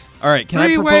 scissors. All right. Can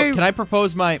Three-way- I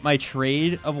propose my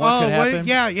trade of what could happen?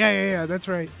 Yeah. That's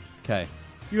right. Okay.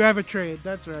 You have a trade.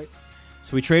 That's right.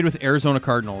 So we trade with Arizona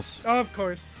Cardinals. Oh, of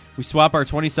course. We swap our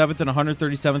 27th and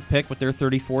 137th pick with their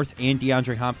 34th and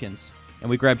DeAndre Hopkins, and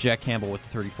we grab Jack Campbell with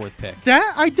the 34th pick.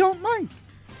 That I don't mind.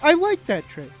 I like that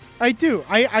trade. I do.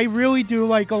 I really do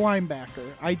like a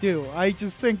linebacker. I do. I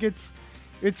just think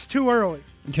it's too early.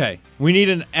 Okay. We need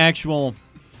an actual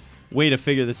way to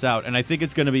figure this out, and I think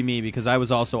it's going to be me because I was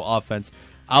also offense.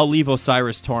 I'll leave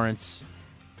Osiris Torrance,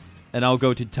 and I'll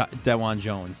go to DeJuan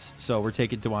Jones. So we're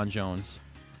taking DeJuan Jones.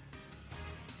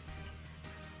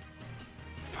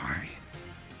 Fine.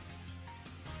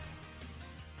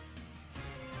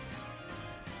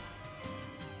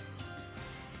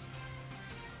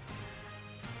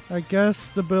 I guess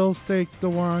the Bills take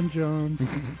DeJuan Jones.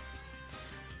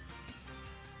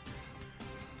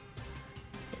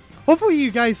 Hopefully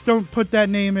you guys don't put that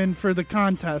name in for the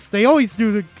contest. They always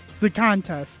do the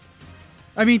contest.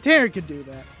 I mean, Tanner could do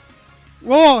that.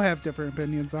 We'll all have different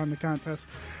opinions on the contest.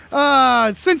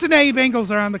 Cincinnati Bengals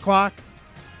are on the clock.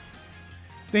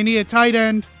 They need a tight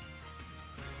end,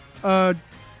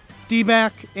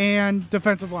 D-back, and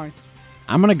defensive line.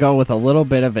 I'm going to go with a little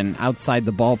bit of an outside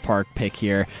the ballpark pick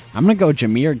here. I'm going to go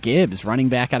Jahmyr Gibbs, running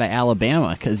back out of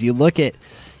Alabama, because you look at,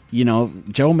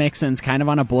 Joe Mixon's kind of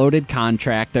on a bloated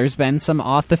contract. There's been some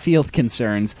off-the-field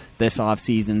concerns this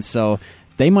offseason, so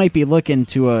they might be looking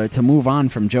to move on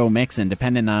from Joe Mixon,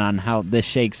 depending on how this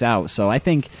shakes out. So I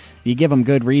think you give them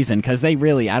good reason, because they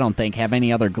really, I don't think, have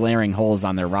any other glaring holes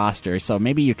on their roster. So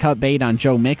maybe you cut bait on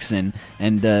Joe Mixon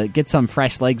and get some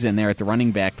fresh legs in there at the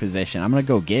running back position. I'm going to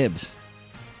go Gibbs.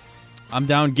 I'm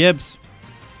down Gibbs.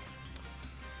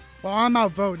 Well, I'm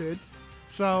outvoted.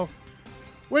 So,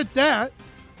 with that,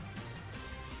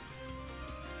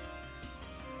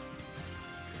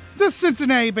 the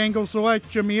Cincinnati Bengals select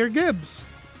Jahmyr Gibbs.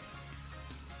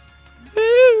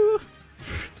 Woo!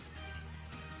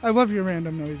 I love your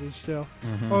random noises, Joe.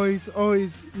 Mm-hmm.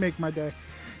 Always make my day.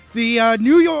 The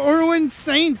New Orleans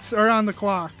Saints are on the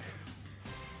clock.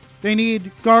 They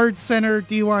need guard, center,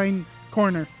 D-line,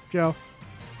 corner, Joe.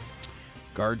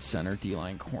 Guard, center,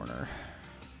 D-line, corner.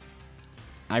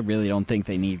 I really don't think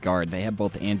they need guard. They have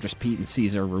both Andres Pete and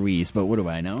Cesar Ruiz, but what do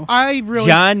I know?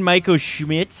 John Michael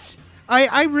Schmitz.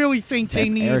 I really think they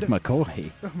need Eric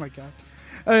McCoy. Oh my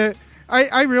god.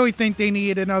 I really think they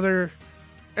need another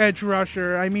edge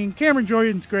rusher. I mean, Cameron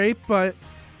Jordan's great, but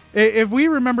if we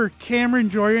remember Cameron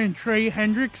Jordan and Trey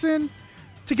Hendrickson,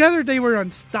 together they were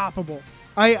unstoppable.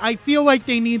 I feel like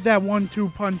they need that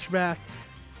 1-2 punch back.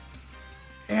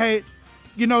 Hey,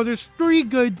 there's 3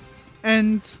 good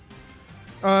ends,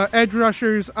 edge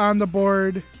rushers on the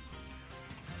board.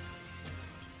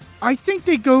 I think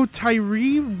they go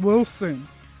Tyree Wilson.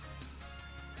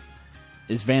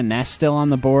 Is Van Ness still on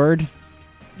the board?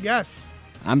 Yes.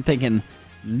 I'm thinking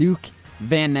Luke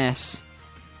Van Ness,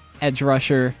 edge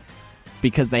rusher,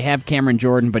 because they have Cameron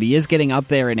Jordan, but he is getting up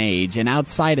there in age. And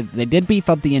outside of, they did beef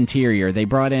up the interior. They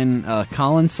brought in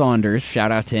Colin Saunders,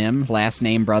 shout out to him, last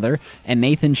name brother, and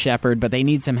Nathan Shepard, but they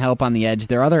need some help on the edge.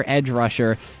 Their other edge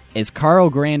rusher is Carl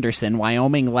Granderson,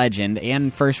 Wyoming legend,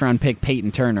 and first-round pick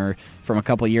Peyton Turner from a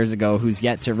couple years ago, who's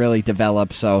yet to really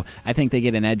develop. So I think they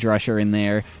get an edge rusher in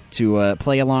there to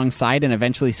play alongside and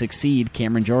eventually succeed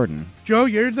Cameron Jordan. Joe,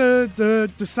 you're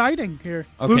the deciding here.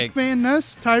 Okay. Luke Van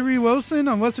Ness, Tyree Wilson,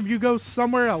 unless if you go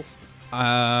somewhere else.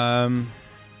 But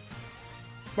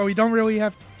we don't really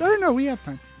have... Or no, we have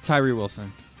time. Tyree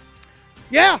Wilson.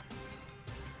 Yeah!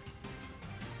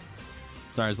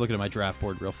 Sorry, I was looking at my draft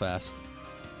board real fast.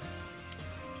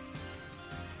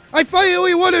 I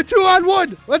finally won a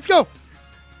 2-on-1. Let's go.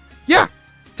 Yeah.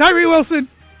 Tyree Wilson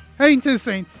heading to the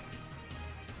Saints.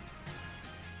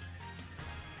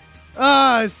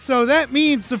 So that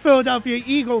means the Philadelphia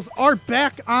Eagles are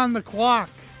back on the clock.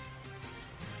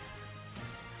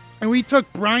 And we took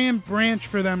Brian Branch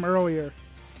for them earlier.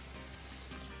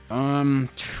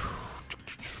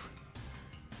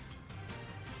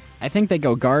 I think they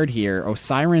go guard here.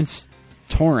 Osiris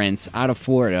Torrance out of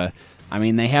Florida. I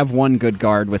mean, they have one good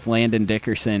guard with Landon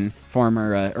Dickerson,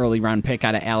 former early round pick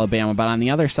out of Alabama. But on the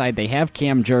other side, they have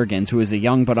Cam Jurgens, who is a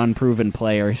young but unproven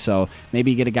player. So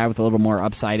maybe get a guy with a little more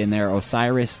upside in there.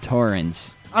 Osiris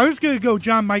Torrance. I was going to go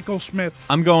John Michael Schmitz.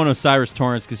 I'm going Osiris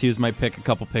Torrance because he was my pick a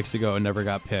couple picks ago and never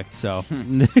got picked. So,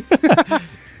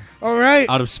 All right.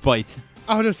 out of spite.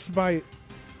 Out of spite.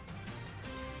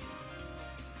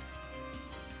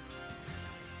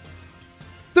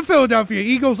 The Philadelphia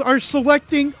Eagles are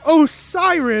selecting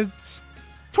Osiris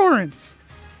Torrance,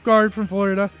 guard from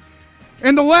Florida.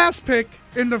 And the last pick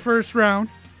in the first round,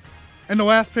 and the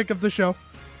last pick of the show,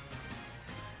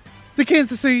 the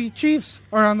Kansas City Chiefs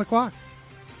are on the clock.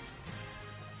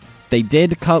 They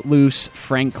did cut loose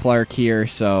Frank Clark here,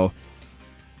 so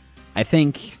I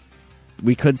think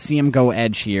we could see him go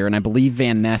edge here, and I believe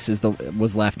Van Ness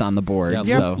was left on the board.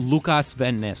 Yeah, so Lucas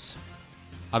Van Ness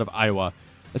out of Iowa.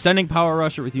 Ascending power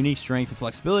rusher with unique strength and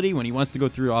flexibility. When he wants to go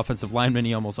through offensive linemen,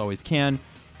 he almost always can.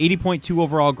 80.2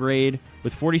 overall grade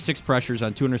with 46 pressures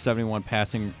on 271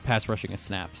 pass rushing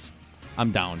snaps.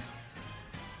 I'm down.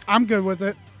 I'm good with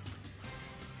it.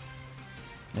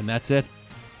 And that's it.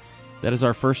 That is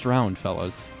our first round,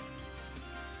 fellas.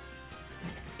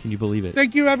 Can you believe it?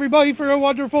 Thank you, everybody, for a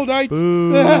wonderful night.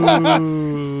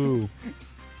 Boo!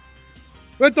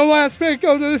 With the last pick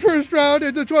of the first round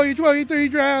in the 2023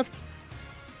 draft,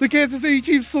 the Kansas City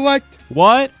Chiefs select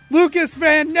What? Lucas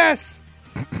Van Ness.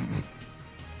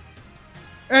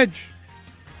 Edge.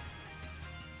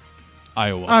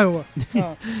 Iowa. Oh.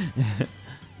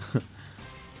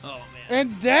 Oh, man.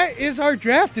 And that is our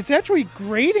draft. It's actually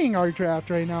grading our draft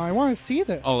right now. I want to see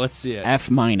this. Oh, let's see it. F-.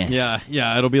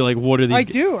 Yeah. It'll be like, what are these? I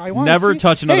do. I want Never to see.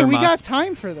 touch another Hey, we mock. got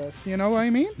time for this. You know what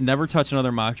I mean? Never touch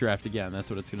another mock draft again. That's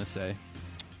what it's going to say.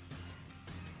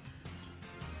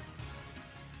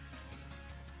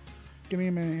 Give me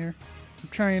a minute here. I'm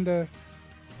trying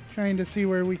to see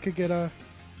where we could get a.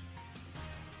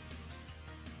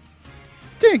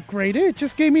 Didn't grade it. It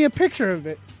just gave me a picture of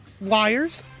it.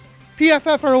 Liars.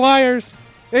 PFF are liars.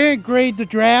 They didn't grade the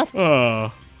draft.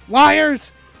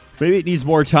 Liars. Maybe it needs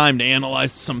more time to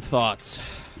analyze some thoughts.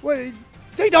 Well,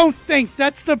 they don't think.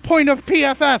 That's the point of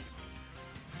PFF.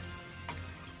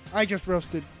 I just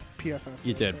roasted PFF.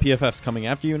 You did. PFF's coming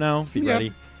after you now. Be Yep.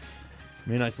 ready.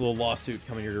 Maybe a nice little lawsuit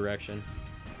coming your direction.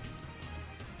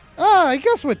 I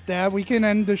guess with that, we can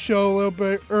end the show a little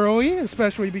bit early,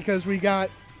 especially because we got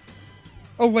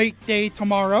a late day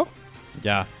tomorrow.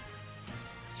 Yeah.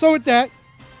 So with that,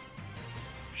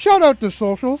 shout out to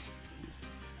socials.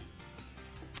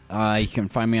 You can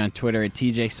find me on Twitter at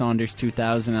TJ Saunders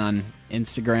 2000, on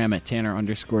Instagram at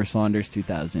Tanner_Saunders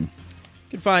 2000. You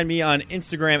can find me on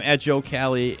Instagram at Joe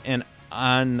Cali and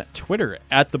on Twitter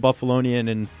at the Buffalonian,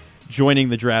 and joining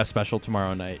the draft special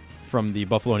tomorrow night from the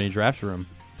Buffalonian draft room.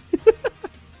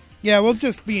 Yeah, we'll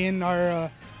just be in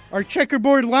our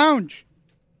checkerboard lounge.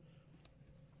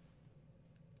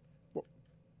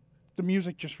 The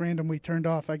music just randomly turned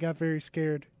off. I got very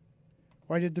scared.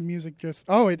 Why did the music just...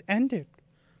 Oh, it ended.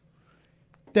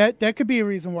 That could be a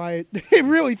reason why it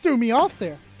really threw me off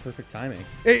there. Perfect timing.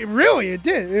 It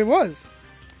did. It was.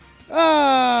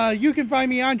 You can find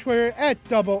me on Twitter at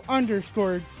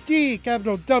 _D,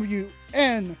 capital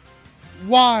WNY.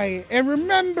 And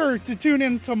remember to tune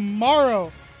in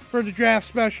tomorrow for the draft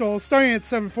special starting at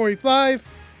 7:45.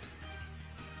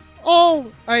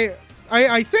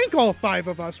 I think all five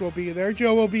of us will be there.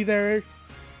 Joe will be there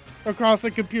across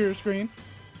the computer screen.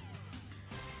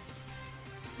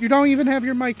 You don't even have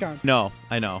your mic on. No,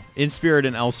 I know. In spirit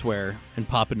and elsewhere, and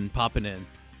popping in.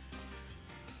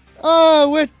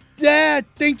 With that,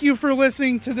 thank you for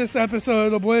listening to this episode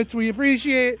of the Blitz. We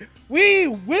appreciate it. We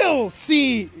will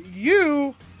see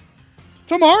you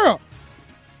tomorrow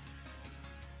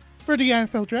for the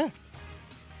NFL draft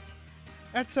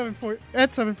at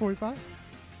 7:45.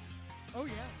 Oh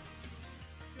yeah.